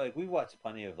 I mean, like, we watched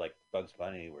plenty of, like, Bugs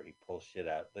Bunny where he pulls shit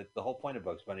out. Like, the whole point of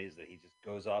Bugs Bunny is that he just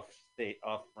goes off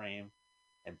frame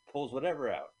and pulls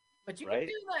whatever out. But you can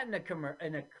do that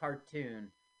in a cartoon.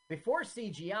 Before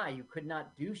CGI, you could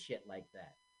not do shit like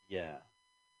that. Yeah.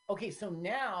 Okay, so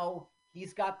now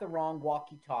he's got the wrong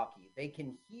walkie-talkie. They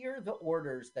can hear the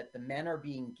orders that the men are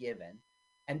being given.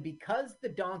 And because the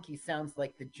donkey sounds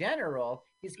like the general,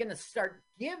 he's going to start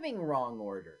giving wrong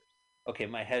orders. Okay,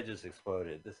 my head just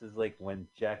exploded. This is like when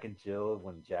Jack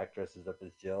dresses up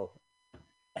as Jill.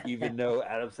 Even though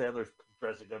Adam Sandler's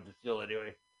dressing up as Jill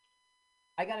anyway.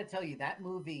 I got to tell you, that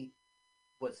movie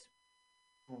was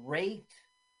great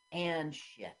and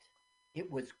shit. It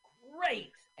was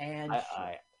great and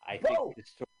shit. I think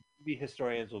movie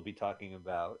historians will be talking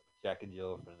about Jack and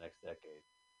Jill for the next decade.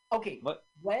 Okay,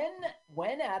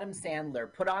 when Adam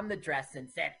Sandler put on the dress and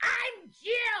said, I'm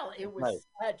Jill, it was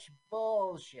such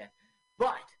bullshit.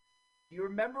 But Do you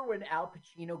remember when Al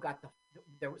Pacino got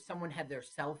someone had their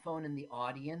cell phone in the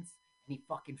audience and he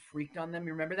fucking freaked on them?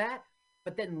 You remember that?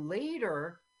 But then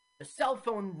later, the cell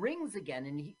phone rings again,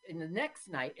 and he in the next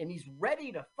night, and he's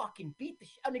ready to fucking beat the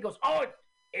shit. And he goes, "Oh,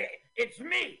 it's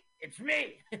me, it's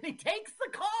me," and he takes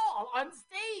the call on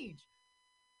stage.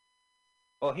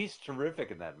 Well, he's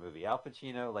terrific in that movie. Al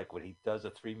Pacino, like when he does a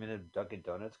 3-minute Dunkin'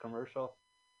 Donuts commercial.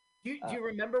 Do you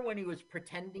remember when he was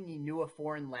pretending he knew a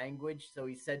foreign language? So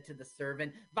he said to the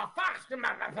servant,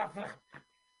 remember that?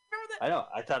 I know.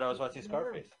 I thought I was watching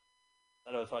Scarface. I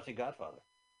thought I was watching Godfather.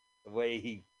 The way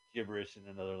he gibberish in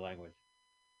another language.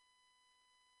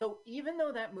 So even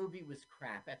though that movie was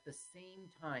crap, at the same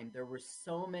time, there were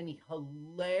so many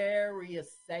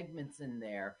hilarious segments in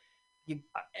there. And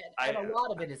a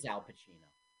lot of it is Al Pacino.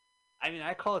 I mean,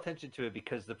 I call attention to it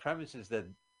because the premise is that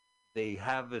they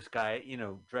have this guy, you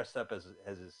know, dressed up as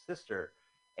his sister,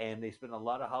 and they spend a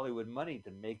lot of Hollywood money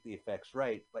to make the effects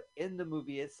right. But in the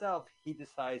movie itself, he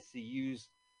decides to use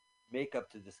makeup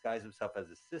to disguise himself as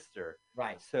a sister.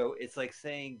 Right. So it's like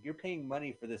saying you're paying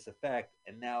money for this effect,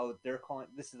 and now they're calling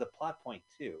this is a plot point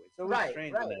too. It's always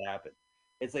strange when that happens.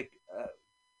 It's like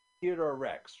Theodore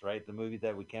Rex, right? The movie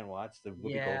that we can't watch, the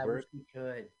Whoopi Goldberg. We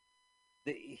could.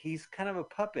 He's kind of a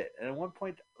puppet, and at one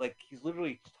point, like he's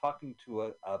literally talking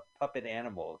to a puppet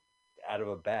animal out of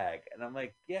a bag, and I'm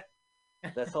like, yeah,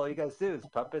 that's all you guys do is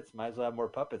puppets. Might as well have more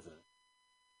puppets in it.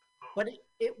 But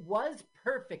it was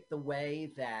perfect the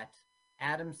way that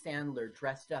Adam Sandler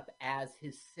dressed up as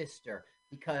his sister,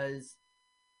 because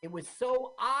it was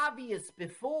so obvious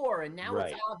before, and now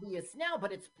it's obvious now,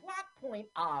 but it's plot point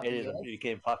obvious. It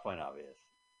became plot point obvious.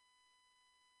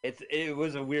 It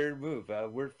was a weird move, a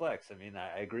weird flex. I mean,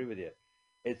 I agree with you.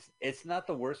 It's not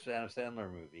the worst Adam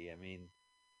Sandler movie. I mean,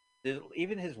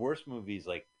 even his worst movies,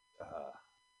 like.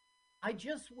 I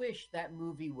just wish that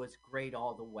movie was great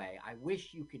all the way. I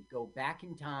wish you could go back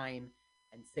in time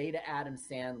and say to Adam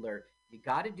Sandler, "You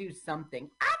got to do something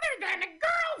other than a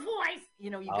girl voice."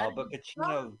 You know, you got to. But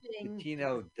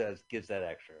Pacino gives that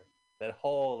extra. That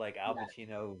whole like Al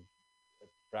Pacino,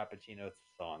 Frappuccino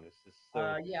song is just so.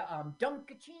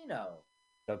 Dunkachino.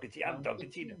 I'm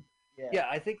Dunkachino. Yeah,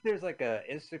 I think there's like a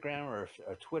Instagram or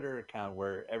a Twitter account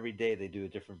where every day they do a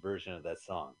different version of that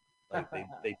song. Like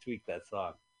they tweak that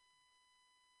song.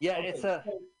 Yeah, okay, it's a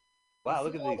wow.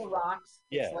 Look at these rocks.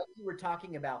 It's like you were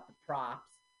talking about the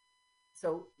props.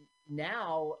 So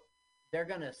now they're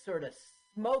gonna sort of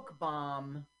smoke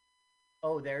bomb.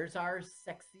 Oh, there's our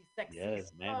sexy yes,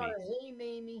 star. Hey,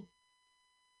 Mamie.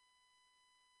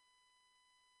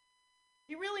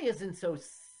 She really isn't so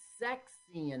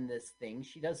sexy in this thing.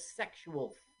 She does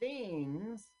sexual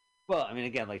things. Well, I mean,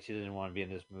 again, like she didn't want to be in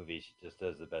this movie. She just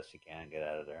does the best she can, get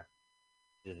out of there.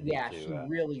 She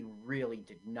really, really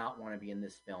did not want to be in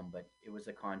this film, but it was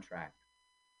a contract.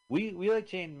 We like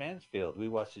Jane Mansfield. We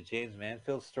watched the James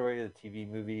Mansfield story, the TV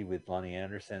movie with Lonnie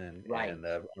Anderson and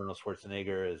Arnold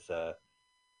Schwarzenegger as the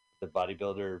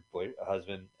bodybuilder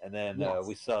husband, and then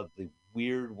we saw the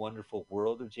Weird Wonderful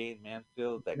World of Jane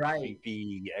Mansfield, that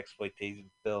creepy exploitation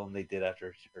film they did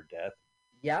after her death.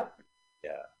 Yep.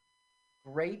 Yeah.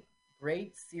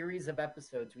 Great series of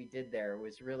episodes we did there. It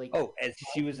was really and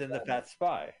she was in The Fat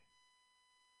Spy.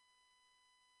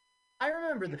 I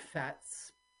remember The Fat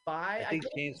Spy. I think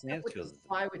James Mansfield is the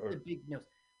spy with the big nose.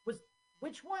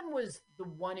 Which one was the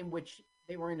one in which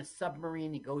they were in a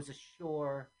submarine, he goes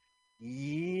ashore?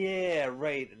 Yeah,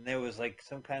 right. And there was like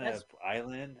some kind of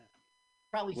island.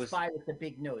 Probably Spy with the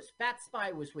big nose. Fat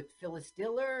Spy was with Phyllis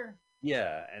Diller.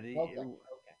 Yeah, and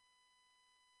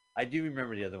I do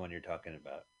remember the other one you're talking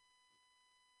about.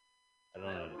 I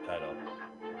don't know the title.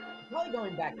 Probably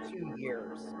going back 2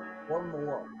 years or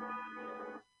more.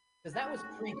 Because that was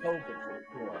pre-COVID for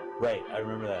sure. Right, I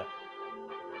remember that.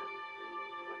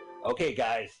 Okay,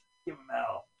 guys, give them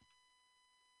hell.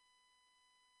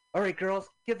 All right, girls,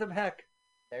 give them heck.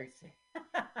 There you see.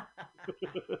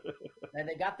 And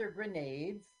they got their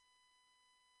grenades.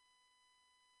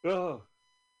 Oh,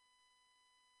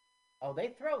 they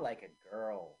throw like a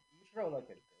girl. You throw like a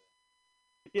girl.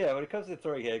 Yeah, when it comes to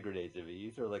throwing hand grenades at me,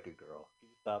 you throw like a girl. Can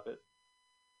you stop it?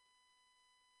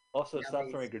 Also, stop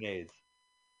throwing grenades.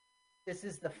 This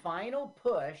is the final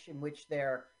push in which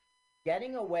they're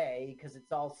getting away because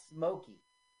it's all smoky.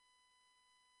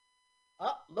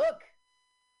 Oh, look!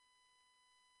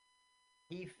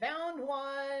 He found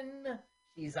one.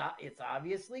 It's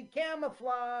obviously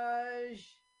camouflage.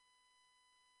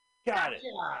 Got it.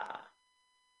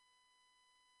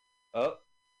 Oh.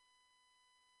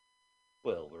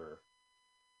 Wilbur.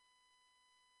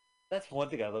 That's one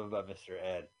thing I love about Mr.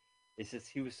 Ed. It's just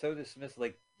he was so dismissive.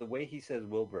 Like the way he says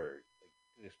Wilbur,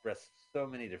 like expressed so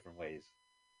many different ways.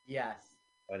 Yes.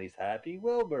 When he's happy,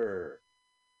 Wilbur.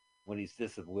 When he's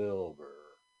Wilbur.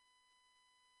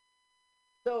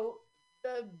 So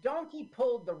the donkey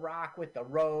pulled the rock with the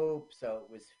rope, so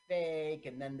it was fake,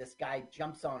 and then this guy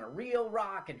jumps on a real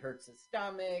rock and hurts his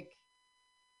stomach.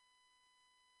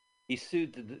 He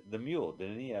sued the mule,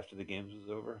 didn't he, after the games was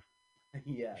over?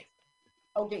 Yes.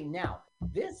 Okay, now,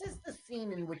 this is the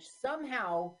scene in which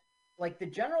somehow, like, the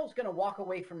general's going to walk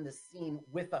away from the scene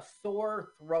with a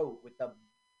sore throat, with a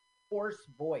hoarse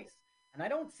voice. And I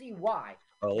don't see why.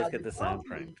 Oh, let's Now, get the sound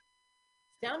cranked.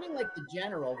 Sounding like the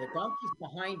general, the donkey's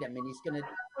behind him, and he's going to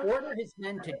order his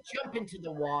men to jump into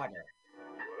the water.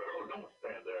 Well, don't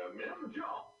stand there, men.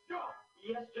 Jump, jump.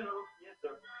 Yes, General. Yes,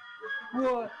 sir.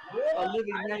 What? A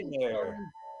living nightmare.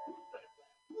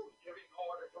 Who's giving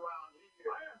orders around here?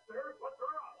 Yes, sir. What's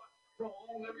wrong? What's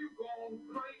wrong? Have you gone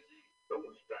crazy? Don't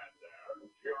stand there.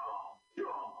 Jump,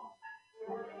 jump.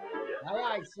 Yes,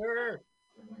 Aye, aye, sir.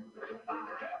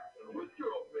 Captain, with your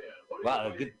men.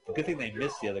 Wow, good thing they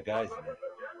missed the other guys in there.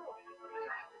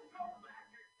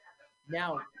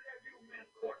 Now,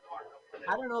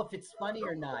 I don't know if it's funny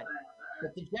or not,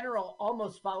 but the general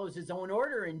almost follows his own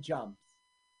order and jumps.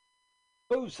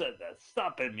 Who said that?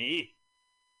 Stopping me?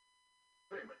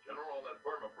 Payment, General, on that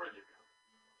Burma bridge account.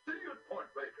 See you at Point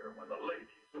Baker when the ladies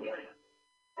win.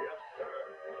 Yes, sir.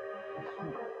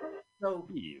 So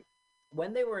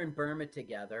when they were in Burma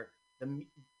together,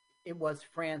 it was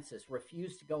Francis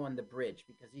refused to go on the bridge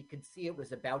because he could see it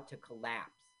was about to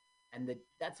collapse. And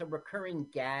that's a recurring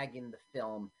gag in the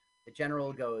film. The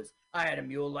general goes, I had a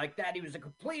mule like that. He was a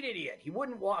complete idiot. He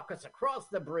wouldn't walk us across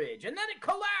the bridge. And then it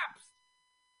collapsed.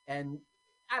 And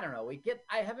I don't know.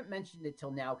 I haven't mentioned it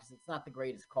till now because it's not the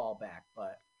greatest callback,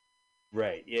 but.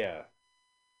 Right, yeah.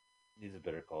 Needs a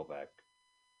better callback.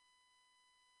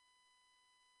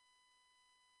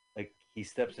 Like, he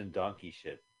steps in donkey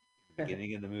shit.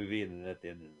 Beginning of the movie and then at the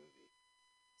end of the movie.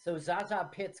 So Zaza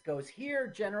Pitts goes, here,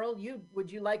 General,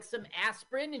 would you like some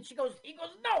aspirin? And he goes,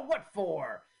 no, what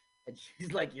for? And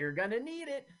she's like, you're going to need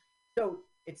it. So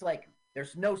it's like,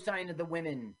 there's no sign of the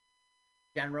women,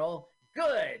 General.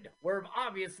 Good. We're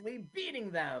obviously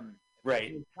beating them.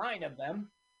 Right. There's no sign of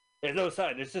them. There's no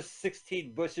sign. There's just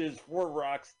 16 bushes, 4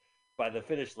 rocks by the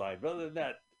finish line. But other than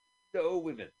that, no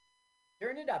women.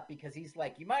 Turn it up because he's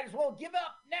like, you might as well give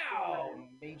up now,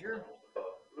 Major.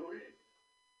 Louis,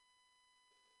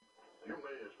 you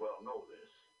may as well know this.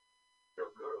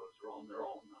 Your girls are on their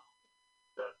own now.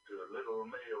 That little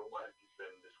male wench has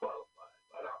been disqualified.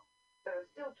 Right out. There are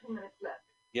still 2 minutes left.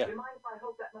 Yeah. Do you mind if I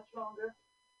hold that much longer?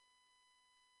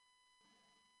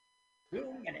 2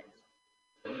 minutes.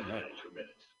 2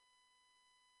 minutes.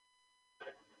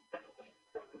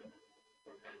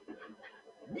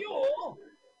 Mule?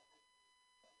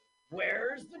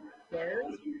 Where's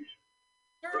Sterling?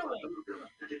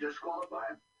 Did you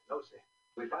disqualify him? No, sir.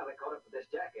 We finally caught up with this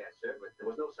jackass, sir, but there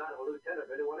was no sign of a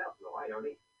lieutenant or anyone else. No, I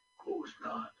only. Who's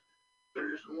not?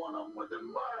 There isn't one of them within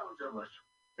miles of us.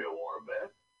 You want to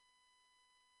bet?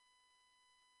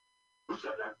 Who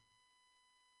said that?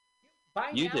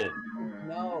 By You now, did.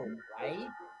 No, right?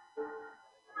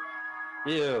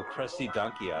 Ew, crusty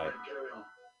donkey eye. Carry on.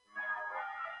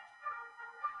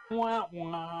 Wah,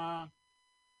 wah.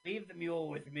 Leave the mule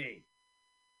with me.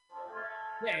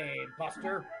 Hey,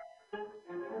 Buster.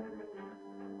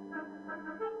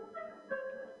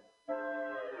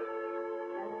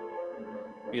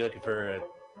 Are you looking for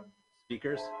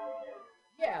speakers?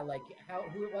 Yeah, like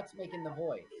what's making the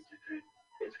voice?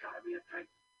 It's got to be a trick.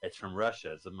 It's from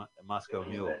Russia. It's a Moscow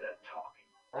mule. Better talking.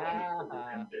 Ah.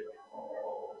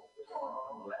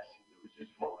 Unless he loses his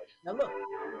voice. Now look,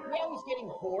 now he's getting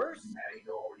hoarse. That ain't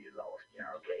all you lost,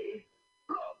 yeah, okay?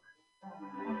 Look.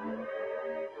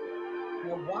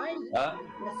 Now why did he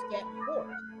just get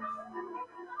hoarse?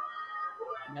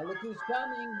 Now look who's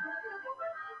coming.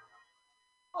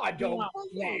 I don't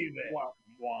believe it.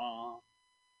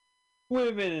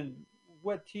 Women in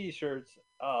wet t-shirts.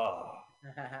 Oh,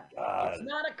 God. It's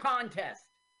not a contest.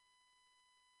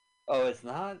 Oh, it's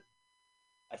not?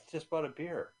 I just bought a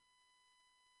beer.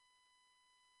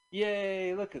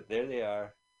 Yay, look at, there they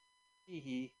are. Hee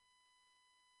hee.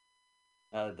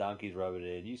 Now the donkey's rubbing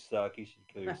it in. You suck, you should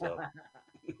kill yourself.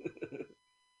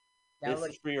 Now This look,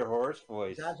 is for your hoarse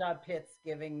voice. Zaza Pitts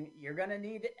giving, you're going to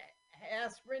need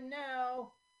aspirin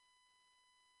now.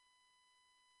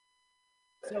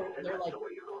 So they're like, That's the way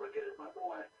you're going to get it, my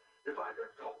boy. If I could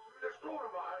talk through this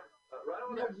coronavirus. Right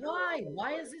on now that. why?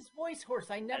 Why is his voice hoarse?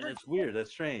 I And never. it's weird.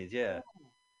 That's strange, yeah.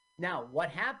 Now, what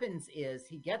happens is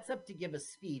he gets up to give a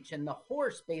speech, and the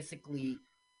horse basically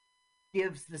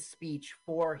gives the speech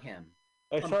for him.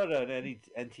 I saw it on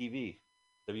NTV.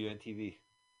 WNTV.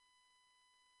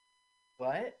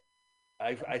 What?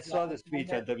 I saw the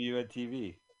speech on WNTV. And A. I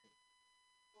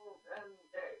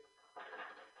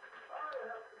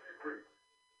have to be brief,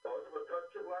 because of a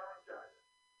touch of laryngitis.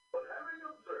 But having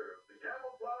observed the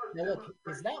camouflage Now look,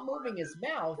 he's not moving his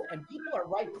mouth, and people are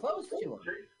right close to him.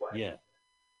 Yeah.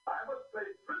 I must pay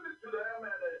tribute to them and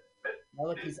admit. Now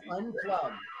look, he's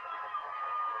unplugged.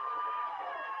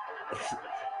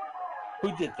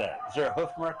 Who did that? Is there a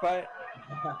hoof mark by it?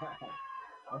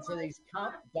 And so these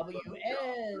comp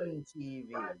WNTV.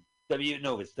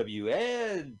 No, it's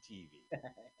WNTV.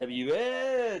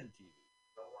 WNTV.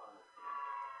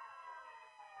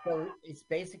 So it's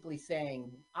basically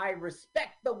saying, I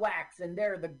respect the wax, and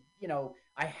they're the,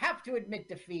 I have to admit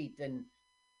defeat. And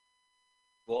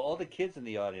Well, all the kids in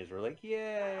the audience were like,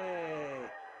 yay!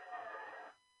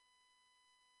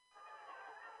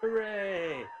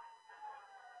 Hooray!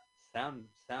 Sound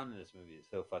in this movie is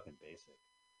so fucking basic.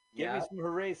 Give me some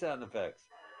hooray sound effects.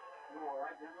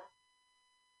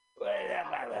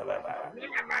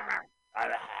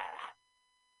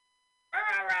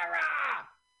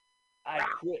 I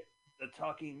quit the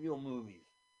Talking Mule movies.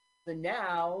 so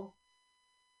now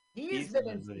he's He's been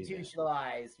in the movie now.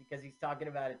 institutionalized because he's talking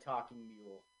about a talking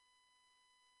mule.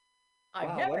 I've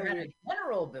Wow, never what a had weird- a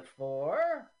general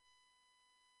before.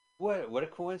 What a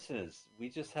coincidence. We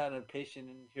just had a patient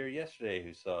in here yesterday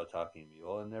who saw a talking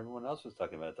mule, and everyone else was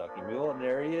talking about a talking mule, and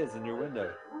there he is in your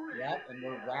window. Yep, and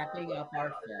we're wrapping up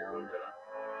our film.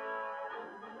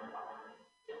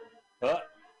 Oh,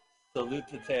 salute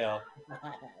the tail.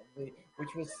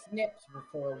 Which was snipped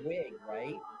for a wig,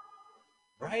 right?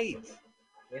 Right.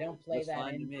 They don't play Looks that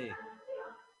fine to in. me.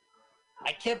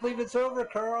 I can't believe it's over,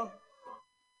 Carl.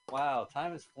 Wow,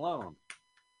 time has flown.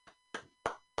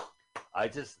 I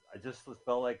just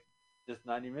felt like just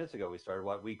 90 minutes ago we started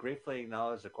what we gratefully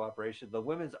acknowledge the cooperation of the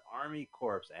Women's Army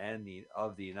Corps and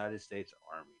of the United States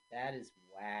Army. That is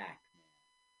whack,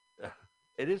 man.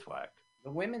 It is whack. The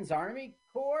Women's Army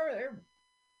Corps, they're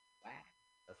whack.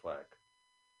 That's whack.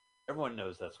 Everyone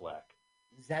knows that's whack.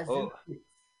 Zazu. Oh.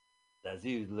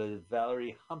 Zazu,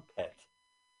 Valerie Humpet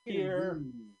here.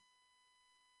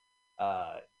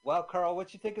 Well, Carl,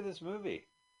 what you think of this movie?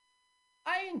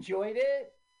 I enjoyed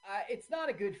it. It's not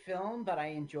a good film, but I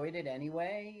enjoyed it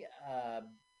anyway.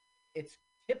 It's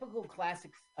typical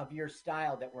classics of your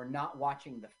style that we're not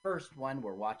watching the first one,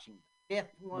 we're watching the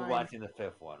fifth one. We're watching the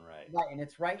fifth one, right? Right, and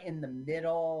it's right in the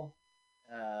middle.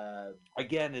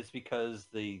 Again, it's because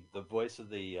the voice of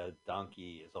the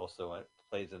donkey is also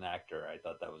plays an actor. I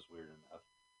thought that was weird enough,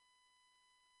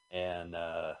 and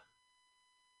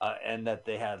that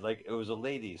they had like it was a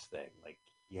ladies thing. Like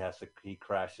he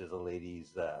crashes a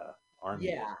ladies army.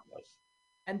 Yeah.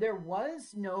 And there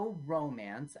was no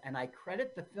romance, and I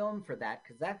credit the film for that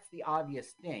because that's the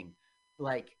obvious thing.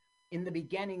 Like in the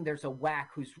beginning, there's a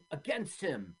whack who's against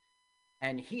him,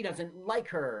 and he doesn't like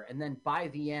her, and then by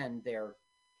the end, they're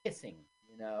kissing.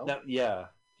 No, yeah.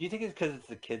 Do you think it's because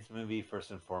it's a kids' movie first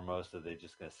and foremost that they're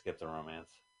just gonna skip the romance?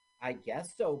 I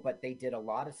guess so, but they did a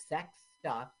lot of sex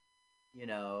stuff.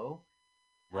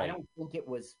 Right. I don't think it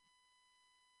was.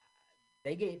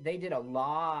 They did a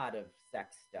lot of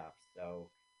sex stuff, so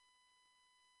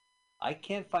I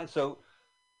can't find. So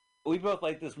we both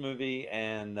like this movie,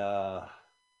 and I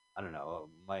don't know.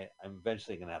 I'm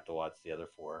eventually gonna have to watch the other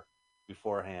four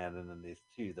beforehand, and then these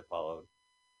two that followed.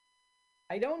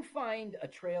 I don't find a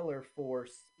trailer for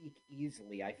Speak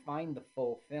Easily. I find the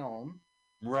full film.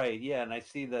 Right. Yeah, and I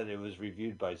see that it was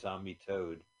reviewed by Zombie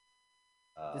Toad.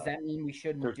 Does that mean we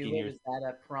shouldn't 13 do it? years. Is that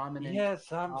a prominent? Yeah,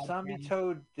 Zombie podcast?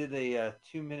 Toad did a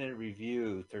 2-minute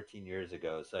review 13 years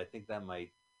ago, so I think that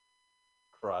might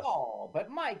cross. Oh,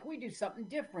 but Mike, we do something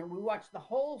different. We watch the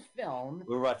whole film.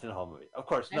 We're watching the whole movie. Of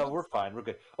course. No, we're fine. We're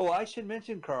good. Oh, I should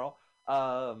mention, Carl,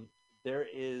 there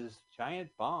is Giant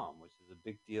Bomb, which is a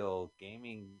big deal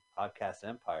gaming podcast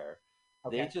empire.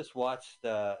 Okay. They just watched,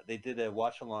 they did a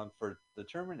watch along for The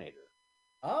Terminator.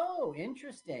 Oh,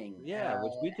 interesting. Yeah,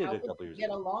 which we did how a would couple you years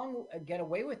ago. Get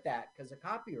away with that because of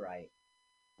copyright.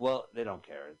 Well, they don't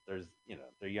care. There's,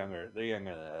 they're younger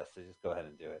than us, so just go ahead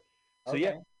and do it. So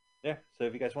Okay. yeah. So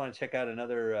if you guys want to check out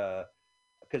another,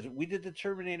 because we did The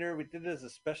Terminator, we did it as a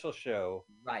special show.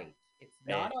 Right. It's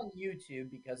not on YouTube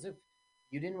because of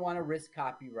you didn't want to risk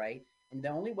copyright, and the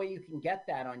only way you can get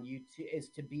that on YouTube is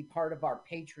to be part of our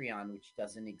Patreon, which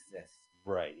doesn't exist.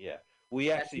 Right. Yeah. We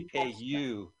That's actually the pay next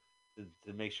you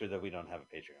to make sure that we don't have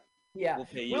a Patreon. Yeah, We'll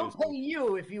pay you. we'll pay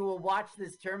you if you will watch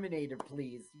this Terminator,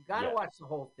 please. You got to Yeah. watch the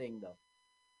whole thing, though.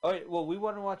 All right. Well, we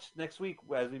want to watch next week.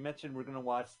 As we mentioned, we're going to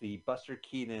watch the Buster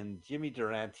Keaton Jimmy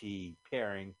Durante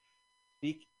pairing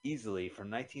Speak Easily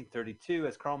from 1932.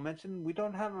 As Carl mentioned, we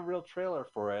don't have a real trailer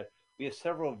for it. We have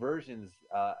several versions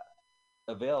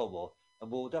available, and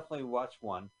we'll definitely watch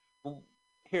one. Well,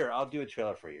 here, I'll do a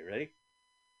trailer for you. Ready?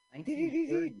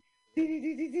 1930.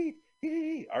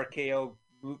 RKO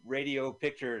Radio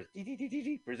Pictures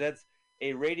presents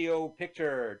a radio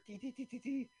picture.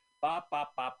 Ba, ba,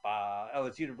 ba, ba. Oh,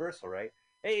 it's Universal, right?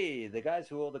 Hey, the guys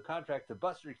who hold the contract to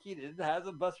Buster Keaton has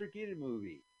a Buster Keaton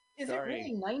movie. Is Sorry. it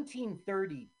really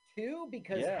 1932?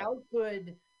 Because Yeah. how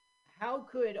could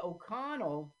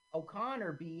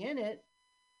O'Connor be in it?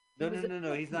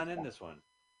 No. He's not in this one.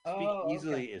 Speak Oh,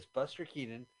 Easily okay. is Buster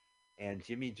Keaton and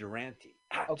Jimmy Durante.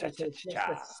 Okay, so it's just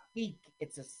a speak.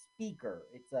 It's a speaker.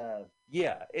 It's a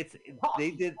Yeah,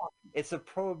 talkie, they did. talkie. It's a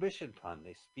prohibition pun.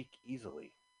 They speak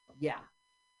easily. Yeah.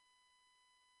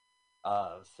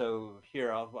 So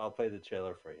here I'll play the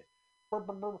trailer for you.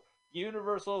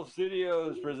 Universal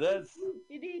Studios presents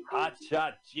Hot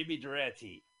Shot Jimmy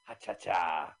Durante. Ha cha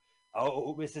cha.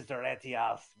 Oh, Mrs. Durante,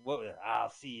 I'll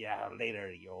see you later,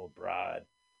 you old broad.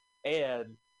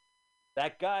 And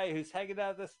that guy who's hanging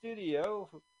out in the studio,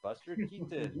 Buster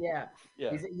Keaton. Yeah.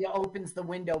 Yeah. He opens the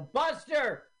window.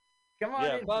 Buster, come on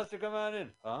in. Buster, come on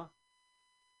in. Huh?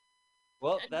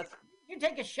 Well, that's. You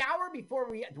take a shower before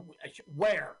we.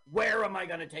 Where? Where am I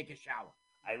going to take a shower?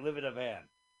 I live in a van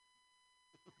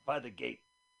by the gate.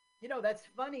 You know, that's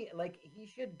funny. Like, he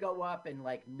should go up and,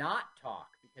 like, not talk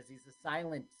because he's a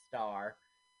silent star.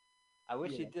 I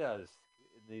wish he Yeah. does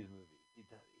in these movies. He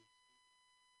does.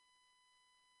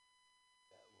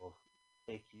 That will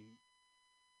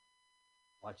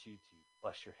want you to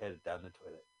flush your head down the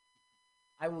toilet.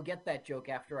 I will get that joke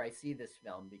after I see this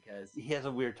film because, He has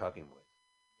a weird talking voice.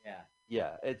 yeah.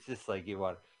 Yeah, it's just like you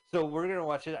want. So we're gonna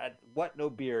watch it. What No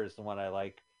Beer is the one I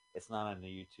like. It's not on the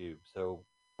YouTube. So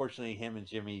fortunately, him and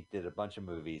Jimmy did a bunch of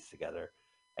movies together,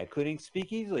 including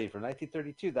Speak Easily from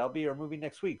 1932. That'll be our movie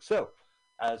next week. So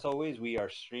as always, we are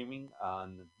streaming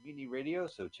on Mutiny Radio.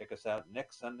 So check us out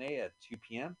next Sunday at 2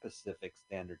 p.m. Pacific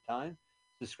Standard Time.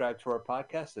 Subscribe to our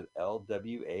podcast at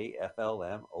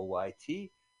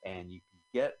LWAFLMOYT, and you can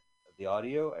get the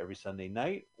audio every Sunday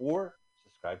night, or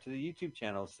subscribe to the YouTube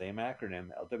channel, same acronym,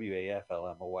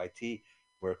 LWAFLMOYT,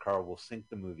 where Carl will sync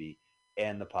the movie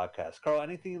and the podcast. Carl,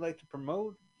 anything you'd like to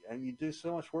promote? And you do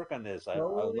so much work on this. I would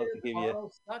love to give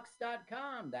you.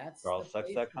 CarlSucks.com. That's CarlSucks.com. the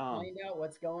place to find out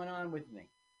what's going on with me.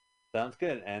 Sounds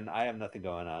good. And I have nothing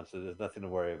going on, so there's nothing to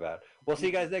worry about. We'll see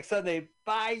you guys next Sunday.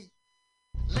 Bye.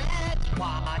 Let's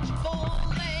watch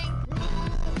full-length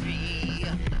movie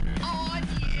on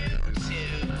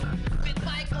YouTube with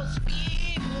Michael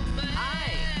Spiegelman.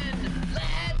 Hi.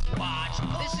 Let's watch.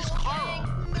 This is Carl.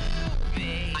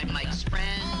 Movie. I'm Mike's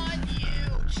friend. On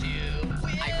YouTube.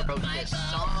 I wrote this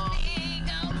song.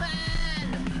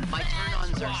 My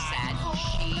turn-ons are sad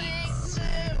sheets.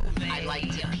 I like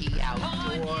to pee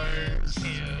outdoors.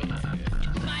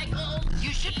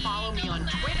 You should follow me on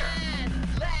Twitter.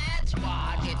 Let's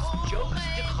watch. It's Jokes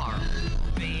to Carl.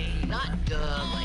 Not duh.